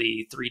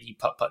early 3D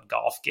putt-putt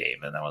golf game.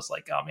 And I was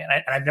like, oh man,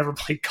 I've never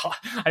played golf.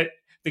 I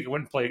think I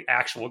wouldn't play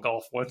actual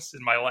golf once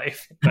in my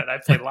life, but I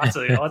played lots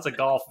of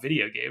golf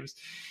video games.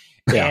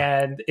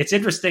 Yeah. And it's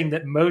interesting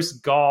that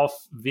most golf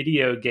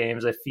video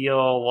games, I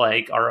feel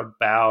like, are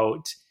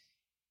about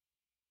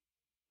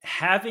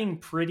having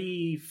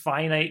pretty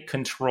finite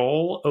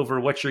control over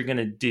what you're going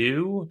to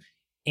do,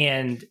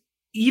 and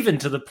even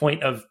to the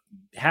point of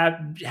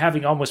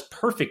having almost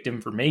perfect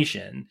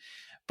information,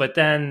 but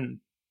then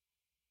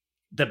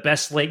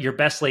your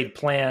best laid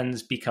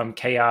plans become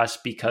chaos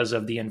because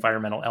of the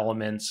environmental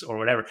elements or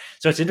whatever.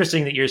 So it's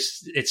interesting that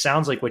it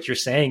sounds like what you're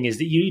saying is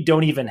that you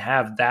don't even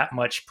have that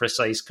much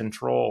precise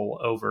control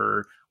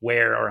over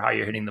where or how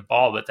you're hitting the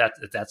ball, but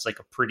that's like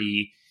a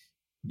pretty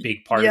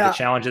big part of the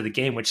challenge of the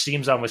game, which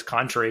seems almost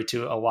contrary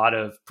to a lot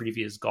of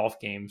previous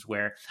golf games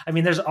where, I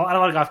mean, there's a lot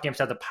of golf games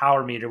that have the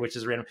power meter, which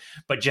is random,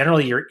 but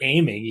generally your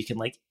aiming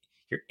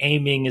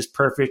is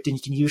perfect and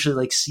you can usually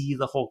like see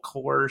the whole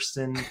course,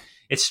 and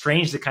it's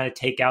strange to kind of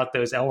take out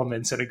those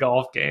elements in a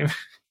golf game.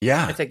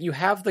 Yeah. It's like you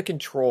have the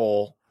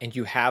control and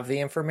you have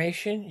the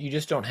information, you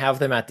just don't have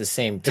them at the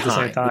same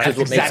time. Which is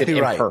what makes it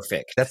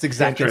imperfect. That's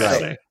exactly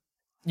right.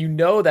 You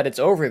know that it's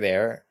over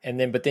there,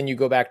 but then you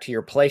go back to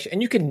your place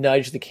and you can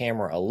nudge the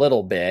camera a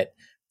little bit.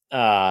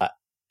 But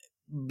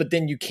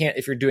then you can't,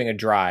 if you're doing a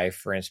drive,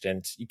 for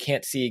instance, you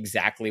can't see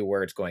exactly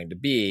where it's going to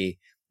be.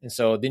 And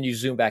so then you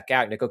zoom back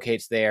out and like, okay,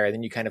 it's there. And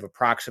then you kind of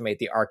approximate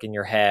the arc in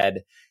your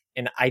head.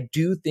 And I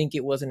do think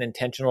it was an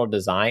intentional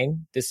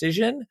design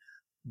decision,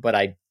 but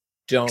I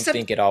don't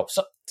think it all.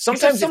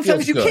 Sometimes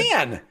you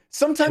can.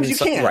 Sometimes you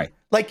can. Right.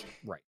 Like,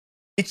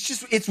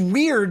 it's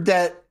weird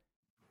that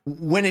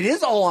when it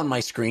is all on my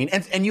screen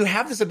and you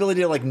have this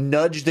ability to like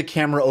nudge the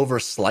camera over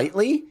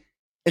slightly.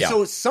 And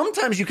so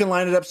sometimes you can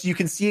line it up so you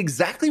can see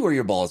exactly where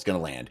your ball is going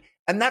to land.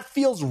 And that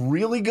feels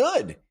really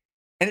good.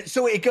 And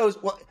so it goes,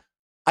 well,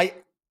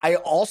 I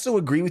also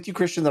agree with you,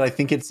 Christian, that I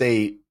think it's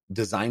a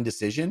design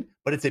decision,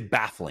 but it's a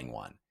baffling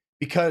one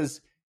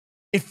because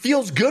it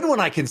feels good when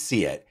I can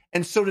see it.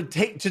 And so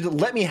to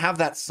let me have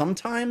that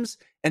sometimes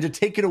and to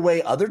take it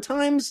away other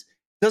times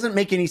doesn't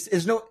make any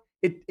sense.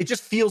 It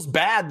just feels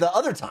bad the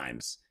other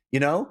times, you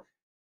know?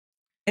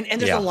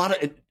 And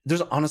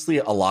there's honestly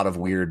a lot of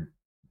weird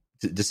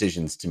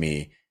decisions to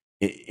me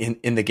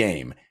in the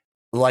game.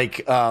 Like,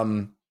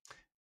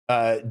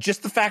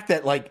 just the fact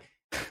that, like,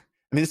 I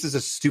mean, this is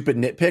a stupid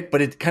nitpick,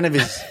 but it kind of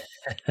is,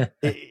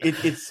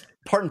 it's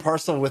part and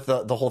parcel with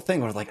the whole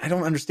thing where it's like, I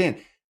don't understand.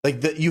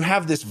 Like you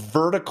have this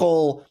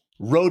vertical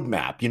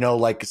roadmap, you know,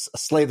 like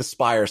Slay the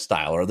Spire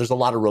style, or there's a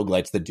lot of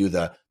roguelites that do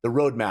the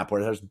roadmap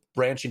where there's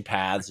branching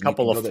paths. A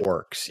couple of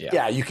forks.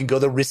 Yeah. You can go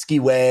the risky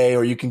way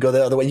or you can go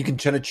the other way. You can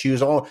kind of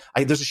choose,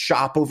 there's a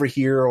shop over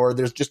here or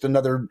there's just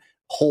another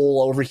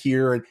hole over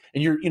here. And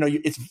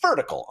it's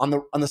vertical on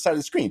the side of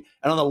the screen.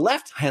 And on the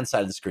left-hand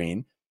side of the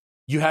screen,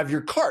 you have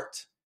your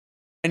cart.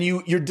 And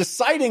you're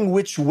deciding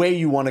which way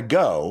you want to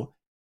go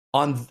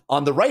on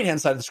the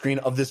right-hand side of the screen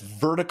of this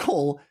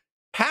vertical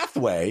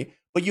pathway,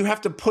 but you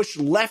have to push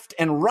left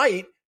and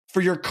right for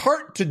your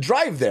cart to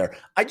drive there.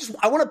 I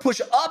want to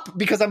push up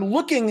because I'm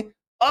looking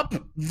up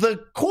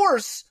the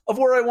course of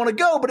where I want to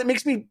go, but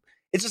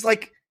it's just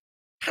like,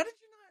 how did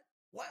you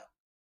not? Wow.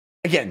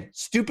 Again,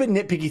 stupid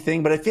nitpicky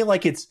thing, but I feel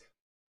like it's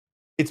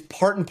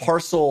part and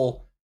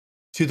parcel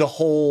to the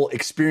whole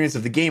experience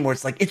of the game where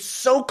it's like, it's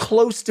so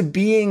close to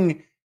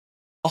being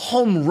a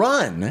home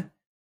run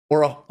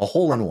or a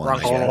hole in one.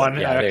 Hole in one.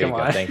 Yeah, there you go.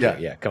 On. Thank you.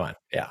 Yeah, come on.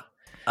 Yeah.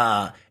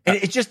 And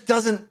it just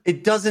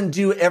doesn't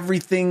do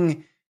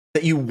everything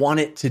that you want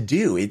it to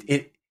do.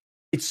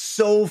 It's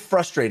so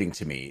frustrating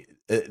to me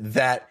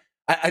that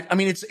I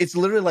mean, it's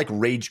literally like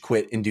rage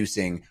quit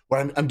inducing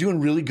where I'm doing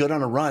really good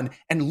on a run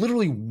and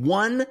literally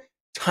one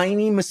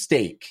tiny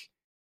mistake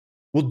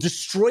will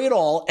destroy it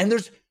all. And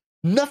there's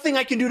nothing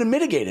I can do to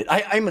mitigate it.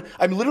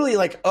 I'm literally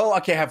like, oh,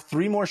 okay, I have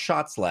 3 more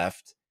shots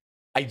left.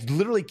 I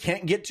literally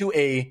can't get to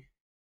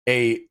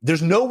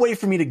there's no way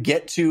for me to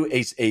get to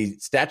a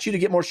statue to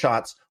get more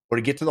shots or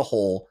to get to the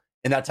hole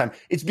in that time.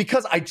 It's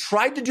because I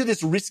tried to do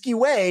this risky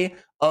way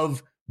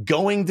of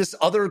going this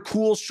other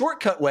cool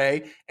shortcut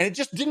way and it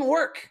just didn't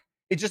work.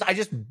 I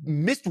just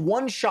missed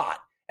one shot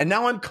and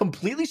now I'm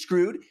completely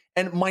screwed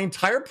and my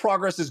entire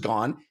progress is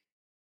gone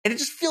and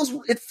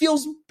it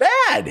feels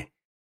bad.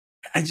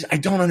 I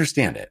don't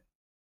understand it.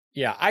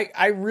 Yeah,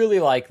 I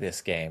really like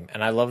this game,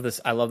 and I love this.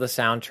 I love the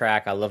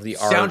soundtrack. I love the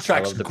art. Soundtrack's I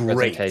love the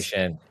great.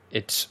 presentation.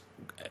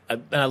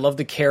 And I love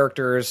the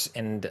characters,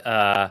 and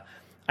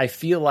I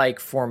feel like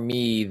for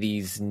me,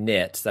 these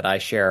nits that I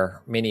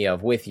share many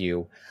of with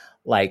you,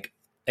 like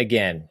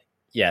again,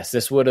 yes,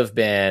 this would have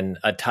been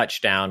a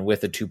touchdown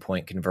with a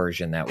 2-point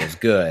conversion that was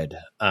good,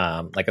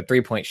 like a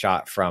 3-point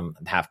shot from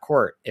half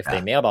court if they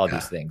nailed all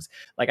these things.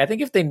 Like, I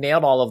think if they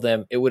nailed all of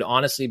them, it would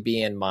honestly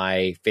be in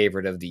my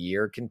favorite of the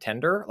year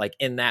contender, like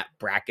in that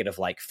bracket of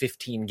like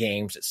 15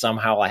 games that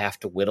somehow I have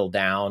to whittle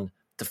down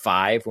to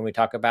 5 when we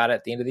talk about it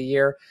at the end of the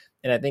year.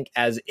 And I think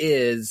as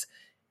is,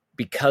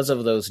 because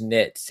of those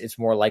nits, it's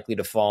more likely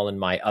to fall in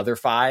my other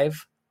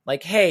 5.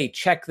 Like, hey,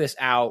 check this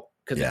out.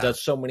 Because it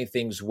does so many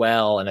things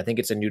well, and I think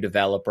it's a new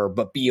developer,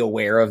 but be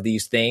aware of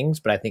these things.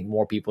 But I think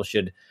more people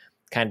should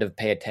kind of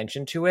pay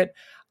attention to it.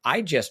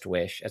 I just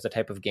wish, as a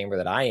type of gamer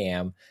that I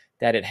am,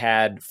 that it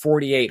had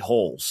 48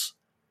 holes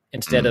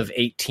instead of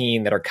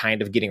 18 that are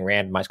kind of getting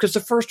randomized. Because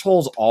the first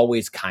hole is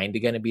always kind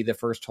of going to be the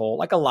first hole,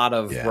 like a lot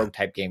of rogue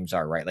type games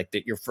are, right? Like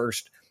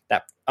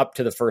that up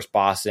to the first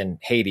boss in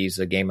Hades,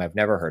 a game I've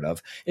never heard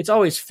of, it's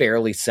always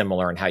fairly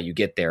similar in how you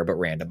get there, but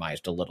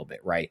randomized a little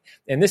bit, right?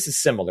 And this is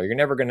similar. You're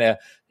never going to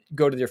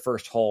go to their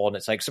first hole and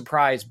it's like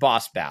surprise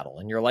boss battle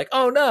and you're like,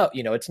 oh no,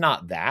 it's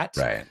not that.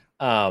 Right.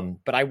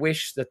 But I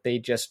wish that they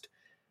just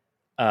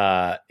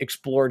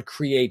explored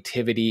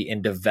creativity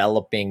in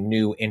developing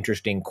new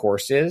interesting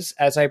courses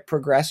as I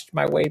progressed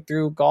my way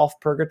through Golf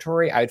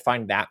Purgatory. I'd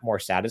find that more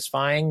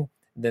satisfying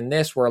than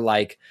this, where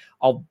like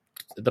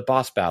the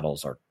boss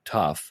battles are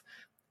tough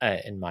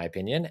in my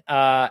opinion.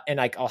 And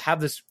like I'll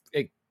have this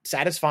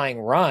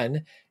satisfying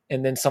run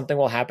and then something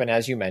will happen,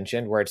 as you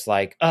mentioned, where it's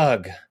like,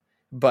 ugh,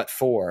 but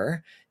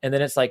 4, and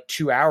then it's like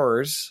 2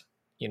 hours,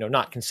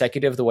 not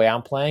consecutive the way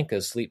I'm playing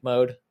because sleep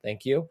mode,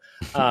 thank you.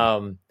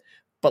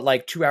 But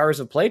like 2 hours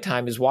of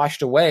playtime is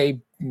washed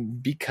away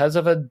because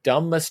of a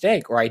dumb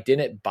mistake, or I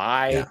didn't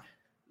buy.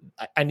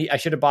 I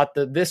should have bought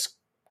this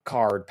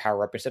card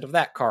power up instead of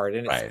that card,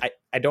 and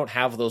I don't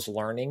have those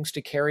learnings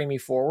to carry me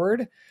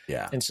forward.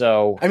 Yeah, and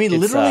so I mean,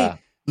 literally,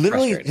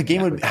 the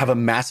game would have a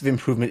massive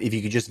improvement if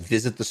you could just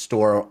visit the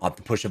store at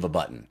the push of a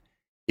button.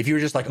 If you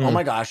were just like, oh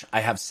my gosh, I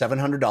have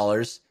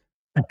 $700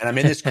 and I'm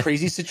in this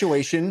crazy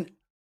situation.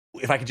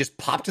 If I could just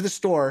pop to the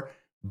store,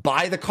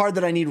 buy the card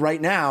that I need right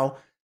now,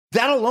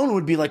 that alone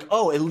would be like,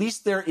 oh, at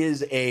least there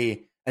is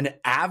an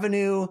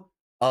avenue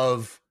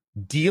of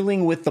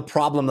dealing with the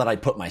problem that I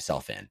put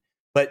myself in.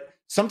 But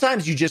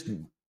sometimes you just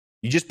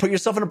put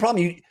yourself in a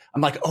problem.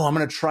 I'm like, oh, I'm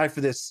going to try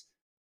for this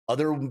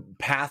other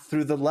path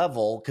through the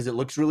level because it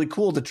looks really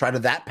cool to try to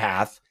that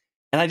path.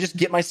 And I just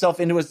get myself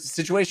into a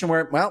situation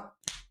where, well,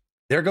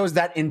 there goes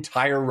that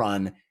entire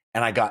run,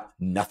 and I got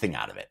nothing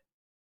out of it.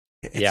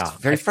 It's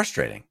very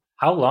frustrating.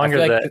 How long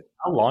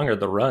are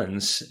the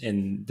runs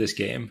in this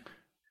game?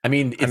 I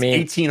mean, it's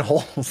 18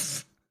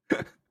 holes.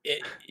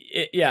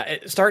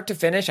 Start to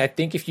finish. I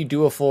think if you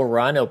do a full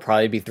run, it'll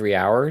probably be 3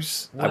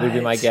 hours. That would be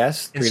my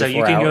guess. And so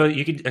you can go.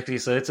 Okay,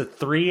 so it's a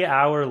 3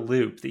 hour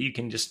loop that you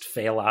can just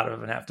fail out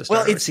of and have to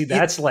start.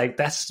 Well,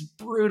 that's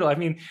brutal. I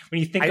mean, when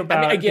you think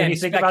about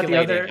the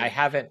other, I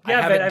haven't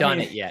done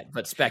it yet,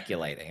 but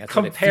speculating. That's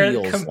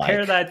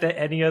compare that to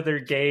any other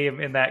game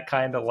in that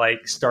kind of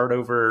like start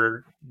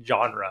over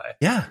genre.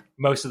 Yeah,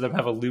 most of them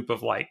have a loop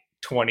of like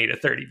 20 to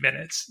 30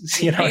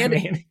 minutes. You know what I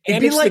mean?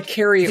 And it's like the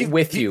carry it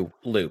with you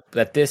loop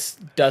that this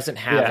doesn't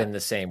have in the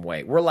same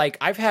way. We're like,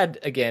 I've had,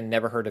 again,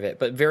 never heard of it,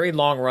 but very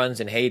long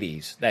runs in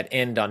Hades that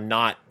end on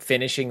not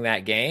finishing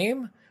that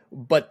game.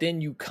 But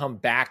then you come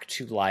back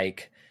to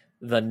like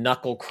the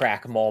knuckle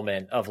crack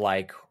moment of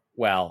like,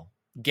 well,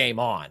 game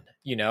on,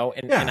 you know?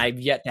 And I've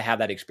yet to have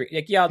that experience.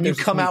 Like, there's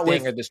you come out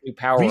with or this new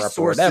power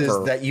resources up or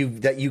whatever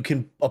that you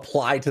can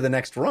apply to the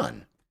next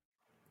run.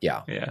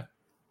 Yeah. Yeah.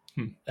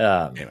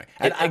 Anyway,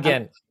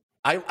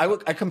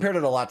 I compared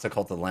it a lot to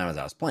Cult of the Lamb as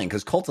I was playing,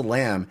 because Cult of the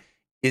Lamb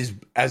is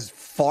as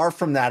far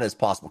from that as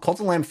possible. Cult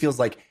of the Lamb feels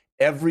like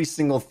every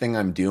single thing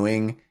I'm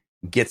doing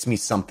gets me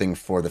something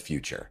for the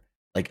future.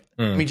 Like,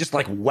 I mean, just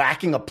like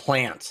whacking a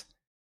plant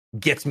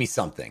gets me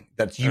something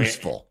that's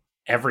useful.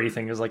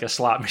 Everything is like a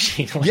slot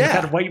machine.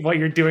 Like what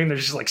you're doing,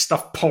 there's just like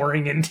stuff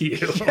pouring into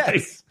you.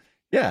 Yes.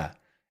 Yeah.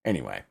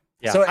 Anyway.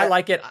 Yeah. So I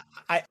like it.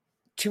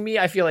 To me,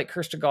 I feel like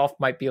Curse to Golf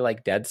might be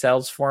like Dead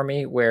Cells for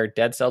me, where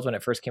Dead Cells, when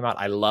it first came out,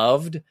 I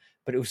loved,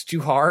 but it was too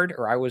hard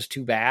or I was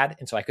too bad.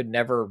 And so I could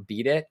never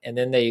beat it. And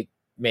then I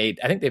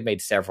think they've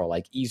made several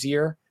like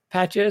easier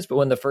patches, but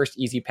when the first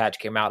easy patch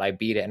came out, I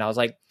beat it. And I was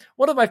like,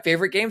 one of my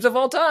favorite games of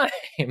all time.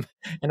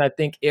 And I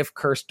think if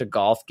Curse to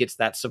Golf gets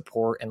that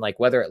support, and like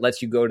whether it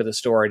lets you go to the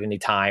store at any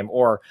time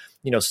or,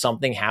 you know,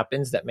 something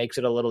happens that makes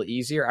it a little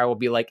easier, I will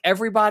be like,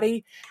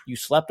 everybody, you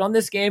slept on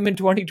this game in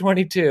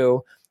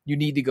 2022. You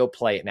need to go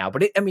play it now.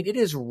 But it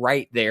is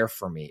right there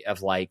for me,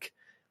 of like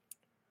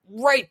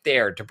right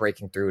there to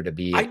breaking through to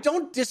be. I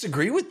don't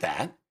disagree with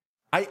that.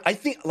 I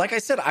think, like I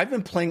said, I've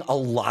been playing a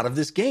lot of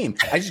this game.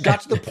 I just got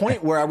to the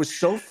point where I was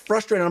so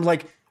frustrated. I'm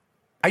like,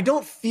 I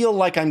don't feel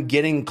like I'm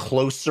getting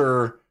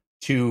closer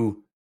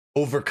to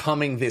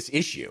overcoming this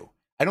issue.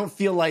 I don't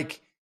feel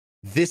like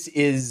this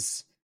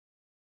is,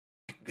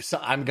 so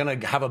I'm going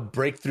to have a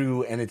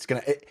breakthrough and it's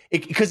going to,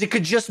 because it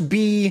could just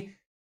be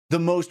the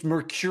most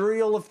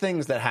mercurial of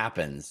things that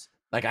happens.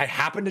 Like I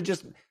happen to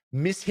just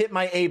mishit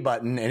my A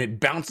button and it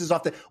bounces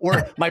off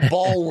or my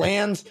ball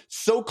lands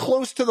so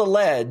close to the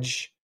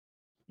ledge,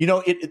 you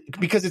know,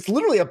 because it's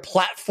literally a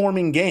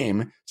platforming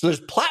game. So there's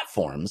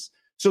platforms.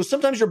 So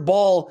sometimes your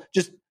ball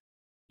just,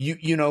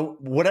 you know,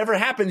 whatever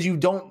happens, you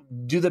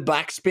don't do the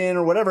backspin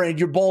or whatever, and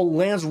your ball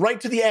lands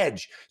right to the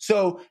edge.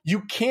 So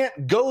you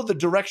can't go the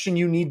direction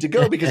you need to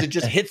go because it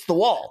just hits the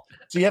wall.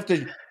 So you have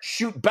to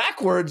shoot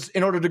backwards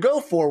in order to go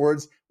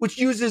forwards, which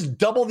uses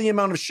double the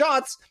amount of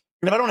shots.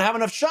 And if I don't have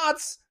enough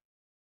shots,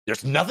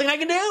 there's nothing I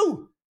can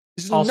do.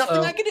 There's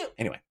nothing I can do.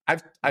 Anyway,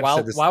 I've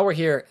said this. While we're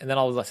here, and then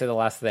I'll say the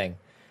last thing.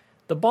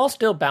 The ball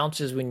still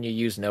bounces when you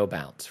use no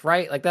bounce,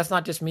 right? Like that's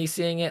not just me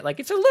seeing it. Like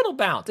it's a little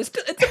bounce. It's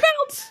a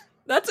bounce.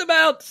 That's a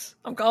bounce.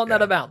 I'm calling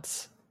that a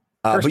bounce.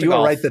 But you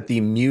are right that the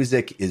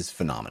music is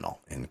phenomenal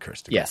in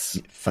Curse to Golf.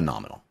 Yes.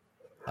 Phenomenal.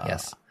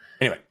 Yes.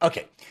 Anyway,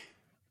 okay.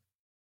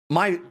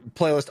 My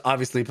playlist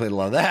obviously played a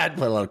lot of that,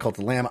 played a lot of Cult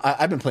of the Lamb.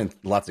 I've been playing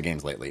lots of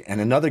games lately.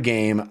 And another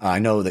game I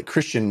know that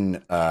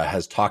Christian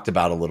has talked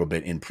about a little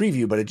bit in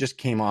preview, but it just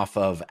came off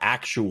of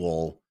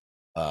actual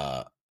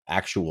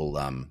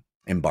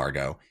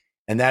embargo.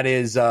 And that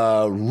is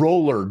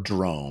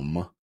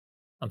Rollerdrome.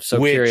 I'm so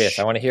curious.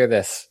 I want to hear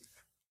this.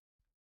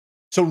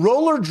 So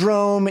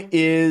Rollerdrome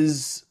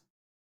is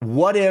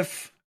what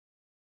if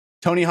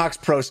Tony Hawk's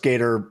Pro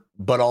Skater,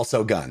 but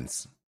also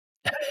guns?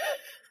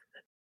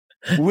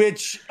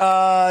 Which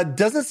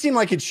doesn't seem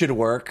like it should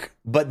work,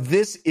 but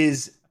this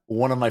is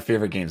one of my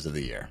favorite games of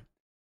the year.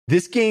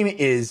 This game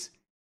is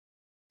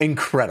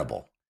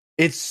incredible.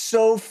 It's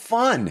so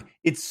fun.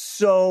 It's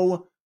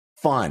so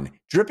fun.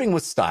 Dripping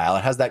with style.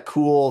 It has that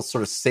cool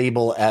sort of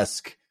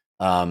Sable-esque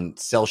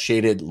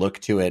cel-shaded look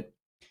to it.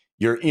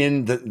 You're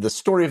in the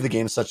story of the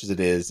game, such as it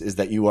is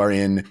that you are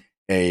in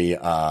a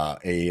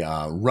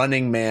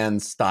Running Man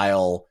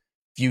style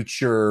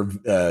future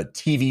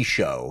TV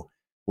show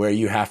where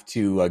you have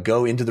to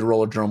go into the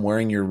Rollerdrome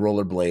wearing your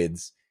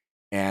rollerblades,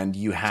 and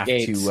you have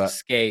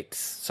skates.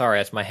 Sorry,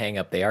 that's my hang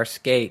up. They are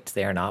skates.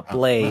 They are not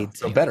blades.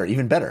 So better,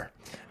 even better.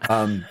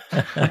 And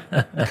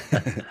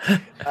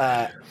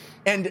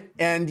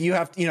you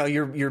have to,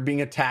 you're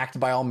being attacked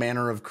by all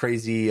manner of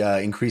crazy,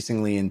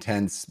 increasingly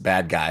intense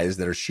bad guys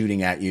that are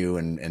shooting at you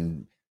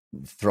and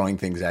throwing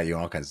things at you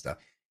and all kinds of stuff.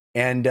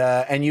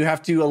 And you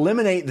have to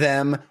eliminate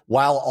them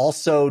while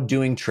also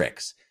doing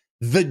tricks.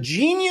 The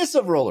genius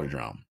of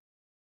Rollerdrome,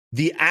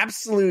 the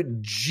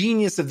absolute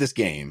genius of this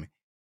game,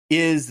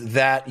 is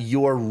that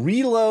your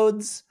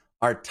reloads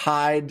are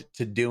tied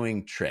to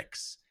doing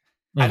tricks.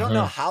 I don't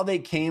know how they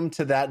came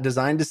to that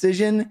design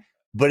decision,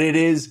 but it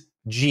is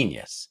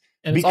genius.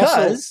 And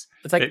because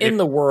it's like in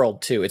the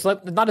world too. It's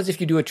like not as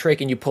if you do a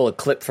trick and you pull a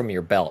clip from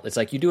your belt. It's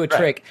like you do a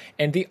trick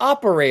and the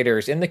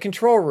operators in the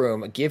control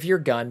room give your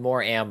gun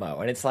more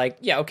ammo. And it's like,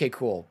 yeah, okay,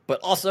 cool.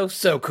 But also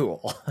so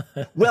cool.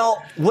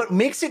 Well, what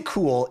makes it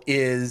cool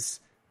is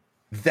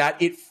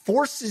that it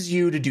forces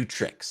you to do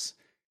tricks.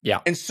 Yeah.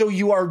 And so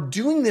you are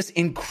doing this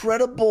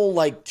incredible,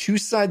 like, two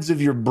sides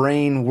of your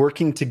brain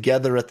working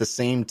together at the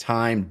same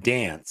time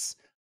dance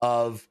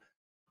of,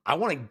 I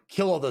want to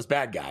kill all those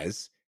bad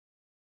guys.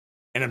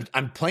 And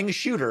I'm playing a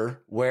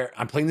shooter where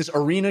I'm playing this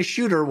arena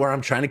shooter where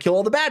I'm trying to kill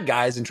all the bad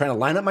guys and trying to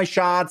line up my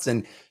shots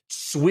and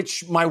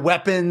switch my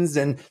weapons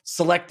and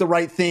select the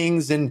right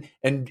things and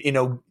you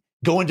know,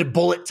 go into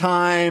bullet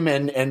time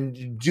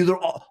and do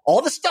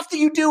all the stuff that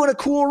you do in a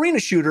cool arena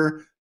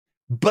shooter.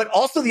 But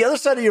also the other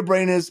side of your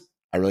brain is,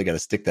 I really got to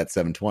stick that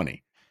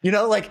 720. You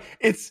know, like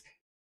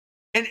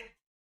and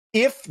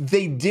if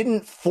they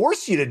didn't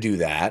force you to do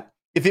that,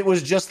 if it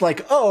was just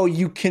like, oh,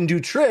 you can do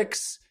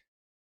tricks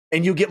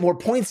and you get more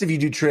points if you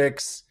do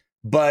tricks,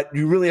 but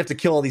you really have to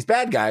kill all these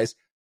bad guys.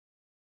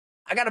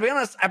 I got to be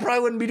honest, I probably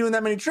wouldn't be doing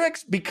that many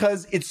tricks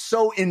because it's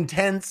so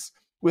intense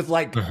with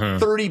like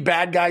 30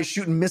 bad guys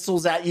shooting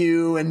missiles at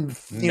you and,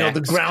 you know,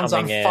 the ground's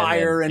on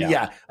fire and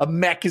a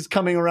mech is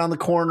coming around the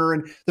corner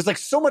and there's like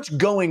so much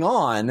going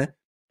on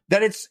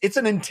that it's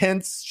an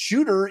intense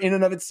shooter in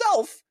and of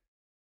itself.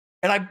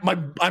 And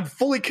I'm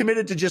fully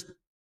committed to just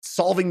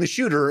solving the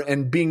shooter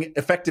and being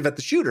effective at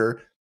the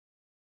shooter.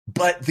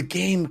 But the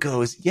game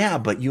goes, yeah,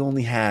 but you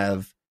only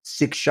have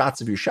 6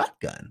 shots of your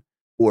shotgun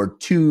or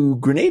 2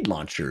 grenade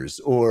launchers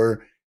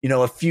or, you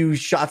know, a few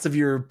shots of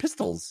your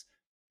pistols.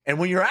 And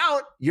when you're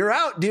out,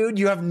 dude.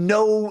 You have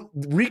no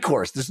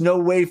recourse. There's no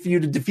way for you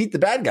to defeat the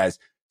bad guys.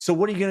 So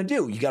what are you going to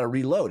do? You got to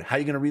reload. How are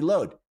you going to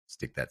reload?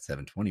 Stick that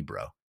 720,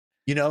 bro.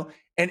 You know?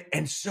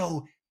 And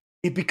so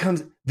it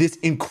becomes this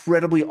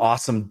incredibly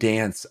awesome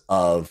dance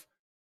of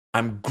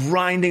I'm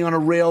grinding on a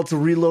rail to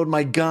reload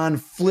my gun,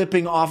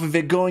 flipping off of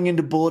it, going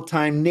into bullet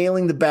time,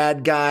 nailing the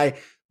bad guy,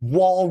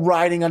 wall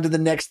riding onto the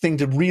next thing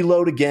to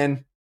reload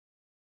again.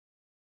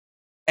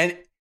 And,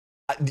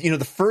 you know,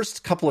 the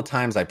first couple of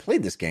times I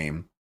played this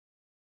game,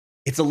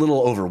 it's a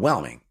little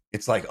overwhelming.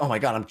 It's like, oh my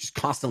God, I'm just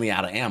constantly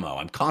out of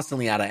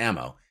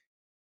ammo.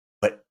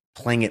 But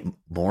playing it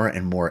more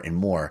and more and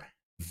more,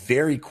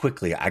 very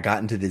quickly, I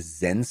got into this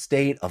Zen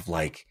state of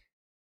like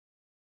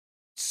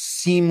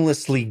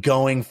seamlessly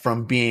going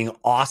from being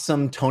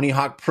awesome Tony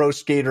Hawk Pro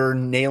Skater,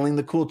 nailing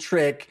the cool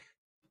trick,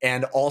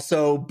 and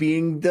also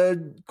being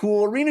the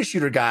cool arena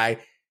shooter guy.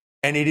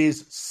 And it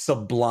is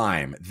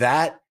sublime.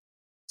 That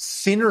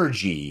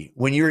synergy,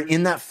 when you're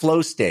in that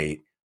flow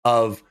state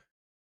of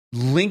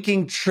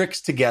linking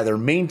tricks together,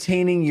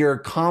 maintaining your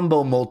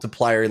combo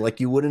multiplier like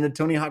you would in a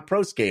Tony Hawk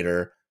Pro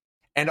Skater,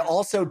 and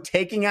also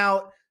taking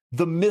out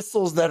the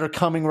missiles that are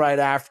coming right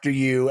after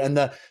you and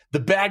the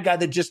bad guy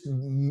that just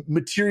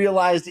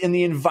materialized in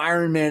the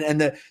environment and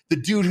the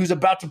dude who's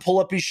about to pull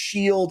up his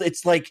shield.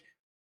 It's like,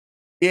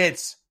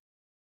 it's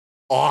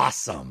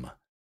awesome.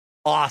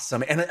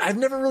 Awesome. And I've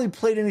never really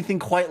played anything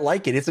quite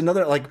like it. It's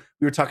another, like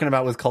we were talking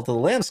about with Cult of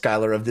the Lamb,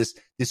 Skylar, of this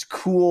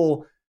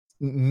cool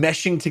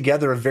meshing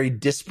together of very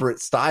disparate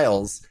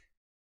styles.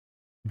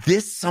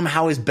 This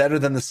somehow is better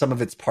than the sum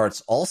of its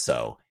parts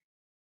also.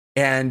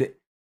 And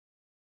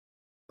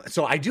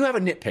so I do have a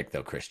nitpick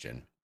though,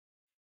 Christian.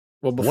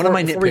 Well, before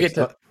we get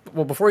to the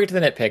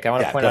nitpick, I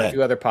want to point out a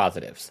few other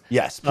positives.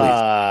 Yes,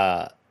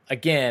 please.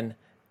 Again,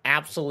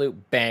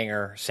 absolute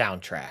banger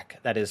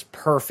soundtrack that is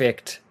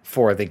perfect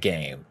for the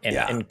game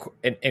and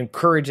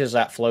encourages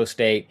that flow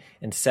state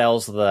and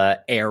sells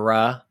the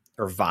era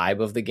or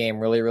vibe of the game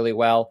really, really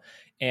well.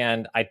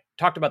 And I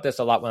talked about this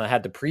a lot when I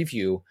had the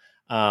preview.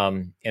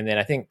 And then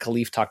I think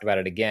Khalif talked about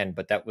it again,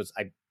 but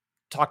I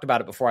talked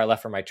about it before I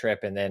left for my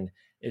trip. And then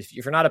if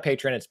you're not a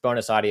patron, it's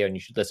bonus audio and you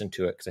should listen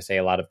to it because I say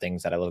a lot of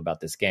things that I love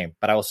about this game.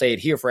 But I will say it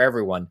here for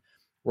everyone.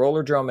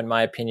 Rollerdrome, in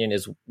my opinion,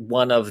 is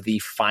one of the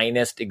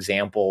finest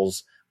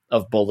examples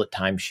of bullet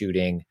time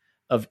shooting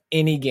of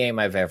any game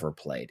I've ever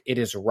played. It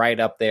is right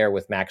up there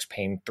with Max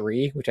Payne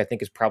 3, which I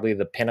think is probably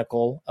the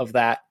pinnacle of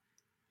that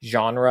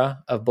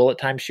genre of bullet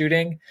time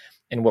shooting.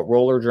 And what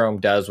Rollerdrome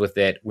does with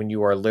it when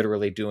you are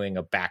literally doing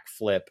a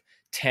backflip,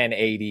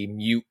 1080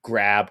 mute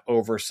grab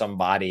over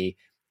somebody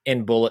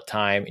in bullet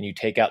time and you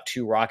take out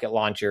 2 rocket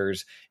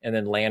launchers and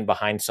then land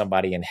behind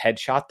somebody and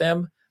headshot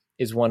them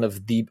is one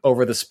of the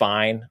over the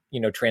spine,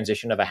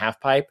 transition of a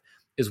half pipe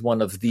is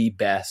one of the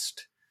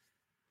best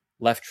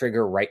left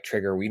trigger, right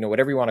trigger,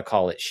 whatever you want to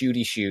call it,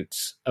 shooty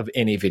shoots of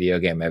any video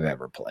game I've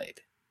ever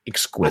played.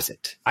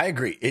 Exquisite. I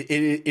agree.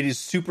 It is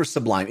super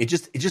sublime. It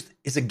just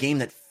is a game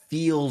that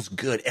feels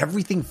good.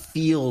 Everything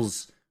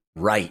feels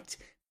right,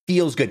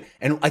 feels good.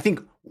 And I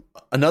think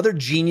another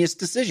genius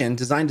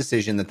design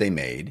decision that they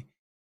made,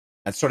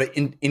 that's sort of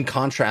in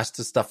contrast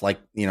to stuff like,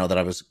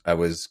 that I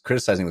was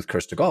criticizing with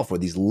Curse to Golf, where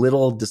these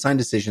little design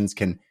decisions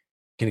can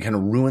can kind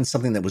of ruin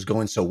something that was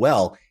going so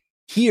well.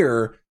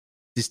 Here,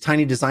 this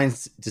tiny design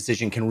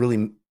decision can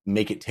really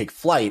make it take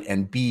flight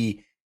and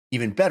be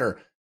even better.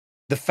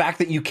 The fact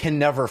that you can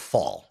never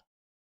fall,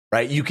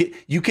 right? You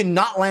can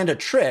not land a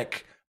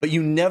trick, but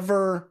you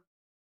never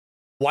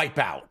wipe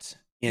out.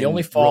 The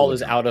only fall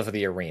is out of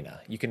the arena.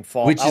 You can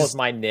fall. That was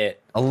my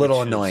nit. A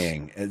little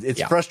annoying.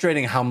 It's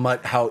frustrating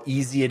how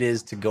easy it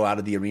is to go out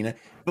of the arena.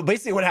 But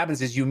basically what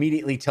happens is you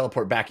immediately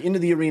teleport back into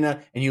the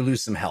arena and you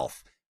lose some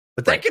health.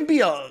 But that can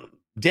be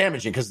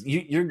damaging because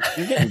you're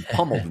getting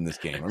pummeled in this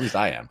game, or at least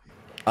I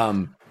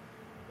am.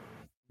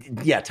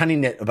 Tiny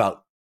nit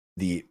about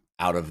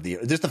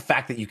just the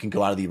fact that you can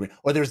go out of the arena,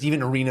 or there's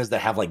even arenas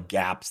that have like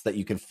gaps that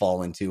you can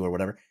fall into or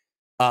whatever.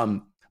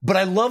 But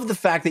I love the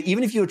fact that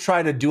even if you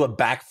try to do a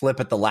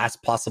backflip at the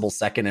last possible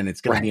second and it's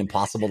going to be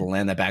impossible to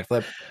land that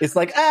backflip, it's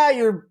like,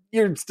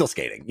 you're still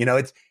skating.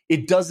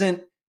 It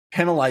doesn't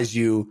penalize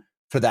you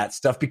for that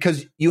stuff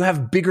because you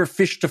have bigger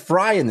fish to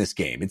fry in this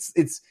game.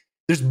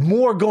 There's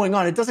more going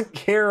on. It doesn't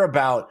care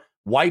about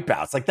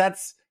wipeouts. Like,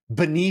 that's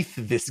beneath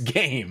this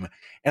game.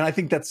 And I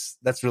think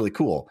that's really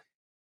cool.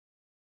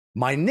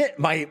 My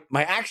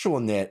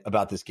actual nit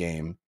about this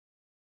game,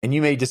 and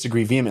you may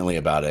disagree vehemently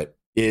about it,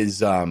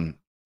 is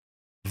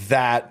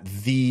that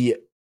the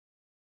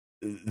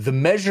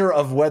measure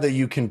of whether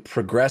you can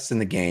progress in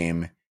the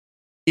game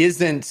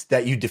isn't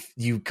that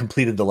you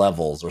completed the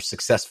levels or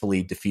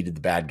successfully defeated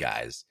the bad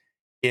guys.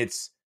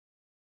 It's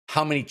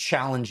how many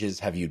challenges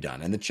have you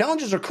done? And the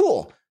challenges are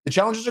cool.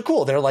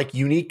 They're like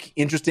unique,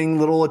 interesting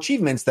little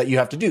achievements that you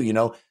have to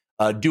do.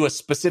 Do a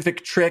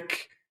specific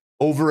trick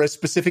over a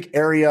specific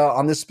area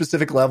on this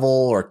specific level,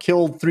 or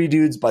kill 3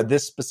 dudes by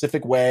this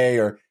specific way,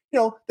 or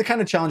the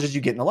kind of challenges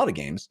you get in a lot of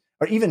games,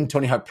 or even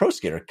Tony Hawk Pro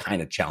Skater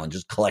kind of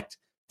challenges. Collect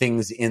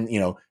things in,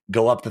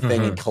 go up the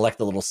thing and collect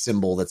the little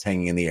symbol that's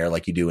hanging in the air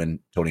like you do in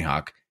Tony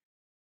Hawk.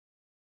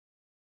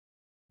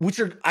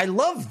 I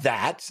love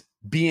that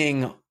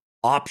being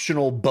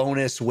optional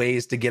bonus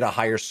ways to get a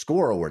higher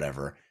score or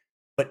whatever.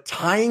 But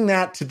tying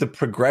that to the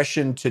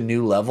progression to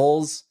new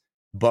levels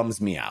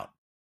bums me out.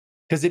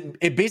 Because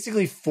it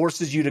basically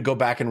forces you to go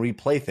back and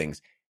replay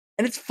things.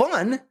 And it's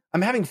fun.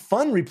 I'm having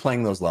fun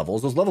replaying those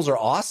levels. Those levels are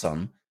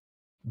awesome.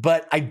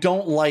 But I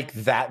don't like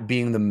that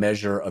being the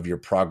measure of your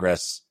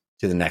progress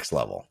to the next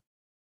level.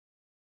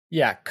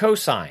 Yeah,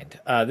 co-signed.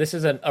 This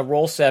is a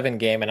Roll7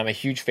 game, and I'm a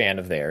huge fan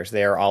of theirs.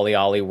 They are Ollie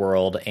Ollie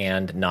World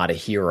and Not a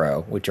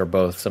Hero, which are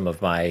both some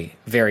of my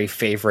very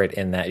favorite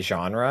in that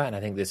genre. And I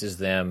think this is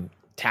them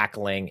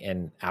tackling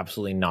and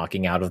absolutely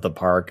knocking out of the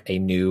park a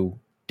new,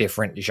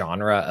 different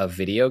genre of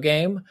video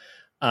game.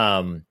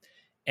 And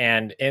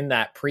in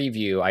that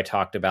preview, I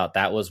talked about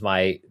that was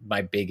my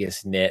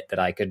biggest nit that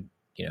I could,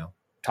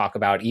 talk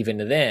about even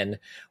then,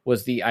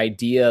 was the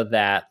idea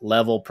that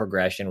level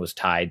progression was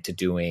tied to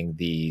doing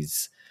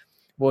these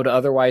would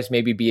otherwise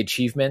maybe be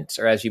achievements,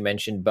 or as you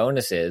mentioned,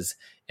 bonuses.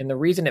 And the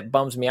reason it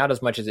bums me out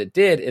as much as it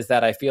did is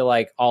that I feel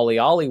like Ollie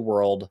Ollie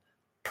World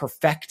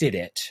perfected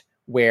it,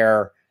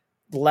 where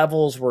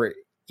levels were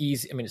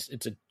easy. I mean,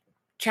 it's a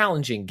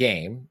challenging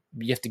game.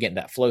 You have to get in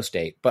that flow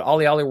state. But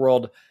Ollie Ollie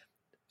World,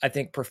 I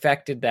think,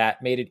 perfected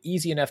that, made it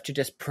easy enough to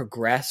just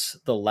progress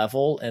the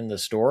level and the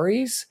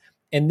stories.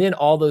 And then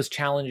all those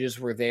challenges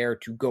were there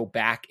to go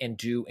back and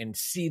do and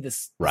see the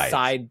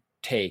side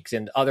takes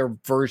and other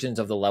versions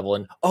of the level.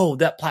 And,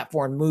 that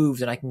platform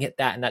moves and I can get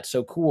that. And that's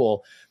so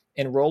cool.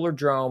 And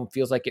Rollerdrome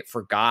feels like it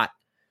forgot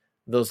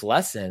those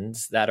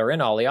lessons that are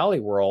in Ollie Ollie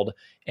World.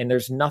 And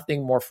there's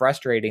nothing more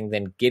frustrating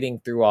than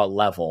getting through a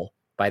level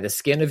by the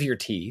skin of your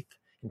teeth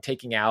and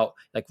taking out,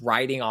 like,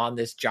 riding on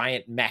this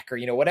giant mech or,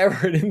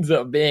 whatever it ends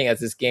up being as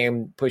this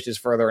game pushes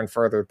further and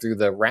further through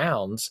the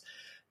rounds.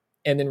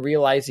 And then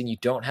realizing you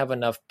don't have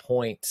enough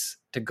points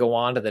to go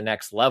on to the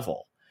next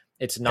level.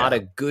 It's not a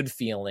good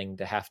feeling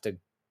to have to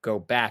go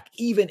back,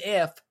 even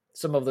if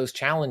some of those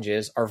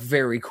challenges are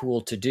very cool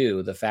to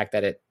do. The fact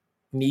that it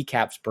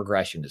kneecaps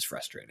progression is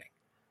frustrating.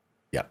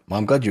 Yeah. Well,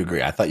 I'm glad you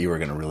agree. I thought you were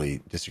going to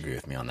really disagree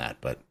with me on that,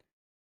 but.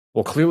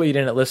 Well, clearly you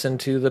didn't listen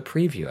to the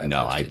preview.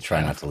 I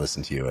try not to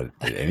listen to you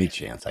at any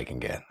chance I can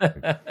get.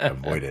 I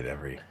avoid it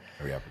every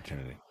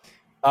opportunity.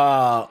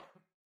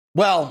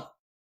 Well,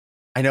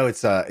 I know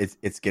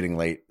it's getting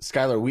late.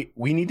 Skylar,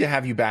 we need to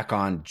have you back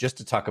on just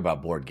to talk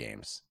about board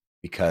games,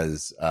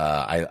 because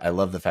I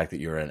love the fact that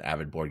you're an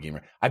avid board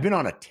gamer. I've been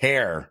on a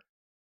tear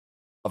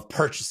of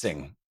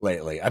purchasing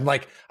lately. I'm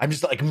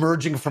just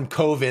emerging from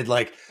COVID.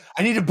 Like,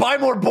 I need to buy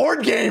more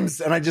board games,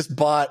 and I just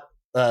bought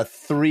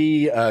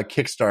 3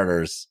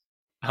 Kickstarters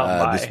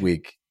this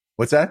week.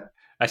 What's that?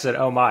 I said,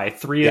 "Oh my,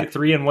 three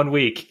in 1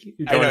 week."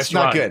 I know, it's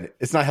not good.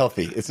 It's not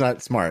healthy. It's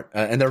not smart.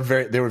 And they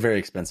were very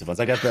expensive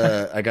ones. I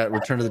got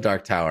Return to the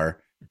Dark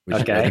Tower,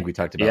 which I think we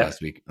talked about last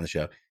week on the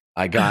show.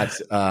 I got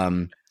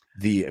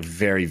the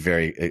very,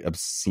 very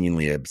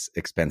obscenely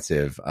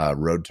expensive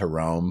Road to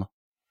Rome.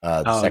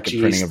 The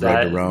second printing of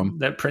Road to Rome.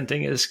 That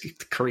printing is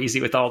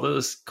crazy with all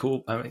those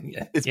cool. I mean,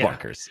 it's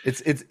bonkers.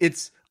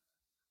 It's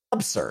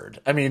absurd.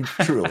 I mean,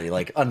 truly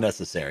like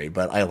unnecessary,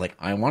 but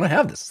I want to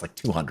have this. It's like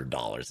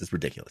 $200. It's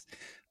ridiculous.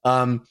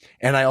 And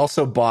I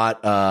also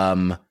bought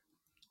the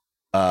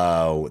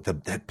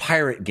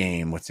pirate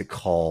game. What's it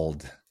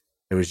called?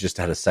 It was just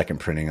had a second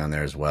printing on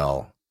there as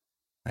well.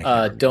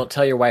 Don't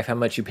tell your wife how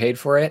much you paid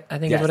for it, I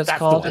think is what it's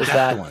called. Is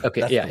that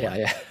okay?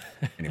 Yeah.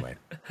 Anyway.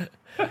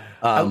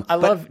 I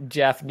love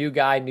Jeff, new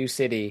guy, new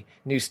city,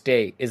 new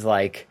state, is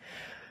like,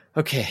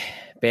 okay,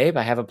 babe,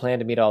 I have a plan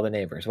to meet all the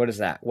neighbors. What is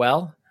that?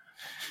 Well,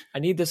 I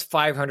need this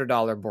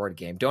 $500 board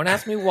game. Don't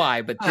ask me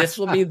why, but this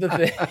will be the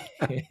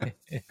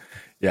thing.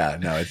 Yeah,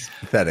 no, it's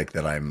pathetic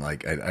that I'm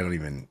like, I don't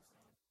even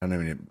have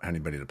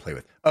anybody to play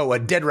with. Oh,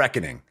 Dead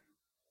Reckoning.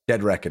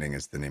 Dead Reckoning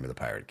is the name of the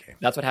pirate game.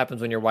 That's what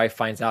happens when your wife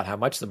finds out how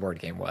much the board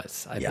game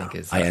was. I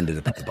ended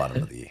up at the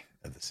bottom of the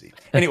sea.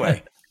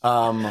 Anyway,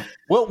 well,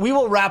 we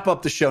will wrap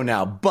up the show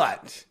now,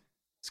 but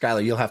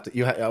Skylar,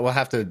 we'll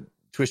have to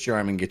twist your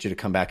arm and get you to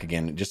come back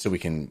again just so we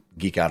can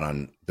geek out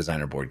on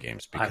designer board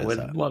games. Because, I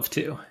would love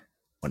to.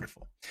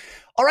 Wonderful.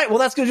 All right, well,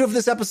 that's going to do it for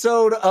this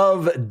episode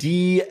of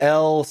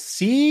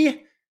DLC.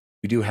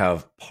 We do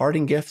have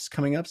parting gifts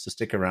coming up, so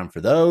stick around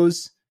for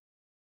those.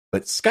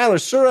 But Skylar,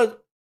 Surra,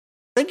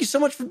 thank you so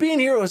much for being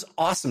here. It was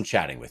awesome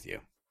chatting with you.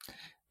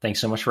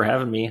 Thanks so much for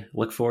having me.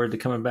 Look forward to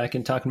coming back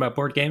and talking about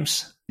board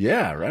games.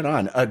 Yeah, right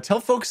on. Tell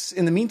folks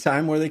in the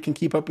meantime where they can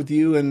keep up with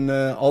you and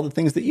all the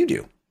things that you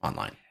do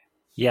online.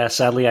 Yeah,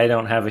 sadly, I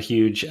don't have a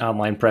huge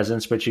online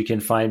presence, but you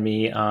can find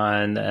me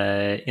on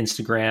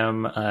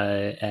Instagram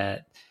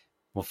at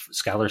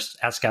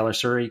Skylar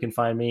Surra. You can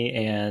find me.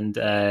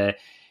 And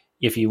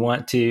if you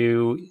want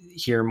to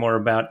hear more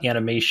about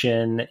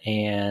animation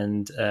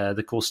and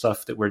the cool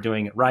stuff that we're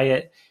doing at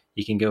Riot,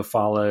 you can go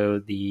follow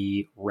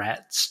the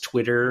Rats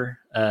Twitter.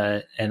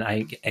 And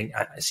I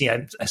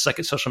suck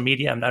at social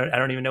media. I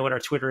don't even know what our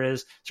Twitter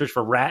is. Search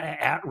for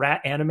Rat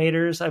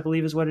Animators, I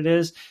believe is what it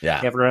is.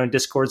 Yeah. We have our own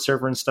Discord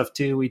server and stuff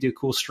too. We do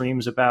cool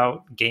streams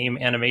about game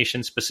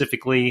animation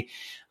specifically.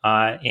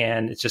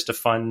 And it's just a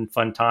fun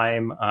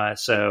time.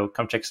 So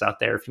come check us out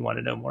there if you want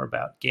to know more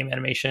about game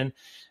animation.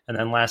 And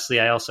then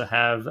lastly, I also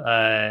have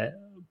a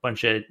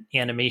bunch of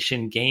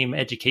animation game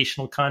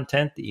educational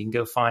content that you can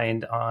go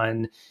find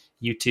on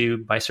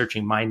YouTube by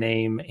searching my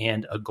name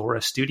and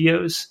Agora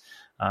Studios.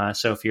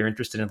 So if you're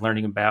interested in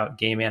learning about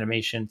game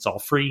animation, it's all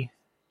free. You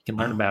can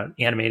learn about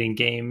animating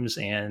games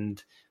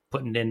and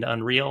putting it into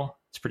Unreal.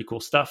 It's pretty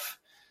cool stuff.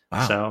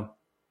 Wow. So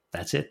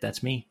that's it.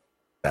 That's me.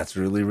 That's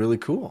really, really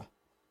cool.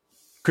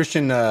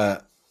 Christian,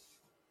 a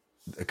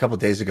couple of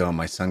days ago,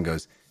 my son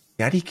goes,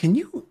 Daddy, can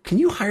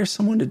you hire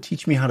someone to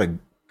teach me how to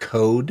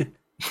code?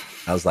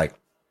 I was like,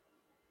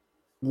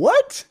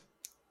 what?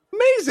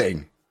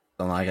 Amazing.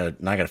 So I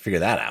gotta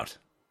figure that out.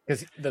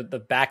 Because the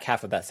back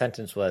half of that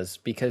sentence was,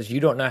 because you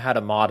don't know how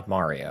to mod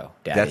Mario,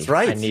 Daddy. That's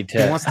right. He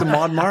wants to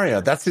mod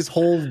Mario. That's his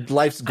whole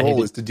life's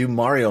goal, is to do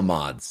Mario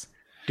mods.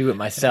 Do it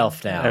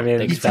myself now. I mean,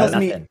 he tells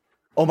me,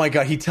 oh my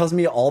God, he tells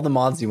me all the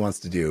mods he wants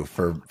to do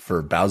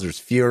for Bowser's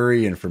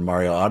Fury and for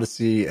Mario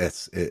Odyssey.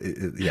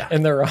 Yeah.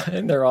 And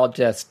they're all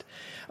just,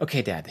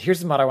 okay, Dad,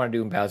 here's the mod I want to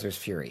do in Bowser's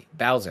Fury.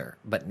 Bowser,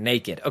 but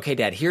naked. Okay,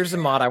 Dad, here's the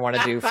mod I want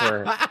to do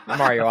for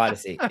Mario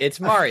Odyssey. It's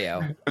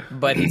Mario,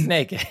 but he's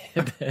naked.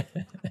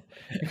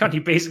 He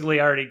basically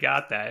already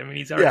got that. I mean,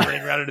 he's already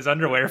running around in his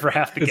underwear for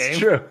half the game.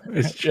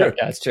 It's true.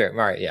 Yeah, it's true.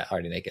 Mario,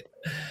 already naked.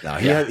 No,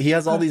 he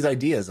has all these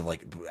ideas of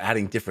like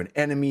adding different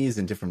enemies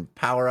and different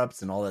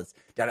power-ups and all that.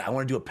 Dad, I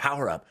want to do a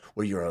power-up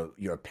where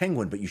you're a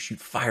penguin, but you shoot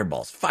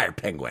fireballs. Fire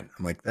penguin.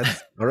 I'm like,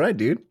 that's all right,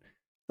 dude.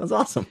 That's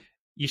awesome.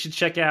 You should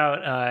check out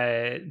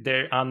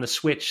there on the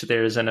Switch.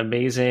 There's an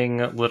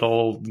amazing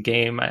little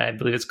game. I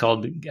believe it's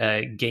called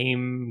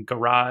Game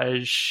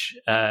Garage.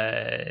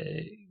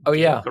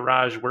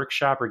 Garage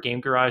Workshop or Game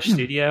Garage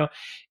Studio.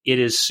 It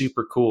is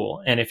super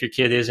cool. And if your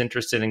kid is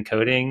interested in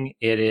coding,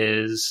 it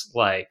is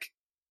like,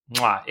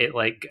 it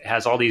like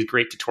has all these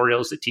great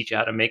tutorials that teach you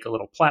how to make a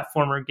little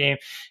platformer game,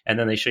 and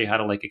then they show you how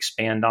to like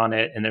expand on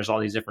it. And there's all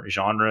these different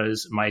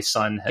genres. My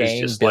son has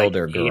ate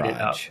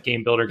it up.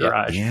 Game Builder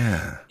Garage.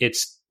 Yeah,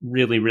 it's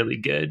really, really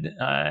good.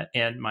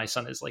 And my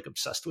son is like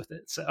obsessed with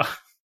it. So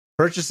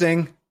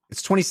purchasing,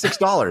 it's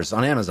 $26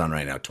 on Amazon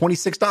right now.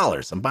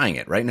 $26. I'm buying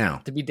it right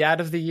now. To be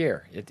dad of the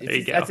year.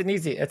 That's an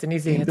easy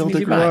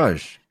Builder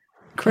Garage.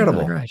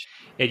 Incredible.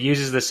 It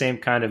uses the same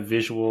kind of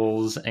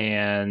visuals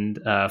and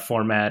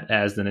format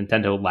as the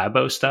Nintendo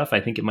Labo stuff.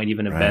 I think it might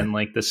even have been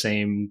like the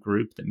same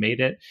group that made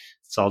it.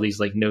 It's all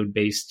these like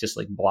node-based, just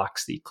like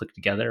blocks that you click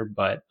together,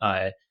 but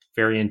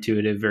very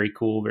intuitive, very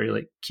cool, very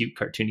like cute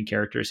cartoony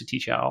characters to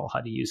teach you all how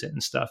to use it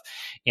and stuff.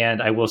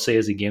 And I will say,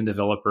 as a game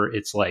developer,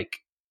 it's like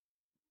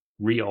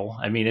real.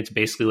 I mean, it's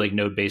basically like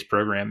node-based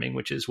programming,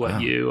 which is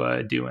what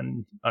you do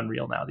in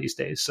Unreal now these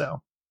days.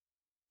 So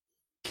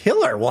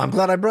killer. Well, I'm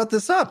glad I brought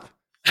this up.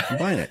 I'm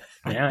buying it.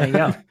 Yeah,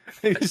 there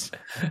you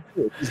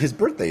go. His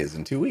birthday is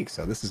in 2 weeks,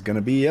 so this is going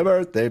to be a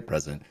birthday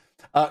present.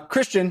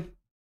 Christian,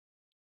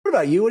 what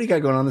about you? What do you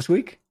got going on this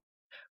week?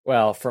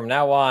 Well, from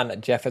now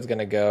on, Jeff is going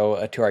to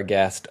go to our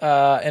guest.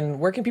 And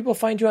where can people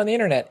find you on the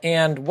internet?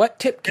 And what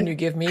tip can you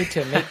give me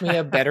to make me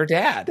a better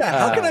dad? Yeah,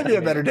 how can I be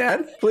a better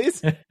dad,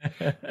 please?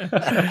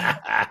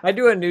 I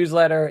do a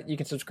newsletter. You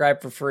can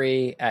subscribe for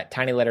free at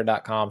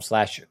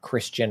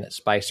tinyletter.com/Christian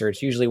Spicer.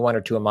 It's usually 1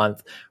 or 2 a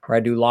month, where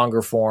I do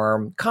longer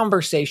form,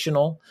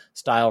 conversational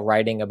style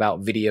writing about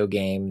video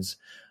games.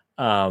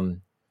 I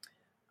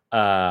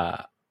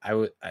can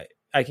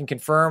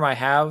confirm I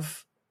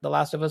have The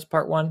Last of Us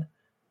Part 1.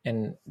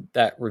 And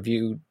that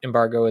review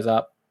embargo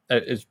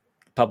is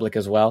public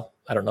as well.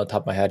 I don't know off the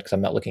top of my head because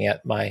I'm not looking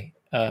at my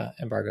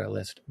embargo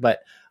list. But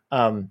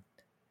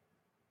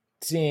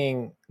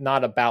seeing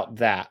not about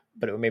that,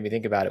 but it made me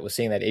think about it, was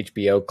seeing that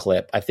HBO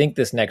clip. I think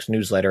this next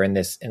newsletter and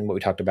what we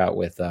talked about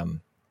with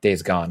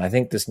Days Gone, I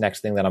think this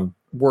next thing that I'm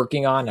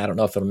working on, I don't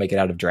know if it'll make it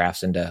out of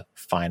drafts into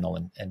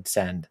final and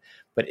send,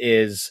 but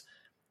is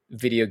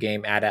video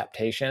game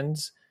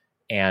adaptations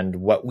and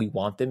what we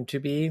want them to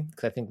be.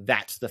 Because I think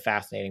that's the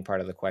fascinating part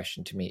of the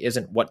question to me.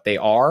 Isn't what they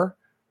are,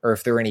 or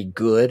if they're any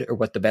good, or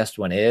what the best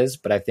one is,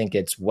 but I think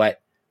it's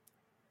what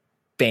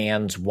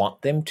fans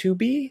want them to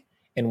be,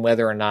 and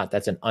whether or not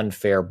that's an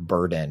unfair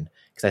burden.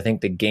 Because I think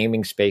the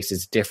gaming space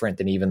is different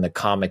than even the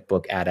comic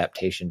book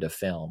adaptation to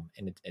film.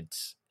 And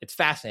it's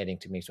fascinating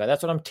to me. So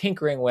that's what I'm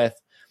tinkering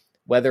with,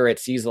 whether it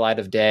sees the light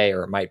of day,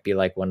 or it might be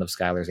like one of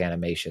Skylar's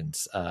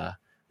animations, that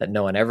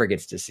no one ever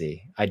gets to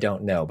see. I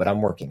don't know, but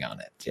I'm working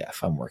on it,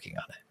 Jeff. I'm working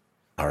on it.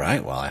 All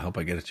right. Well, I hope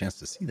I get a chance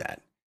to see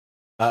that.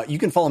 You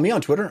can follow me on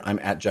Twitter. I'm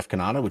at Jeff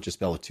Canada, which is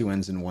spelled with 2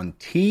 N's and 1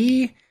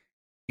 T.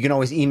 You can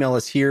always email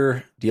us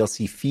here,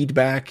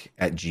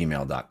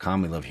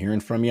 dlcfeedback@gmail.com. We love hearing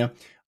from you.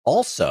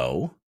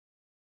 Also,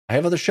 I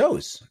have other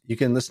shows. You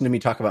can listen to me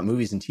talk about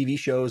movies and TV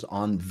shows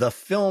on The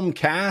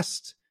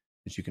Filmcast,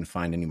 which you can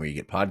find anywhere you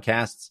get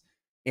podcasts.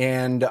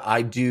 And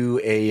I do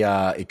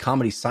a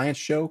comedy science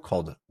show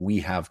called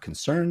We Have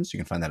Concerns. You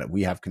can find that at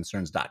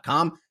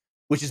wehaveconcerns.com,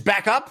 which is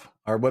back up.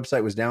 Our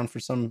website was down for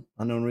some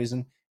unknown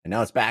reason, and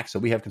now it's back. So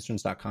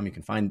wehaveconcerns.com, you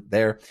can find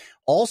there.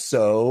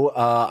 Also,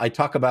 I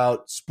talk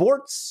about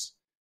sports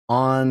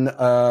on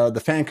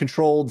the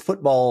fan-controlled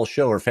football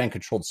show, or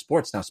fan-controlled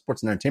sports now,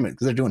 sports and entertainment,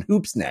 because they're doing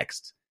hoops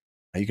next.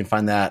 You can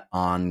find that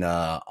on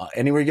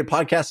anywhere you get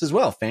podcasts as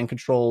well,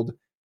 fan-controlled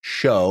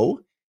show.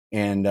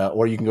 And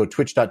or you can go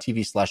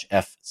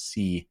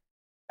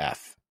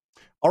twitch.tv/FCF.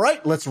 All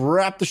right, let's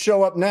wrap the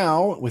show up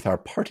now with our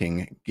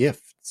parting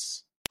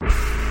gifts.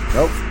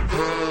 Nope.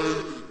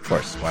 Of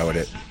course, why would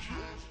it?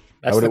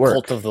 That's the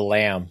Cult of the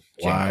Lamb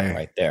jingle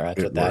right there.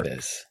 That's what that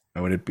is.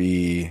 Why would it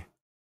be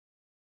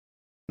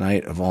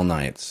Night of All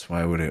Nights?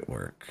 Why would it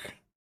work?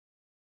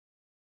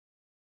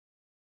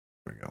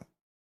 There we go.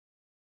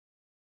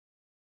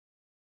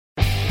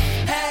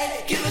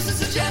 Hey, give us a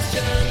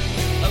suggestion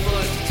of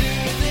what to do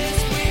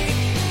this week.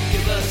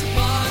 Give us a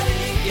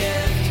parting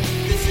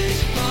gift. This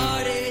is your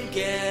parting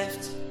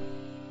gift.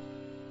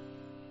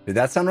 Did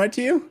that sound right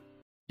to you?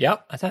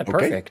 Yep, I thought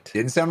perfect.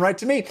 Didn't sound right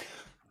to me.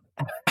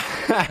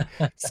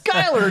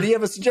 Skylar, do you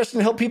have a suggestion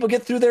to help people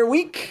get through their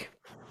week?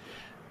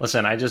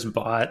 Listen, I just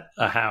bought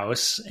a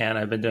house and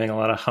I've been doing a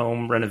lot of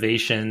home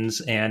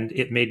renovations, and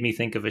it made me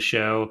think of a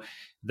show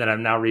that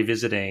I'm now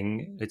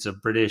revisiting. It's a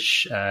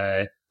British,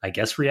 I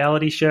guess,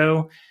 reality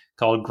show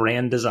called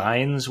Grand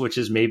Designs, which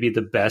is maybe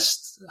the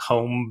best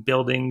home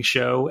building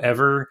show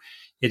ever.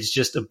 It's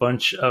just a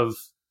bunch of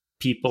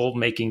people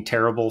making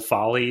terrible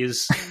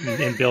follies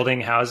and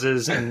building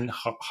houses in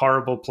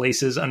horrible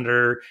places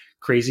under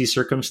crazy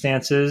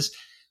circumstances.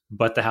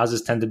 But the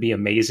houses tend to be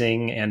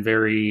amazing and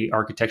very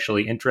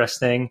architecturally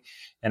interesting.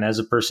 And as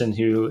a person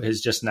who has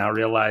just now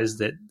realized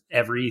that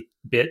every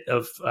bit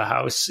of a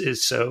house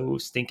is so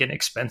stinking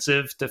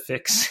expensive to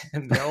fix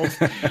and build,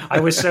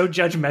 I was so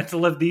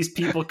judgmental of these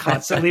people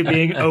constantly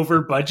being over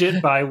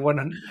budget by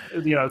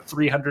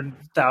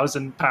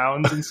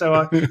 £300,000 and so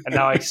on. And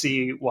now I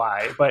see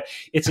why. But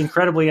it's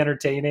incredibly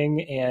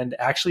entertaining and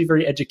actually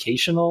very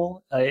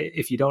educational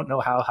if you don't know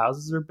how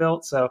houses are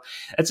built. So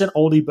it's an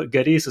oldie but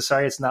goodie. So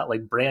sorry, it's not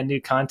like brand new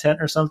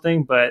content or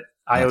something, but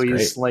I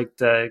always like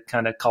to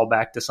kind of call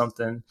back to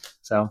something.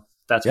 So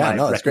that's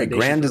that's great.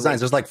 Grand Designs.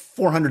 There's like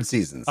 400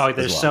 seasons. Oh,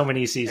 there's so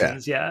many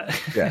seasons. Yeah.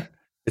 Yeah.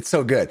 It's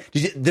so good.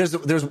 There's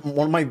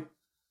one of my,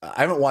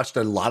 I haven't watched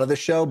a lot of the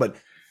show, but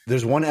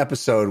there's one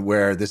episode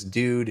where this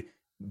dude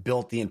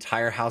built the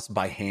entire house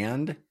by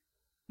hand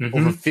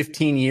over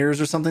 15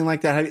 years or something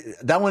like that.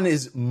 That one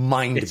is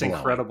mind-blowing. It's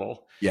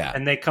incredible. Yeah.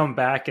 And they come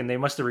back and they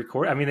must have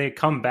recorded. I mean, they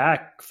come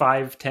back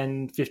 5,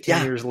 10,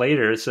 15 years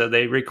later. So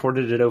they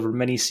recorded it over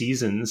many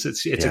seasons.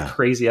 It's a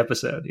crazy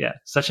episode. Yeah.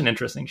 Such an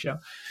interesting show.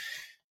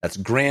 That's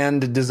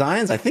Grand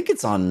Designs. I think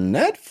it's on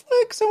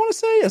Netflix, I want to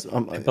say. Yes,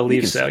 I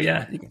believe so,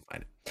 yeah. You can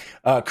find it.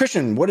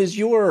 Christian, what is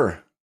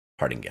your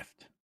parting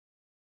gift?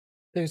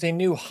 There's a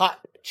new Hot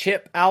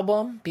Chip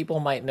album. People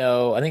might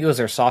know. I think it was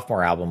their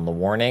sophomore album, The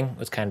Warning,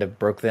 was kind of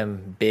broke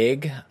them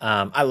big.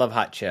 I love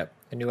Hot Chip.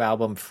 A new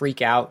album,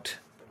 Freak Out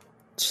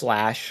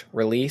 /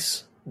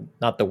 release.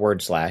 Not the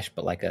word slash,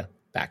 but like a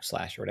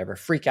backslash or whatever.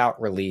 Freak Out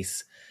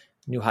release.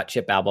 new Hot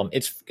Chip album.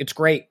 It's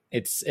great.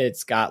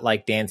 It's got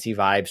like dancey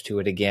vibes to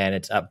it again.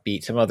 It's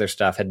upbeat. Some other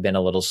stuff had been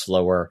a little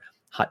slower.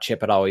 Hot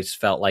Chip had always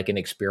felt like an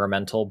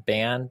experimental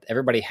band.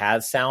 Everybody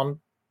has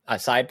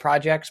side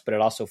projects, but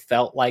it also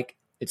felt like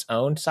its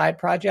own side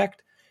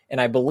project. And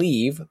I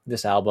believe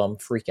this album,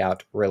 Freak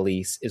Out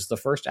Release, is the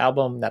first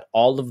album that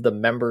all of the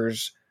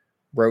members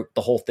wrote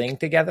the whole thing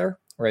together,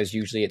 whereas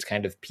usually it's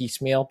kind of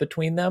piecemeal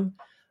between them.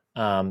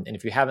 And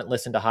if you haven't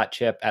listened to Hot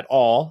Chip at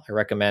all, I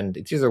recommend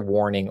it's either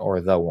Warning or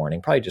The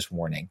Warning, probably just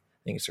Warning.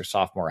 I think it's their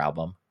sophomore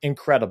album.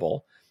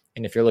 Incredible.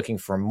 And if you're looking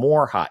for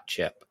more Hot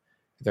Chip,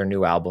 their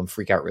new album,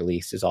 Freak Out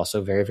Release, is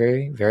also very,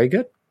 very, very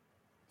good.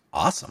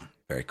 Awesome.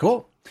 Very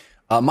cool.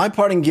 My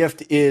parting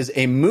gift is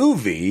a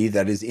movie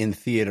that is in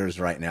theaters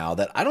right now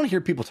that I don't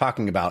hear people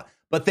talking about,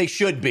 but they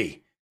should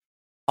be.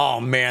 Oh,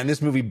 man,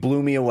 this movie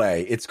blew me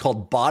away. It's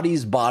called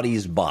Bodies,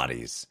 Bodies,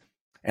 Bodies.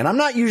 And I'm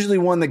not usually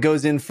one that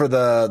goes in for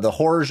the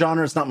horror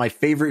genre. It's not my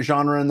favorite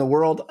genre in the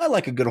world. I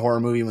like a good horror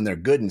movie when they're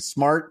good and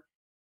smart.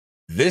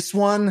 This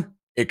one,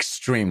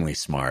 extremely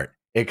smart,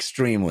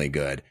 extremely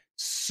good.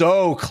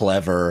 So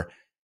clever.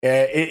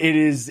 It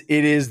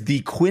is the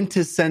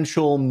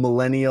quintessential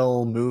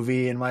millennial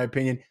movie, in my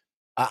opinion.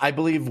 I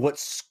believe what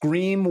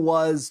Scream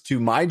was to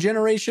my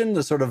generation,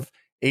 the sort of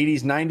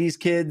 80s, 90s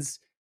kids,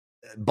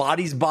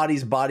 Bodies,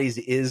 Bodies, Bodies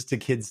is to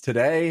kids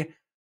today.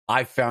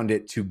 I found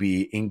it to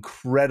be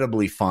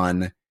incredibly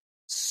fun,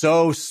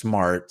 so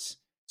smart,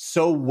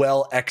 so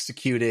well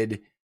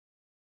executed.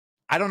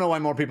 I don't know why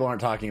more people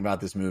aren't talking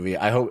about this movie.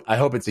 I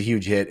hope it's a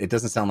huge hit. It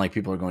doesn't sound like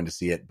people are going to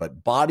see it,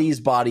 but Bodies,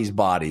 Bodies,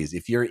 Bodies.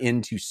 If you're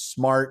into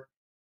smart,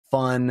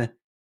 fun,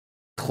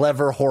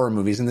 clever horror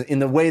movies, in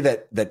the way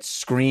that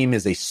Scream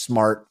is a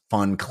smart,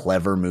 fun,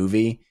 clever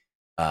movie,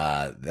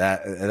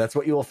 that's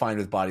what you will find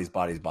with Bodies,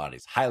 Bodies,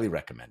 Bodies. Highly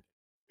recommend.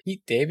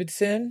 Pete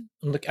Davidson.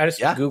 Look, I just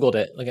Googled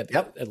it. Look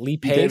at Lee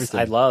Pace.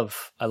 I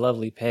love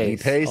Lee Pace. Lee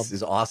Pace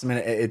is awesome, and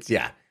it's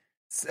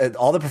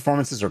all the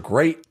performances are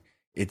great.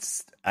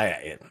 It's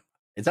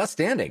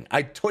outstanding.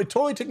 It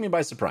totally took me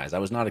by surprise. I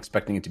was not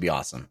expecting it to be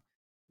awesome.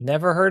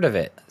 Never heard of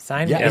it.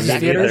 Signed in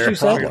theaters. You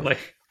said?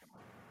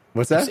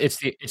 What's that?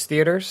 It's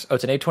theaters. Oh,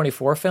 it's an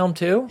A24 film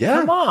too. Yeah,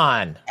 come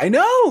on. I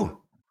know.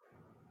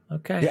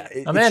 Okay, yeah,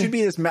 it should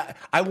be this.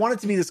 I want it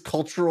to be this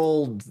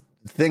cultural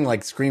thing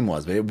like Scream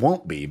was, but it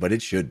won't be. But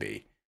it should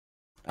be.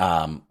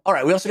 All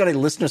right. We also got a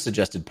listener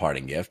suggested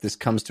parting gift. This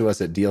comes to us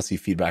at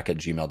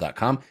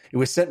dlcfeedback@gmail.com. It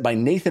was sent by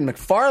Nathan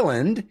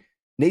McFarland.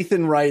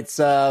 Nathan writes,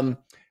 I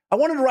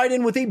wanted to write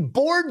in with a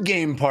board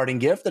game parting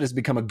gift that has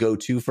become a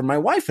go-to for my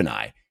wife and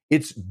I.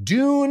 It's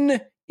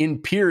Dune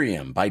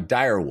Imperium by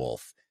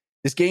Direwolf.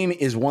 This game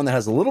is one that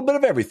has a little bit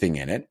of everything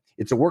in it.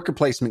 It's a worker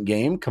placement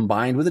game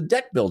combined with a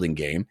deck building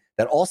game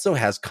that also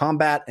has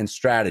combat and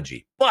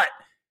strategy. But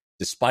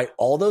despite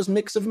all those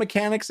mix of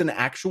mechanics, the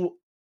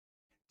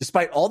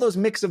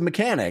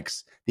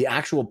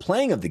actual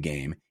playing of the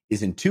game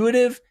is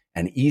intuitive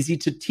and easy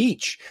to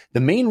teach. The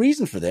main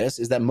reason for this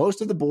is that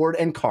most of the board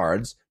and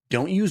cards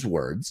don't use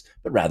words,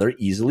 but rather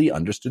easily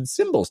understood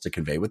symbols to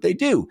convey what they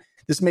do.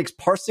 This makes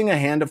parsing a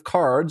hand of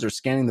cards or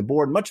scanning the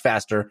board much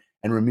faster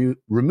and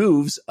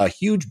removes a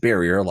huge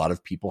barrier a lot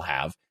of people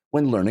have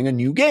when learning a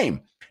new game.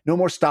 No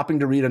more stopping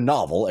to read a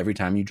novel every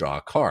time you draw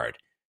a card.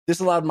 This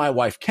allowed my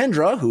wife,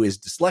 Kendra, who is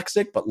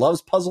dyslexic but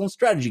loves puzzle and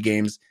strategy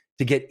games,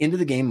 to get into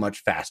the game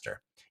much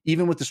faster.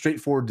 Even with the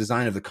straightforward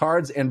design of the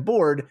cards and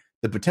board,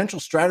 the potential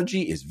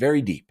strategy is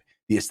very deep.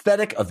 The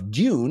aesthetic of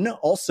Dune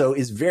also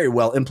is very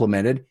well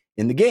implemented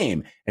in the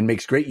game and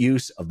makes great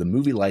use of the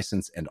movie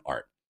license and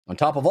art. On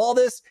top of all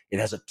this, it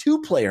has a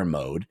 2-player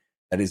mode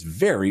that is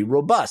very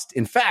robust.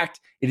 In fact,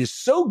 it is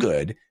so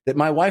good that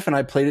my wife and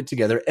I played it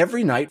together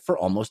every night for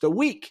almost a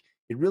week.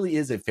 It really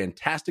is a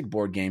fantastic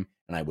board game,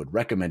 and I would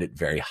recommend it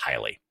very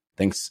highly.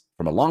 Thanks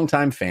from a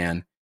longtime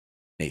fan,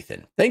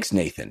 Nathan. Thanks,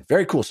 Nathan.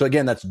 Very cool. So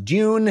again, that's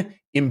Dune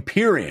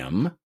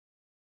Imperium.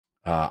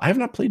 I have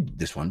not played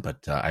this one,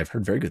 but I've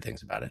heard very good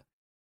things about it.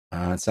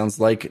 It sounds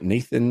like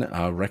Nathan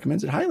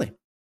recommends it highly.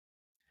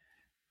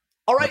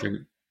 All right.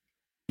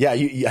 Yeah,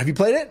 have you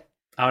played it?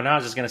 Oh, no, I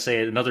was just going to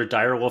say another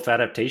Direwolf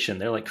adaptation.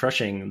 They're like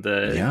crushing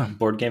the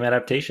board game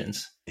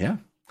adaptations. Yeah.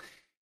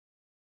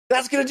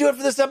 That's going to do it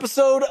for this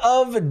episode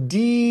of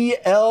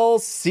DLC.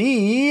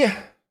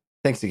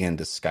 Thanks again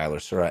to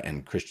Skylar, Surra,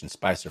 and Christian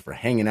Spicer for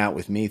hanging out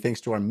with me. Thanks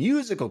to our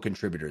musical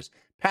contributors,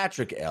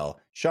 Patrick L.,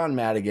 Sean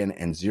Madigan,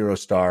 and Zero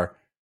Star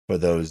for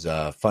those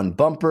fun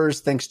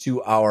bumpers. Thanks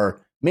to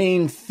our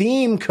main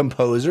theme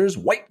composers,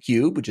 White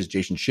Cube, which is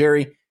Jason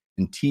Sherry,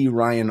 and T.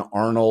 Ryan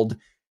Arnold.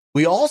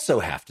 We also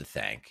have to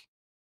thank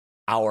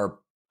our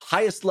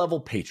highest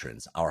level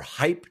patrons, our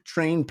Hype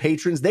Train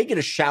patrons. They get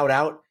a shout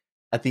out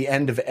at the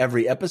end of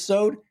every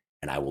episode,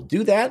 and I will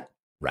do that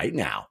right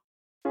now.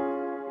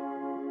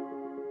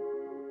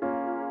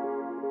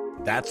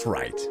 That's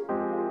right.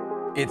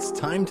 It's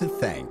time to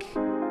thank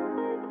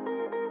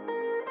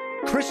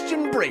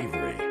Christian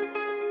Bravery,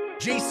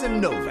 Jason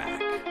Novak,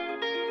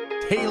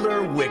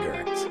 Taylor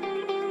Wiggert,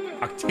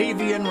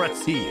 Octavian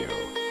Ratiu,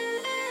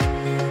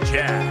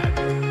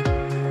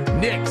 Chad,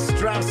 Nick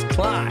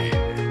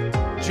Strauss-Klein,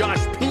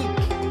 Josh Peak,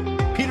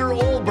 Peter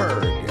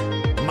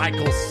Olberg,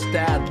 Michael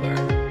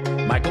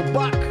Stadler, Michael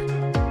Buck,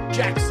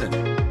 Jackson,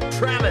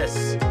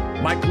 Travis,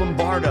 Mike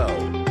Lombardo,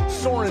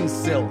 Soren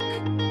Silk,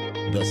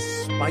 the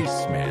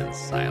Spiceman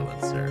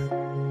Silencer,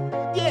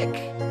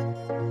 Yick,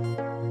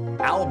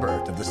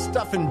 Albert of the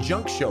Stuff and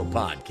Junk Show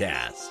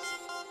podcast,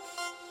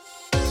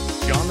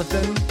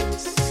 Jonathan,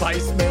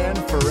 Spiceman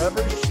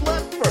Forever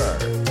Schlepper,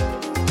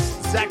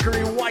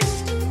 Zachary White,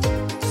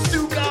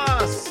 Stu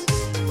Goss,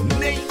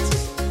 Nate,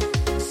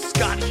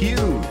 Scott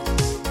Hughes,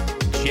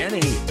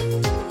 Jenny,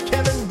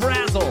 Kevin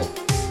Brazel,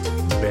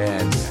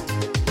 Ben,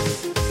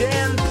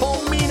 Dan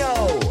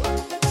Palmino,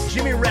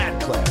 Jimmy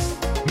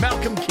Radcliffe,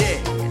 Malcolm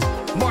King,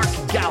 Mark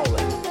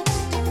Gowland,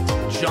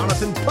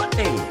 Jonathan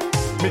Putney,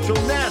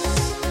 Mitchell Ness,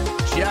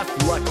 Jeff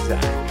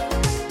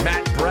Luxack,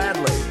 Matt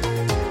Bradley,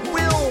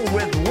 Will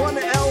with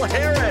 1L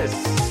Harris,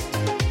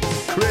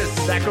 Chris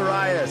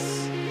Zacharias,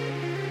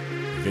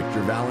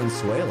 Victor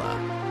Valenzuela,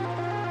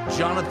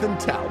 Jonathan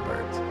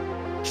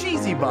Talbert,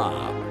 Cheesy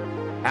Bob,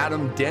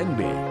 Adam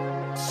Denby,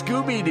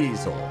 Scooby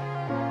Diesel,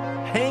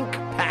 Hank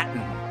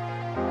Patton,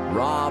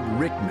 Rob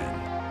Rickman,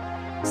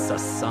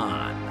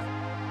 Sasan,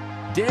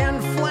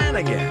 Dan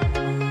Flanagan,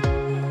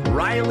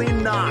 Riley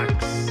Knox,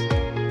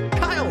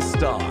 Kyle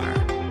Starr,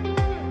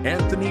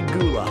 Anthony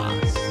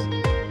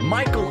Gulas,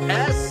 Michael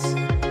S.,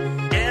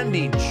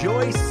 Andy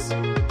Joyce,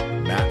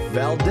 Matt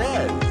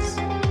Valdez,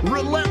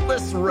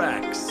 Relentless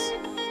Rex,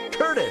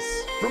 Curtis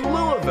from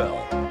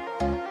Louisville,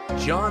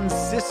 John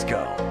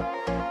Sisko,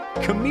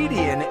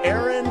 comedian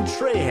Aaron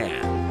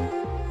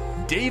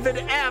Trahan, David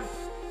Epp,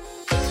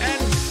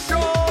 and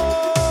Shoryuken.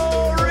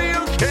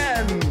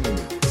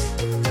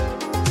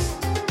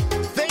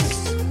 Thanks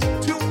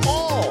to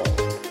all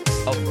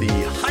of the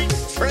Hype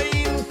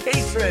Train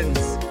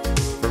patrons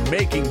for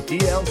making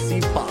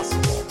DLC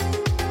possible.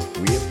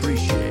 We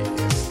appreciate it.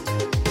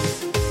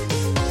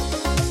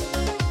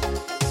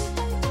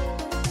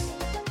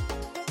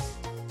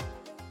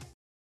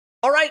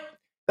 All right,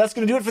 that's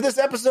going to do it for this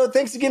episode.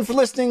 Thanks again for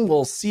listening.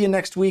 We'll see you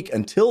next week.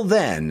 Until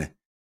then,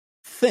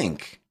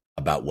 think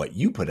about what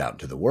you put out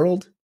into the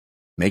world.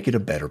 Make it a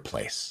better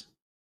place.